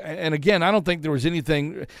meetings. And again, I don't think there was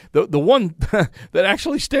anything. The one that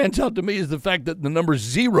actually stands out to me is the fact that the number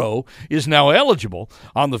 0 is now eligible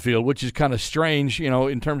on the field, which is kind of strange,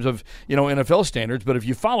 in terms of, NFL standards. But if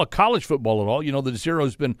you follow college football at all, the 0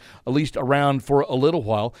 has been at least around for a little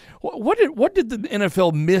while. What did the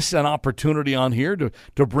NFL miss an opportunity on here to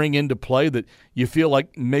bring into play that you feel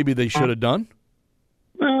like maybe they should have done?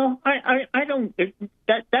 Well, I don't.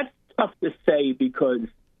 That's tough to say, because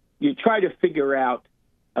you try to figure out,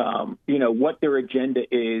 what their agenda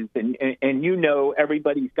is, and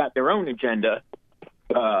everybody's got their own agenda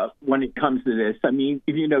when it comes to this. I mean,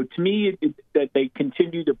 to me, that they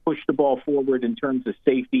continue to push the ball forward in terms of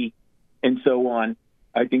safety and so on,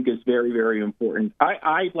 I think is very, very important.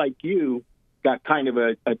 I like you, got kind of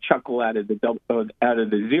a chuckle out of the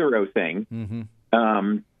 0 thing,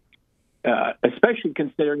 mm-hmm. Especially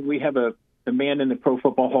considering we have a man in the Pro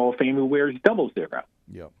Football Hall of Fame who wears 00.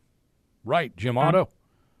 Yeah, right, Jim Otto.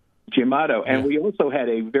 And we also had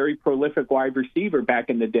a very prolific wide receiver back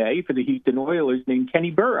in the day for the Houston Oilers named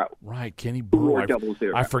Kenny Burrow. Right, Kenny Burrow.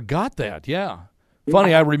 00. I forgot that. Yeah.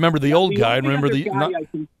 Funny, I remember the old guy. I remember the guy I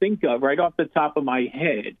can think of right off the top of my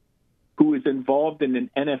head who was involved in an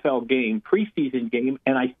NFL game, preseason game,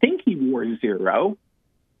 and I think he wore 0,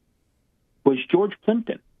 was George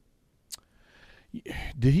Plimpton.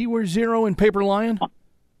 Did he wear 0 in Paper Lion?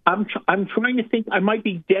 I'm trying to think. I might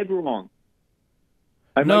be dead wrong.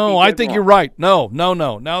 I think you're right. No. Now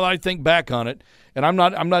that I think back on it, and I'm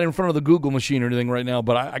not in front of the Google machine or anything right now,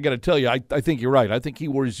 but I got to tell you, I think you're right. I think he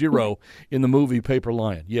wore 0 in the movie Paper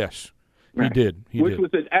Lion. Yes, right. He did. Which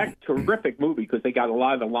was a terrific movie, because they got a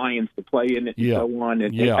lot of the Lions to play in it and so on.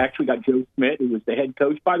 And they actually got Joe Schmidt, who was the head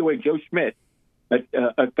coach. By the way, Joe Schmidt,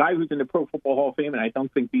 a guy who's in the Pro Football Hall of Fame, and I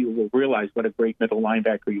don't think people will realize what a great middle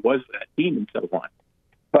linebacker he was for that team and so on.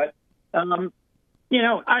 But, I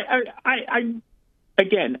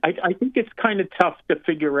think it's kind of tough to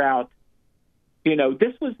figure out,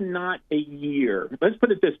 this was not a year. Let's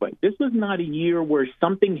put it this way. This was not a year where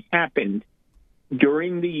something happened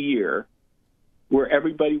during the year where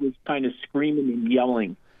everybody was kind of screaming and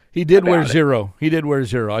yelling. He did wear 0. He did wear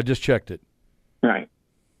 0. I just checked it. Right.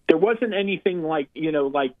 There wasn't anything like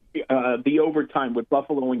the overtime with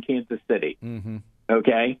Buffalo and Kansas City. Mm-hmm.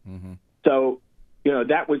 Okay? Mm-hmm. So,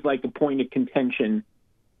 that was like a point of contention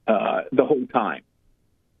the whole time.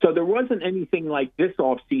 So there wasn't anything like this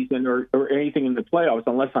offseason or anything in the playoffs,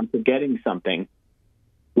 unless I'm forgetting something,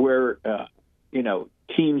 where,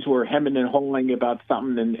 teams were hemming and hawing about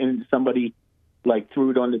something and somebody, threw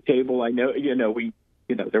it on the table. I know,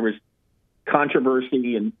 there was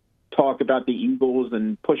controversy and talk about the Eagles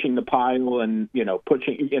and pushing the pile and,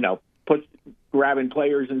 grabbing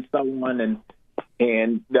players and so on.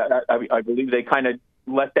 And I believe they kind of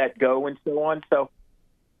let that go and so on. So,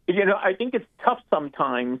 I think it's tough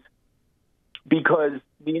sometimes because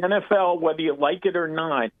the NFL, whether you like it or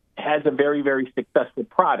not, has a very, very successful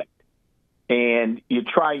product. And you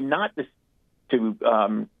try not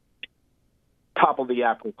to topple the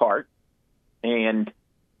apple cart. And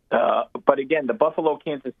but again, the Buffalo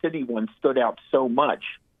Kansas City one stood out so much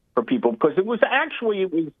for people because it went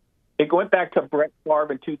back to Brett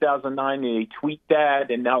Favre in 2009, and they tweaked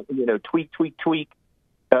that, and now tweak.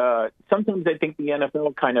 Sometimes I think the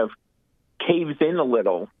NFL kind of caves in a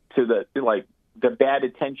little to the bad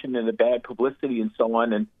attention and the bad publicity and so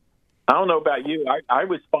on. And I don't know about you, I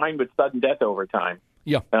was fine with sudden death overtime.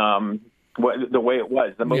 Yeah. The way it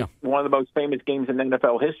was. One of the most famous games in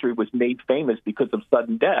NFL history was made famous because of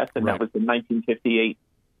sudden death, and that was the 1958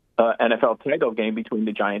 NFL title game between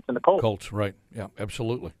the Giants and the Colts. Colts, right? Yeah,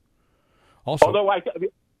 absolutely. Also, although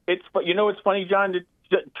it's funny, John. It's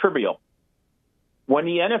just trivial. When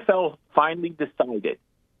the NFL finally decided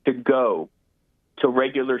to go to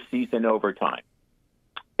regular season overtime,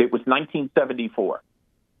 it was 1974.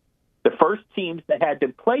 The first teams that had to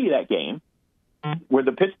play that game were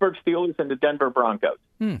the Pittsburgh Steelers and the Denver Broncos.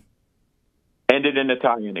 Ended in a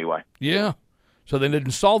tie anyway. Yeah. So they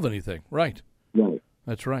didn't solve anything. Right. Right.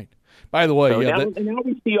 That's right. By the way, now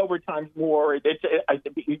we see overtimes more.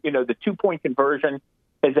 The 2-point conversion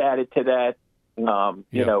has added to that.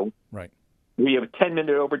 Right. We have a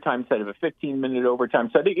 10-minute overtime instead of a 15-minute overtime.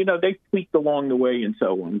 So they tweaked along the way and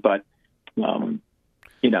so on. But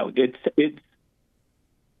it's.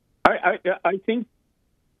 I think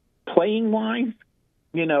playing wise,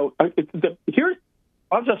 I'll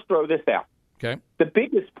just throw this out. Okay. The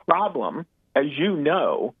biggest problem, as you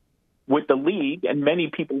know, with the league, and many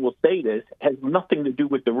people will say this, has nothing to do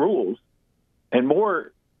with the rules and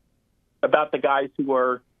more about the guys who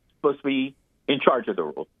are supposed to be in charge of the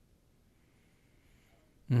rules.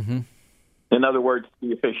 Mm-hmm. In other words,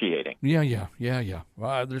 the officiating. Yeah.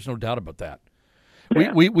 Well, there's no doubt about that.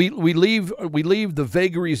 Yeah. We leave the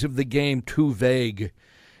vagaries of the game too vague,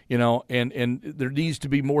 and there needs to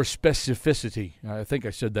be more specificity. I think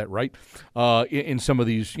I said that right in some of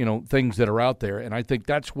these things that are out there, and I think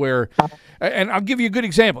that's where. And I'll give you a good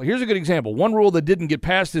example. Here's a good example. One rule that didn't get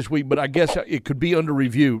passed this week, but I guess it could be under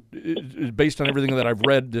review based on everything that I've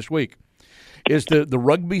read this week. Is the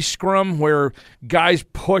rugby scrum where guys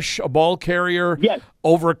push a ball carrier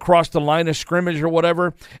over across the line of scrimmage or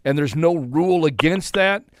whatever, and there's no rule against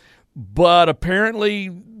that, but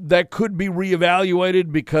apparently that could be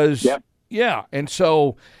reevaluated because, and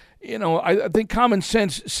so, I think common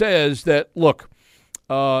sense says that, look,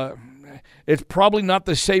 it's probably not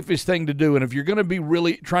the safest thing to do. And if you're going to be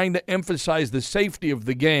really trying to emphasize the safety of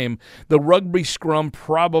the game, the rugby scrum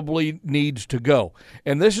probably needs to go.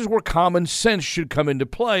 And this is where common sense should come into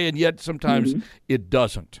play, and yet sometimes it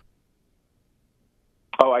doesn't.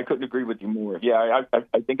 Oh, I couldn't agree with you more. Yeah,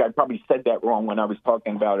 I think I probably said that wrong when I was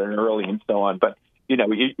talking about it early and so on. But,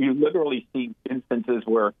 you literally see instances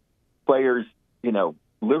where players,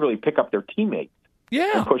 literally pick up their teammates.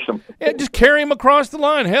 Yeah. And push them. Yeah, just carry him across the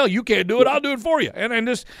line. Hell, you can't do it. I'll do it for you. And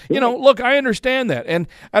just, look, I understand that. And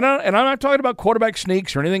I'm not talking about quarterback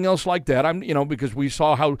sneaks or anything else like that. I'm, because we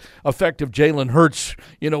saw how effective Jalen Hurts,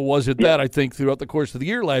 was at that, I think, throughout the course of the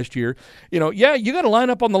year last year. You got to line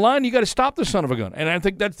up on the line. You got to stop the son of a gun. And I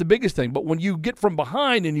think that's the biggest thing. But when you get from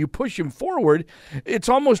behind and you push him forward, it's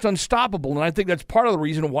almost unstoppable. And I think that's part of the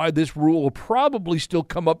reason why this rule will probably still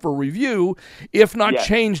come up for review, if not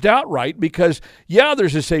changed outright, because,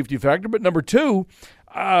 there's a safety factor, but number two,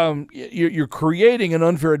 you're creating an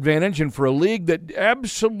unfair advantage, and for a league that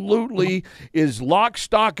absolutely is lock,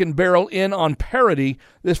 stock, and barrel in on parity,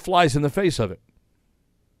 this flies in the face of it.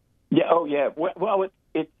 Yeah. Oh, yeah. Well,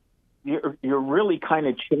 you're really kind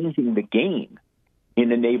of changing the game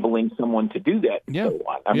in enabling someone to do that. Yeah. So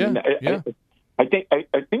on. I think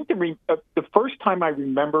the first time I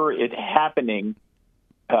remember it happening.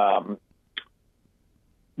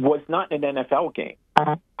 was not an NFL game.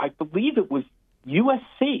 I believe it was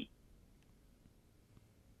USC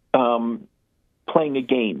playing a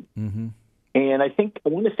game. Mm-hmm. And I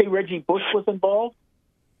want to say Reggie Bush was involved.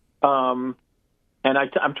 And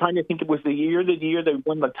I'm trying to think, it was the year they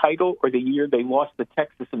won the title or the year they lost to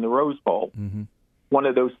Texas in the Rose Bowl. Mm-hmm. One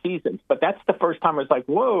of those seasons. But that's the first time I was like,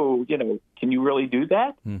 whoa, can you really do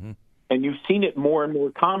that? Mm-hmm. And you've seen it more and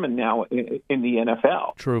more common now in the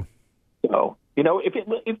NFL. True. So,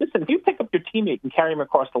 if you pick up your teammate and carry him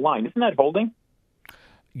across the line, isn't that holding?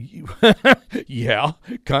 Yeah,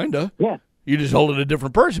 kind of. Yeah. You just hold it a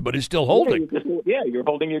different person, but it's still holding. You're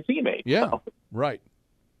holding your teammate. Yeah, so. Right.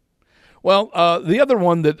 Well, the other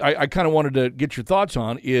one that I kind of wanted to get your thoughts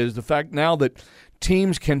on is the fact now that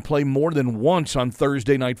teams can play more than once on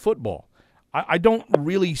Thursday Night Football. I don't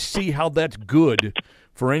really see how that's good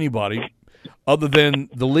for anybody other than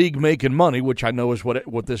the league making money, which I know is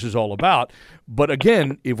what this is all about. But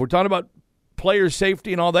again, if we're talking about player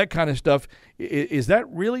safety and all that kind of stuff, is that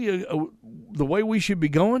really the way we should be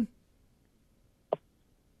going?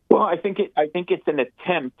 Well, I think it's an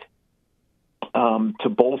attempt to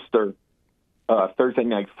bolster Thursday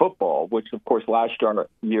Night Football, which, of course, last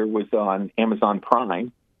year was on Amazon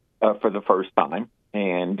Prime for the first time.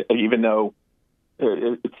 And even though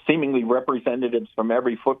it's seemingly representatives from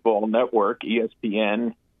every football network,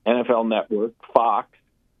 ESPN, NFL Network, Fox,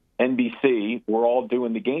 NBC, were all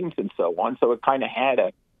doing the games and so on. So it kind of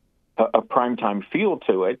had a primetime feel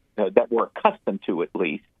to it that we're accustomed to, at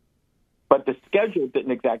least. But the schedule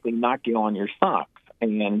didn't exactly knock you on your socks.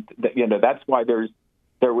 And, that's why there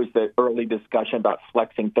was the early discussion about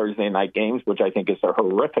flexing Thursday night games, which I think is a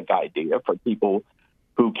horrific idea for people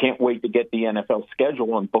who can't wait to get the NFL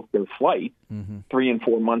schedule and book their flight 3 and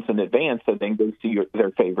 4 months in advance so they can go see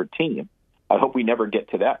their favorite team. I hope we never get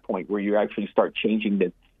to that point where you actually start changing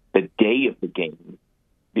the day of the game,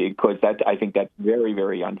 because I think that's very,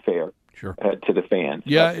 very unfair to the fans.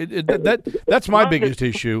 Yeah, that's my biggest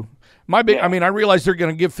issue. I mean, I realize they're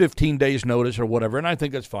going to give 15 days notice or whatever, and I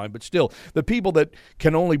think that's fine. But still, the people that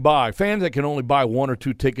can only buy, fans that can only buy 1 or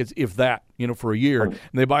 2 tickets, if that, for a year, and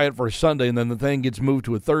they buy it for a Sunday, and then the thing gets moved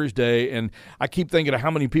to a Thursday, and I keep thinking of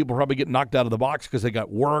how many people probably get knocked out of the box because they got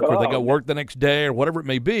work or they got work the next day or whatever it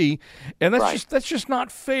may be, and that's just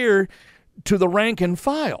not fair to the rank and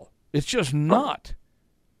file. It's just not.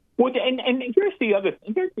 Well, and here's the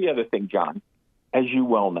other thing, John, as you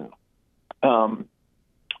well know.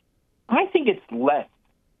 I think it's less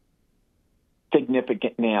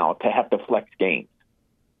significant now to have to flex games.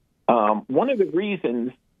 One of the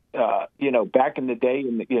reasons, back in the day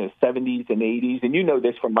in the 70s and 80s, and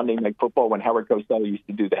this from Monday Night Football when Howard Cosell used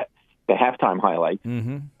to do the halftime highlights.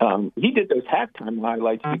 Mm-hmm. He did those halftime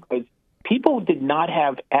highlights because people did not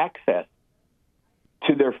have access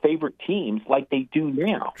to their favorite teams like they do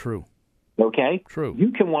now. True. Okay? True.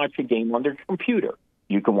 You can watch a game on their computer.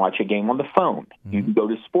 You can watch a game on the phone. Mm-hmm. You can go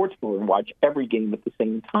to Sportsbook and watch every game at the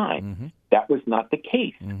same time. Mm-hmm. That was not the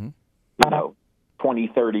case, 20,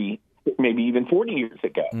 30, maybe even 40 years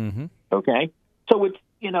ago. Mm-hmm. Okay? So it's,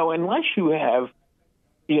 unless you have,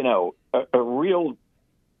 a real,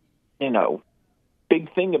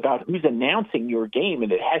 big thing about who's announcing your game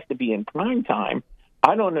and it has to be in prime time,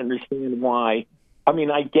 I don't understand why. I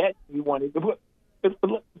mean, I get you want to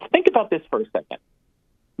think about this for a second.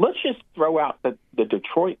 Let's just throw out the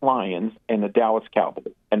Detroit Lions and the Dallas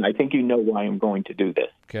Cowboys, and I think you know why I'm going to do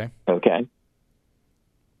this. Okay.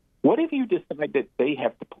 What if you decide that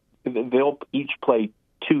they'll each play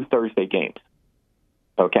 2 Thursday games?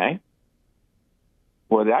 Okay.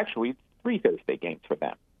 Well, actually, it's 3 Thursday games for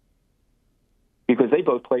them because they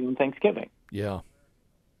both play on Thanksgiving. Yeah.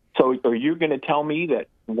 So are you going to tell me that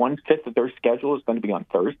 1/5 of their schedule is going to be on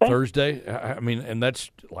Thursday? Thursday? I mean, and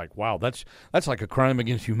that's like, wow, that's like a crime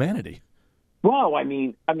against humanity. Well, I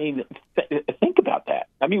mean, think about that.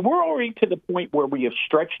 I mean, we're already to the point where we have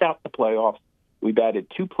stretched out the playoffs. We've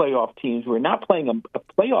added 2 playoff teams. We're not playing a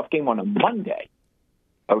playoff game on a Monday,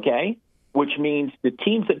 okay? Which means the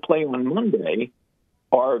teams that play on Monday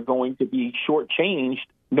are going to be shortchanged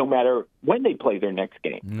no matter when they play their next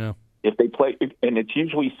game. No. If they play, and it's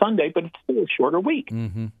usually Sunday, but it's still a shorter week.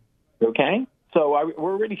 Mm-hmm. Okay? So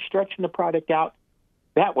we're already stretching the product out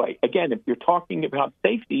that way. Again, if you're talking about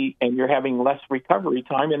safety and you're having less recovery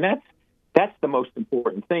time, and that's the most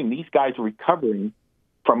important thing. These guys are recovering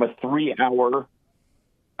from a 3-hour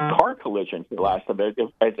car collision, for the last of it,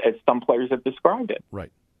 as some players have described it.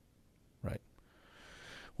 Right.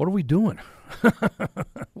 What are we doing?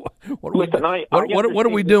 What are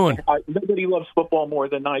we doing? Nobody loves football more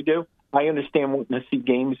than I do. I understand wanting to see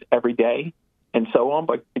games every day and so on,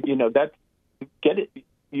 but that's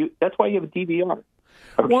why you have a DVR.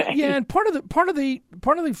 Okay? Well, yeah, and part of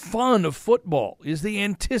the fun of football is the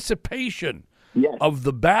anticipation of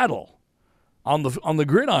the battle on the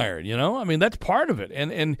gridiron. You know, I mean, that's part of it.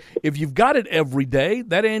 And if you've got it every day,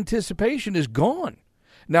 that anticipation is gone.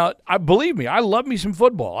 Now, believe me, I love me some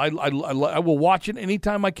football. I will watch it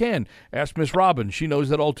anytime I can. Ask Miss Robin; she knows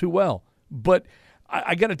that all too well. But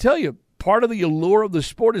I got to tell you, part of the allure of the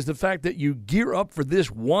sport is the fact that you gear up for this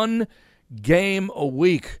one game a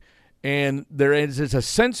week. And there is a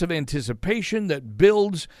sense of anticipation that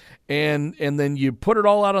builds, and then you put it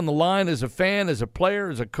all out on the line as a fan, as a player,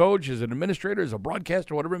 as a coach, as an administrator, as a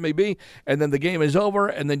broadcaster, whatever it may be, and then the game is over,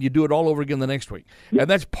 and then you do it all over again the next week. Yep. And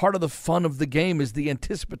that's part of the fun of the game is the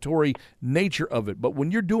anticipatory nature of it. But when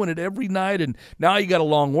you're doing it every night, and now you got a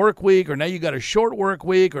long work week, or now you got a short work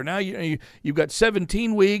week, or now you've got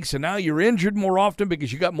 17 weeks, and now you're injured more often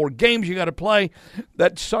because you got more games you got to play,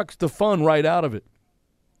 that sucks the fun right out of it.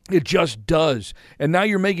 It just does. And now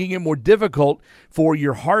you're making it more difficult for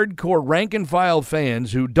your hardcore rank-and-file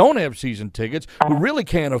fans who don't have season tickets, who really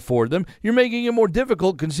can't afford them. You're making it more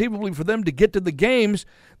difficult, conceivably, for them to get to the games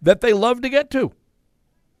that they love to get to.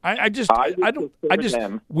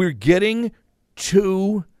 We're getting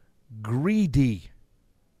too greedy.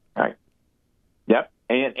 Right. Yep.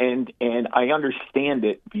 And I understand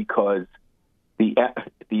it because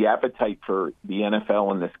the appetite for the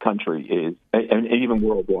NFL in this country is, and even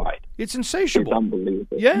worldwide, it's insatiable. It's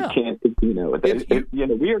unbelievable. Yeah, you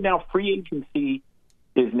can't. We are now, free agency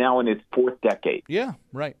is now in its fourth decade. Yeah,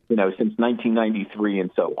 right. Since 1993 and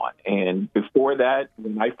so on. And before that,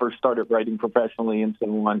 when I first started writing professionally and so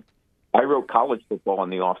on, I wrote college football in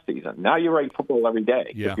the off season. Now you write football every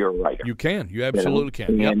day if you're a writer. You can. You absolutely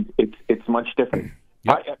can. And it's much different.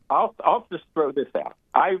 Yep. I'll just throw this out.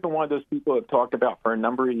 I've been one of those people who have talked about for a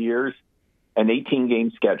number of years an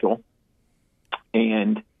 18-game schedule,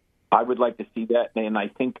 and I would like to see that, and I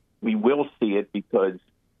think we will see it because,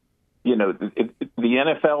 the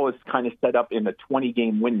NFL is kind of set up in a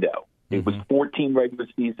 20-game window. Mm-hmm. It was 14 regular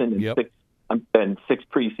season and then 6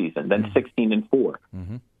 preseason, then 16 and 4.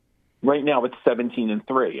 Mm-hmm. Right now it's 17 and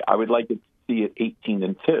 3. I would like to see it 18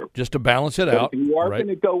 and 2. Just to balance it out. If you are going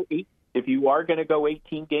to go If you are going to go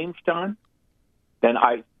 18 games, John, then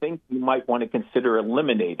I think you might want to consider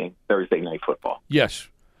eliminating Thursday night football. Yes.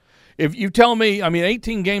 If you tell me,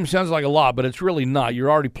 18 games sounds like a lot, but it's really not. You're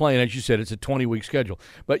already playing, as you said, it's a 20-week schedule.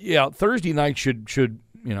 But, yeah, Thursday night should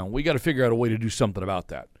we got to figure out a way to do something about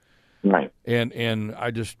that. Right. And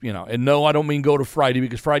I just, and no, I don't mean go to Friday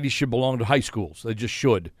because Friday should belong to high schools. They just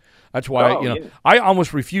should. That's why, I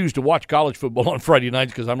almost refuse to watch college football on Friday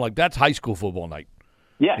nights because I'm like, that's high school football night.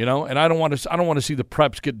 Yeah. And I don't want to see the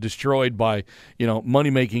preps get destroyed by,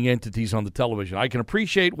 money-making entities on the television. I can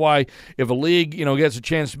appreciate why if a league, gets a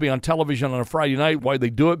chance to be on television on a Friday night, why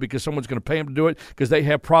they do it, because someone's going to pay them to do it, because they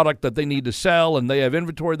have product that they need to sell and they have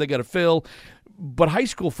inventory they got to fill. But high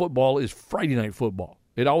school football is Friday night football.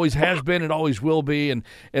 It always has been, it always will be, and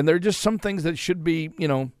there are just some things that should be,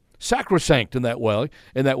 sacrosanct in that way,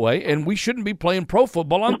 and we shouldn't be playing pro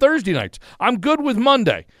football on Thursday nights. I'm good with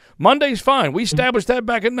Monday. Monday's fine. We established that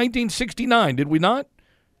back in 1969, did we not?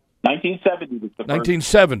 1970 was the first.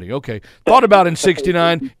 1970, okay. Thought about in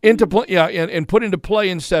 69, and put into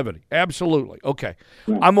play in 70. Absolutely, okay.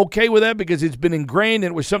 I'm okay with that because it's been ingrained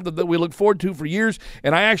and it was something that we look forward to for years,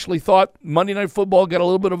 and I actually thought Monday Night Football got a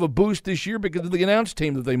little bit of a boost this year because of the announced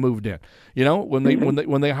team that they moved in,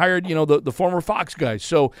 when they hired, the former Fox guys.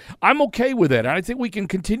 So I'm okay with that, and I think we can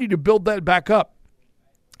continue to build that back up.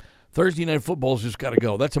 Thursday night football's just got to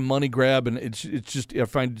go. That's a money grab, and it's just I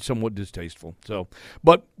find it somewhat distasteful. So,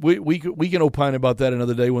 but we can opine about that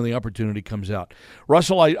another day when the opportunity comes out.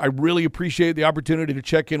 Russell, I really appreciate the opportunity to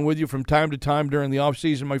check in with you from time to time during the off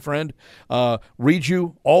season, my friend. Read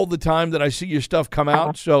you all the time that I see your stuff come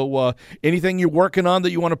out. So, anything you're working on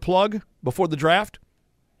that you want to plug before the draft?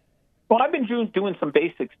 Well, I've been doing some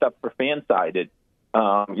basic stuff for Fansided.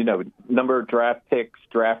 Number of draft picks,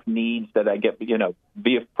 draft needs that I get,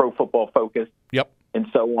 via Pro Football Focus. Yep. And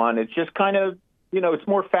so on. It's just kind of, it's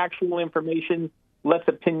more factual information, less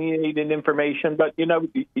opinionated information. But, you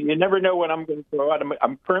never know what I'm going to throw out.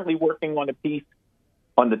 I'm currently working on a piece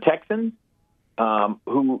on the Texans,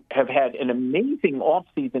 who have had an amazing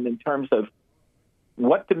offseason in terms of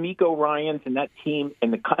what D'Amico Ryans and that team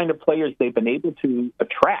and the kind of players they've been able to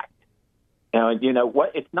attract.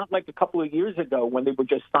 It's not like a couple of years ago when they were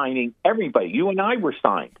just signing everybody. You and I were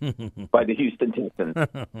signed by the Houston Texans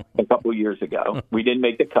a couple of years ago. We didn't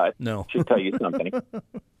make the cut. No. Should tell you something.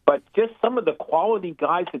 But just some of the quality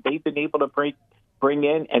guys that they've been able to bring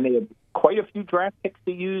in, and they have quite a few draft picks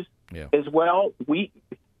to use as well.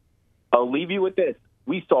 I'll leave you with this.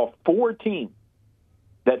 We saw 4 teams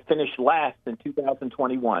that finish last in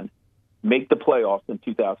 2021 make the playoffs in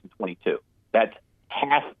 2022. That's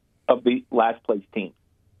half of the last place teams.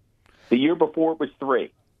 The year before it was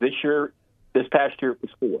 3. This past year it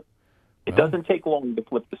was 4. It doesn't take long to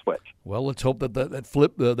flip the switch. Well, let's hope that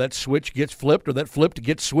that switch gets flipped, or that flipped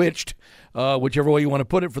gets switched, whichever way you want to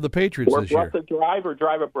put it for the Patriots this year. Or drive or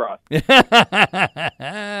drive abroad.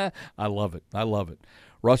 I love it. I love it.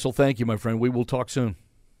 Russell, thank you, my friend. We will talk soon.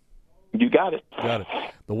 You got it. Got it.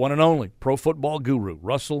 The one and only pro football guru,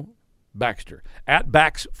 Russell Baxter, at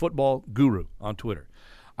Bax Football Guru on Twitter.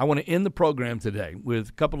 I want to end the program today with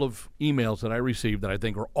a couple of emails that I received that I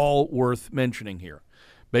think are all worth mentioning here,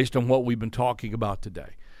 based on what we've been talking about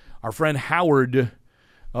today. Our friend Howard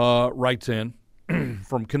writes in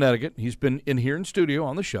from Connecticut. He's been in here in studio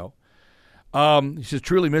on the show. He says,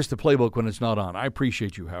 truly miss the playbook when it's not on. I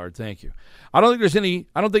appreciate you, Howard. Thank you. I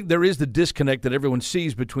don't think there is the disconnect that everyone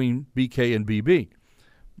sees between BK and BB,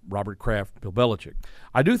 Robert Kraft, Bill Belichick.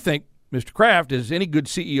 I do think Mr. Kraft, as any good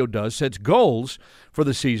CEO does, sets goals for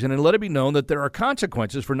the season and let it be known that there are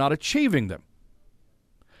consequences for not achieving them.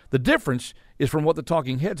 The difference is from what the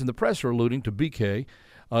talking heads in the press are alluding to. BK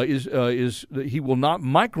is he will not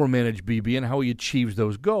micromanage BB and how he achieves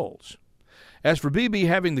those goals. As for BB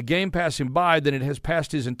having the game pass him by, then it has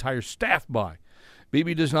passed his entire staff by.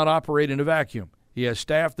 BB does not operate in a vacuum. He has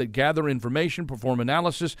staff that gather information, perform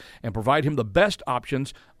analysis, and provide him the best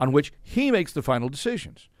options on which he makes the final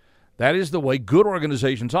decisions. That is the way good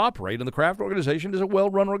organizations operate, and the Kraft organization is a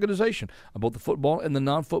well-run organization on both the football and the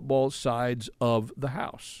non-football sides of the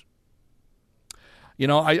house. You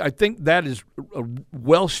know, I think that is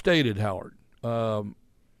well stated, Howard.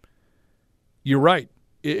 You're right.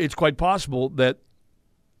 It's quite possible that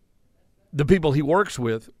the people he works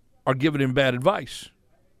with are giving him bad advice.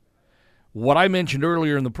 What I mentioned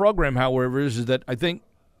earlier in the program, however, is that I think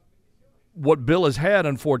what Bill has had,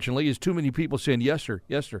 unfortunately, is too many people saying, yes, sir,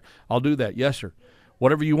 I'll do that, yes, sir,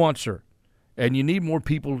 whatever you want, sir. And you need more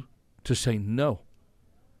people to say no.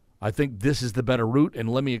 I think this is the better route, and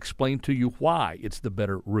let me explain to you why it's the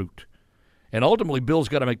better route. And ultimately, Bill's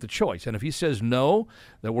got to make the choice. And if he says no,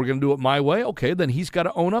 that we're going to do it my way, okay, then he's got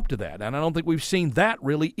to own up to that. And I don't think we've seen that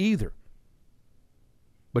really either.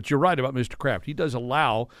 But you're right about Mr. Kraft. He does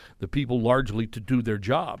allow the people largely to do their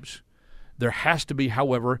jobs. There has to be,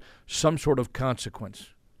 however, some sort of consequence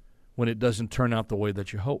when it doesn't turn out the way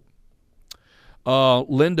that you hope.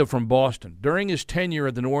 Linda from Boston. During his tenure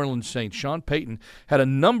at the New Orleans Saints, Sean Payton had a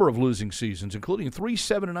number of losing seasons, including 3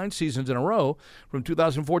 7-9 seasons in a row from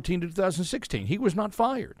 2014 to 2016. He was not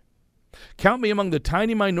fired. Count me among the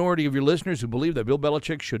tiny minority of your listeners who believe that Bill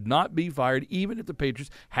Belichick should not be fired, even if the Patriots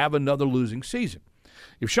have another losing season.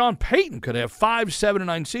 If Sean Payton could have 5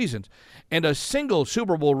 7-9 seasons and a single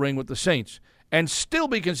Super Bowl ring with the Saints and still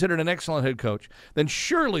be considered an excellent head coach, then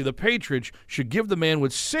surely the Patriots should give the man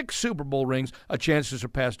with 6 Super Bowl rings a chance to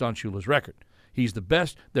surpass Don Shula's record. He's the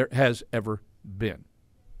best there has ever been.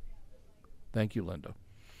 Thank you, Linda.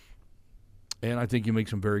 And I think you make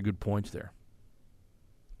some very good points there.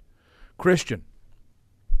 Christian,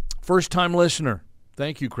 first-time listener.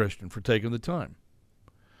 Thank you, Christian, for taking the time.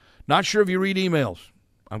 Not sure if you read emails.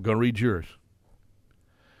 I'm going to read yours.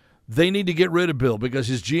 They need to get rid of Bill because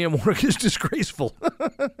his GM work is disgraceful.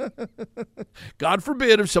 God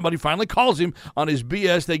forbid if somebody finally calls him on his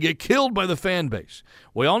BS, they get killed by the fan base.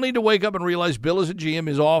 We all need to wake up and realize Bill as a GM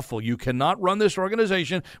is awful. You cannot run this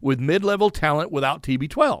organization with mid-level talent without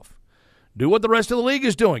TB12. Do what the rest of the league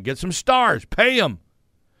is doing. Get some stars. Pay them.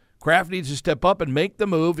 Kraft needs to step up and make the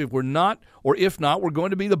move. If not, we're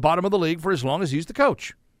going to be the bottom of the league for as long as he's the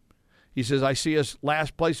coach. He says, I see us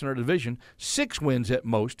last place in our division, 6 wins at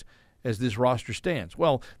most, as this roster stands.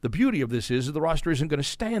 Well, the beauty of this is that the roster isn't going to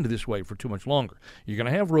stand this way for too much longer. You're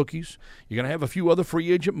going to have rookies. You're going to have a few other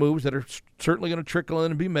free agent moves that are certainly going to trickle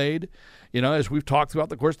in and be made. You know, as we've talked throughout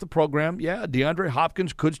the course of the program, yeah, DeAndre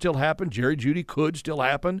Hopkins could still happen. Jerry Jeudy could still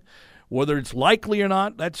happen. Whether it's likely or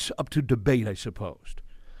not, that's up to debate, I suppose.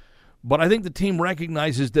 But I think the team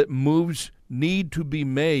recognizes that moves need to be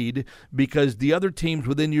made because the other teams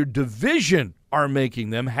within your division are making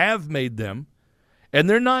them, have made them, and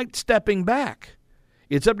they're not stepping back.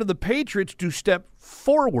 It's up to the Patriots to step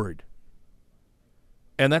forward.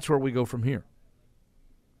 And that's where we go from here.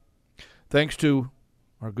 Thanks to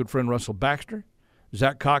our good friend Russell Baxter,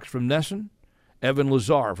 Zach Cox from Nesson, Evan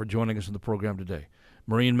Lazar for joining us in the program today.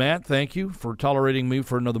 Marie and Matt, thank you for tolerating me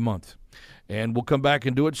for another month. And we'll come back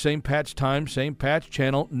and do it same patch time, same patch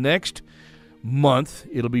channel next month.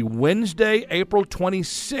 It'll be Wednesday, April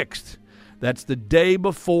 26th. That's the day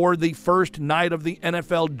before the first night of the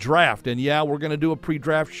NFL draft. And, yeah, we're going to do a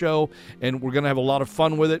pre-draft show, and we're going to have a lot of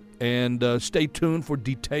fun with it. And stay tuned for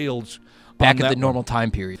details. Back at the normal time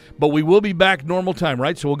period. But we will be back normal time,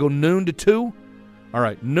 right? So we'll go noon to 2. All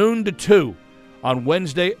right, noon to 2 on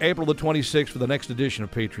Wednesday, April the 26th for the next edition of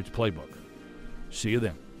Patriots Playbook. See you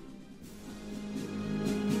then.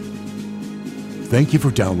 Thank you for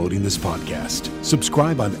downloading this podcast.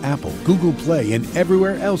 Subscribe on Apple, Google Play, and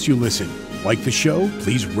everywhere else you listen. Like the show?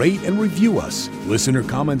 Please rate and review us. Listener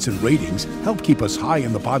comments and ratings help keep us high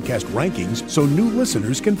in the podcast rankings so new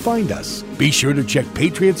listeners can find us. Be sure to check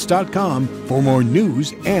Patriots.com for more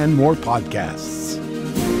news and more podcasts.